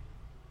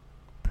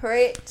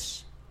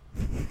 Preach.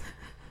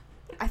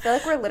 I feel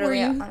like we're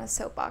literally on a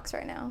soapbox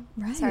right now.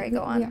 Right. Sorry,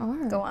 go on. We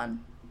are. Go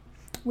on.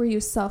 Were you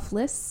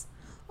selfless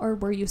or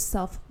were you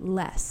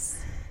selfless?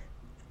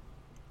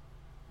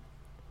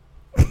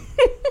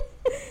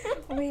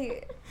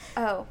 Wait.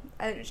 Oh,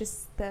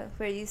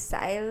 were you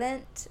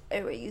silent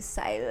or were you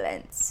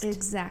silenced?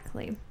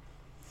 Exactly.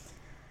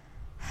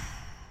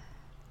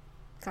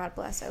 God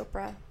bless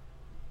Oprah.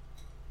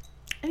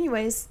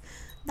 Anyways,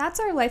 that's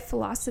our life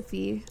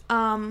philosophy.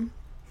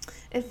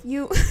 If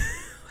you...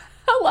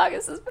 How long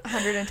is this?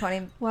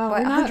 120. Wow,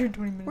 what,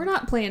 120 minutes. We're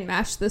not playing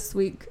MASH this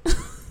week.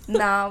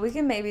 No, we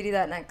can maybe do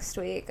that next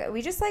week.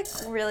 We just, like,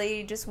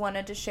 really just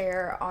wanted to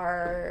share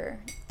our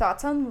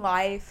thoughts on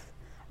life,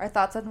 our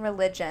thoughts on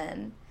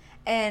religion.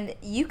 And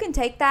you can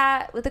take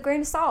that with a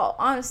grain of salt,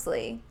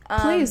 honestly.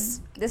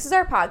 Please. This is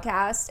our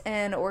podcast,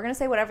 and we're going to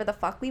say whatever the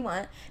fuck we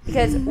want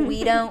because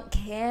we don't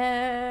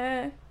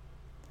care.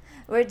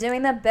 We're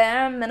doing the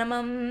bare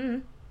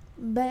minimum.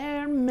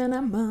 Bare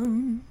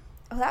minimum.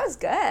 Oh, that was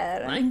good.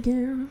 Thank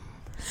you.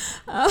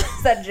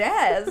 It's that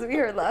jazz we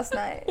heard last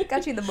night. It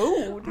got you in the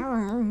mood.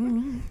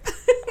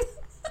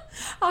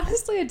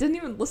 Honestly, I didn't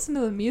even listen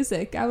to the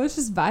music. I was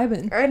just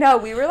vibing. Or no,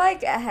 we were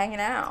like hanging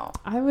out.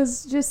 I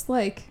was just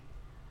like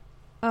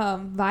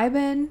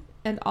vibing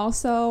and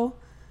also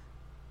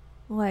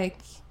like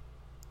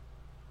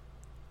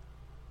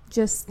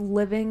just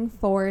living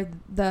for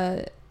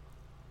the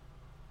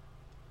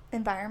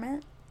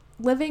environment.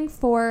 Living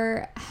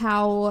for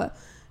how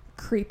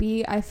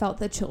creepy I felt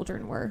the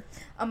children were.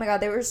 Oh my God,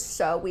 they were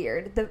so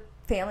weird. The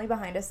family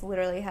behind us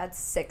literally had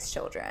 6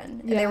 children.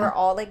 And yeah. they were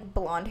all like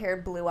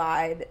blonde-haired,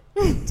 blue-eyed,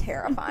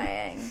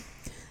 terrifying.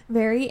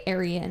 Very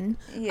Aryan.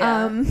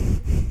 Yeah.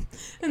 And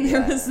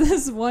there was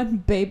this one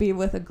baby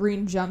with a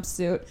green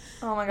jumpsuit.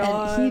 Oh my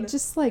God. And he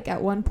just like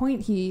at one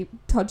point he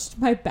touched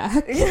my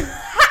back. Because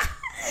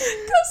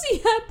he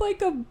had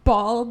like a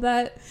ball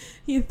that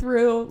he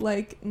threw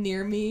like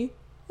near me.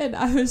 And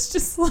I was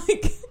just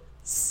like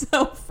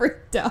so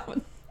freaked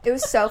out. It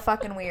was so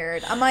fucking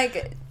weird. I'm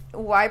like,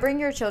 why bring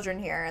your children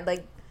here?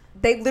 Like,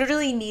 they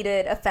literally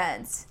needed a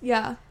fence.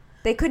 Yeah.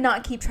 They could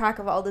not keep track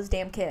of all those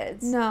damn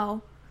kids.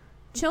 No.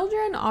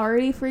 Children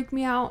already freak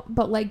me out,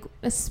 but like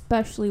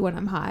especially when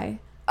I'm high.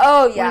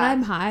 Oh, yeah. When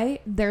I'm high,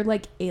 they're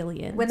like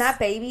aliens. When that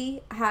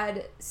baby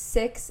had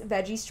 6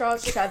 veggie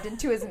straws shoved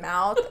into his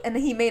mouth and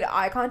he made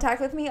eye contact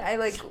with me,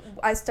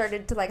 I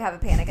started to like have a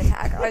panic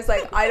attack. I was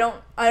like, I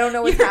don't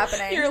know what's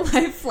happening. Your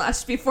life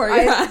flashed before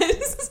your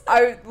eyes.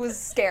 I was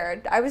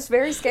scared. I was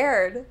very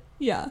scared.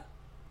 Yeah.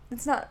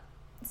 It's not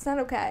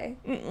okay.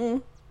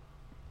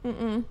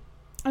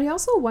 I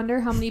also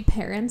wonder how many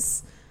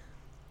parents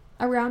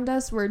around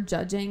us were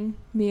judging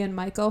me and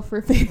Michael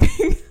for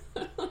vaping.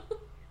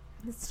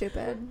 That's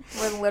stupid.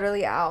 We're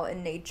literally out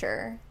in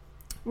nature.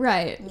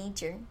 Right.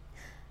 Nature.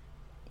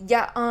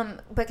 Yeah,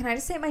 but can I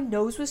just say my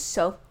nose was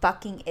so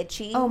fucking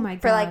itchy. Oh my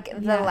God. For like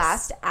the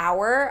last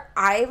hour.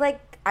 I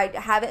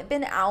haven't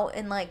been out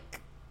in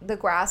like the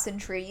grass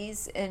and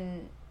trees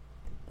in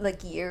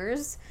like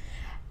years.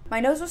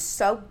 My nose was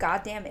so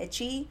goddamn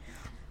itchy.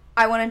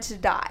 I wanted to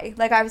die.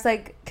 Like I was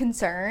like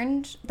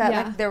concerned that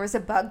like there was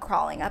a bug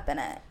crawling up in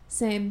it.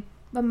 Same.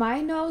 But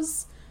my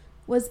nose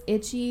was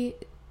itchy,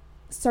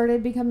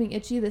 started becoming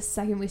itchy the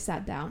second we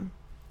sat down.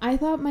 I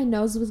thought my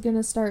nose was going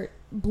to start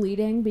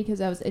bleeding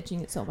because I was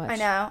itching it so much. I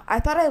know. I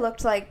thought I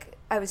looked like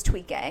I was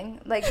tweaking.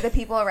 Like the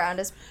people around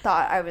us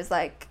thought I was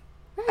like,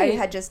 I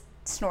had just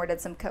snorted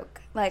some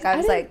coke. Like I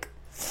was like,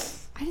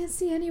 I didn't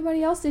see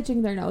anybody else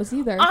itching their nose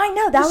either. I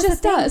know, that was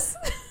just the thing. us.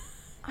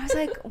 I was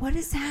like, what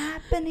is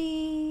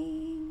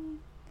happening?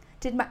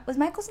 Was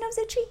Michael's nose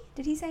itchy?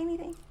 Did he say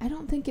anything? I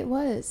don't think it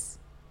was.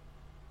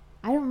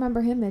 I don't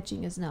remember him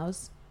itching his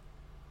nose.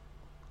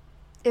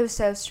 It was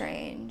so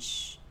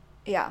strange.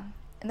 Yeah.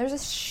 And there's a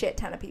shit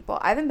ton of people.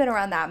 I haven't been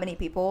around that many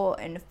people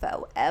in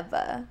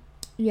forever.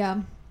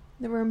 Yeah.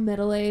 There were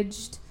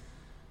middle-aged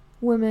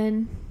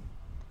women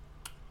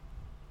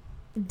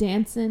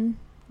dancing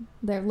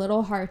their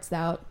little hearts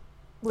out.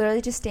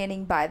 Literally just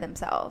standing by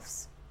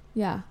themselves.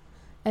 Yeah.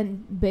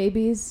 And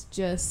babies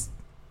just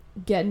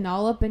getting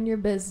all up in your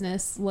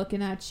business,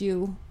 looking at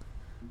you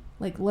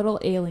like little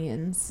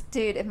aliens.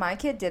 Dude, if my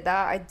kid did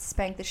that, I'd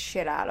spank the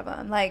shit out of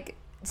him. Like,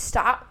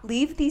 stop.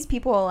 Leave these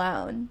people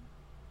alone.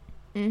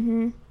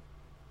 Mm-hmm.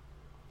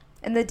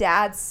 And the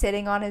dad's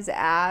sitting on his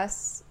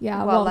ass.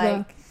 Yeah, while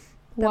the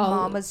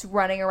mom was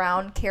running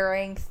around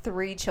carrying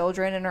 3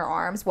 children in her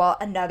arms while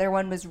another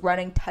one was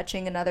running,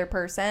 touching another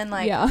person.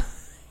 Like, yeah.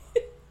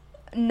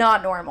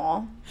 Not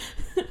normal.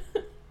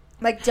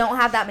 Like, don't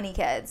have that many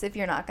kids if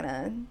you're not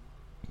gonna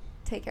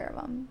take care of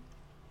them.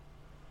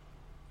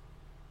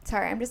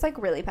 Sorry, I'm just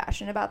like really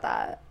passionate about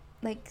that.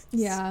 Like,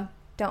 yeah.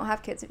 Don't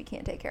have kids if you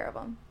can't take care of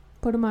them.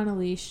 Put them on a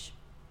leash.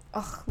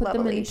 Ugh, Put love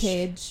them a in a leash.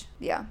 cage.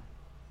 Yeah.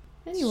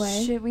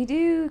 Anyway. Should we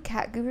do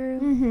Cat Guru?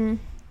 Mm-hmm.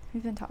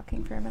 We've been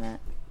talking for a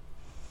minute.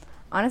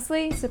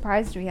 Honestly,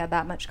 surprised we had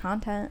that much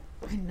content.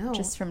 I know.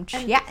 Just from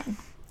chatting.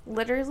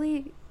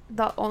 Literally,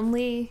 the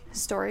only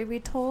story we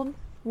told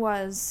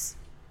was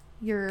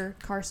your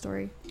car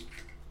story.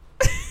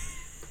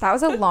 That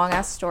was a long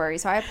ass story,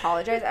 so I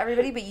apologize,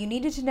 everybody, but you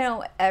needed to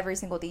know every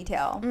single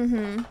detail.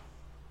 Mm-hmm.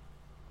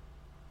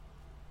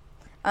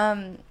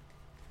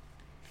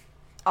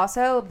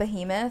 Also,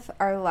 Behemoth,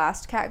 our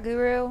last cat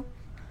guru.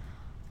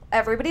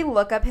 Everybody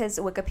look up his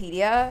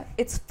Wikipedia.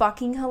 It's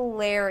fucking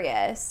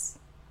hilarious.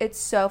 It's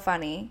so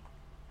funny.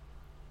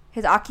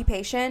 His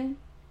occupation,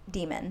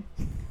 demon.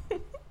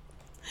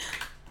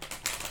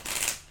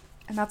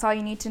 And that's all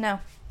you need to know.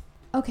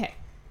 Okay.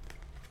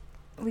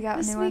 We got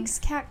This a new week's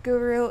cat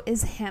guru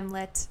is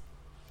Hamlet.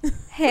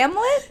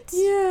 Hamlet?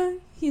 Yeah.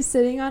 He's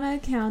sitting on a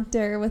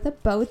counter with a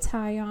bow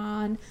tie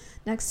on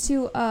next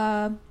to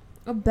a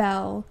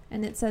bell,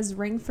 and it says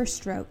ring for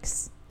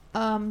strokes.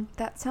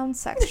 That sounds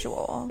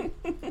sexual.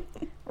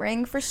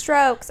 Ring for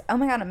strokes. Oh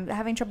my god, I'm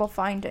having trouble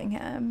finding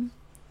him.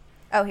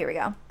 Oh, here we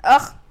go.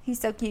 Ugh, he's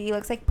so cute. He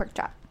looks like Pork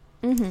Chop.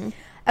 Mm-hmm.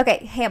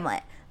 Okay,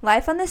 Hamlet.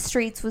 Life on the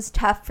streets was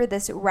tough for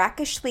this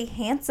rakishly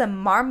handsome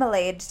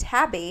marmalade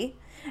tabby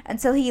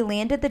until he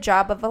landed the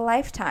job of a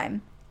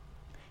lifetime.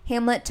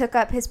 Hamlet took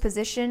up his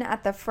position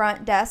at the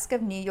front desk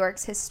of New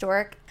York's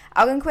historic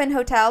Algonquin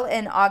Hotel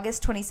in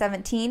August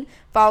 2017,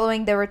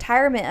 following the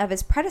retirement of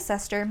his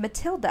predecessor,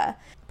 Matilda,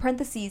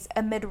 parentheses,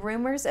 amid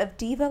rumors of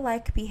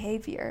diva-like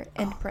behavior,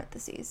 end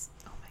parentheses.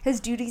 His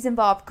duties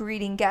involve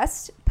greeting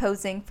guests,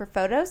 posing for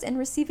photos, and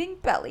receiving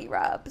belly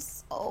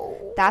rubs.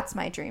 Oh. That's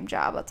my dream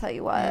job, I'll tell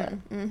you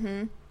what.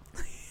 Mm-hmm.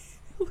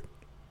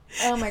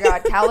 Oh my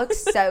god, Cal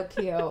looks so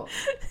cute.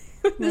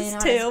 His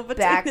tail between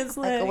back his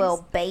like legs. a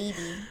little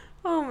baby.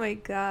 Oh my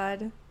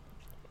god.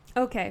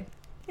 Okay.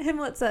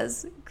 Hamlet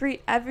says,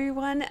 greet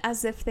everyone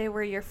as if they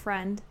were your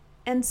friend,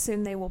 and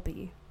soon they will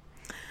be.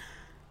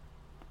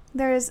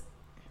 There's...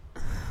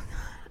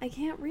 I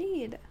can't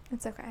read.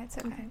 It's okay, it's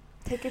okay.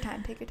 Take your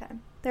time, take your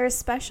time. There is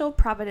special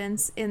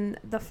providence in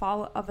the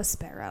fall of a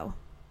sparrow.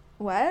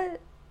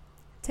 What?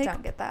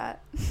 Don't get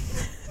that.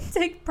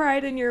 Take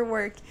pride in your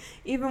work,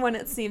 even when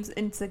it seems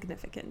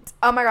insignificant.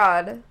 Oh my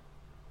god.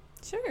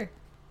 Sure.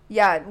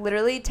 Yeah,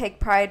 literally take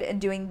pride in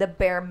doing the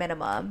bare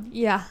minimum.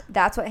 Yeah.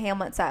 That's what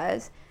Hamlet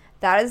says.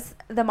 That is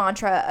the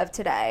mantra of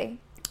today.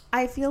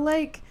 I feel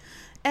like,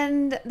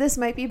 and this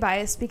might be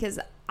biased because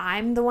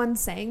I'm the one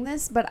saying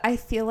this, but I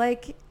feel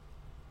like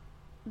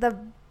the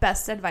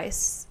best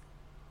advice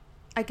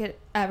I could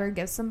ever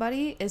give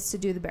somebody is to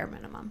do the bare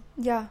minimum.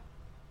 Yeah.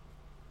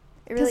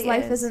 It Because really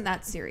life is. isn't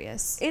that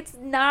serious. It's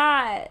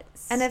not.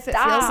 And if it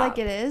feels like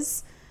it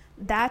is,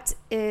 that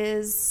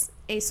is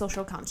a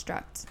social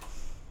construct.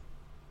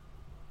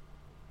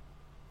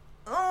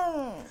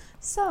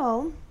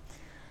 So,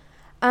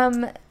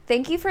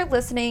 thank you for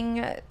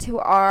listening to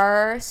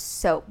our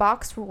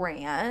soapbox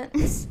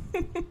rant.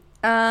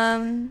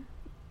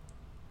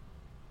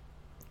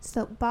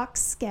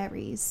 Soapbox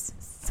scaries.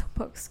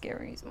 Soapbox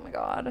scaries. Oh my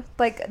god.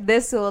 Like,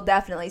 this will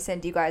definitely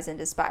send you guys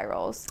into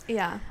spirals.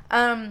 Yeah.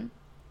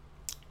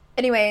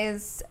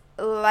 Anyways,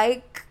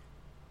 like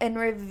and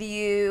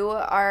review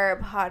our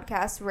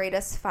podcast. Rate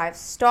us 5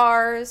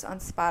 stars on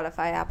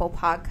Spotify, Apple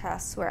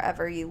Podcasts,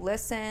 wherever you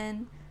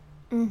listen.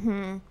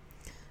 Mm-hmm.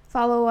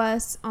 Follow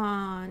us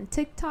on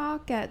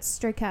TikTok at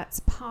Stray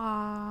Cats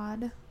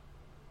Pod.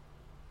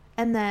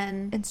 And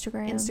then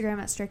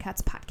Instagram at Stray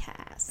Cats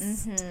Podcast.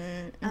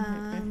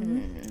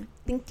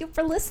 Thank you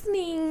for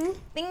listening.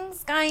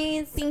 Thanks,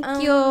 guys. Thank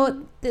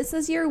you. This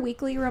is your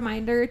weekly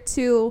reminder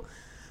to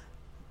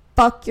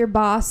fuck your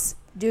boss.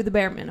 Do the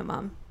bare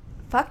minimum.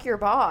 Fuck your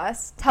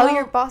boss. Tell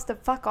your boss to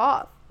fuck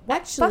off.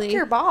 Actually, fuck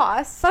your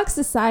boss. Fuck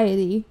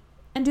society.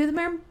 And do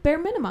the bare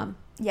minimum.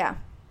 Yeah.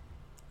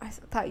 I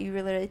thought you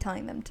were literally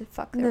telling them to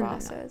fuck their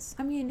bosses.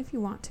 No. I mean, if you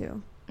want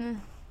to.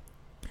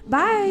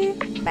 Bye.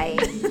 Bye.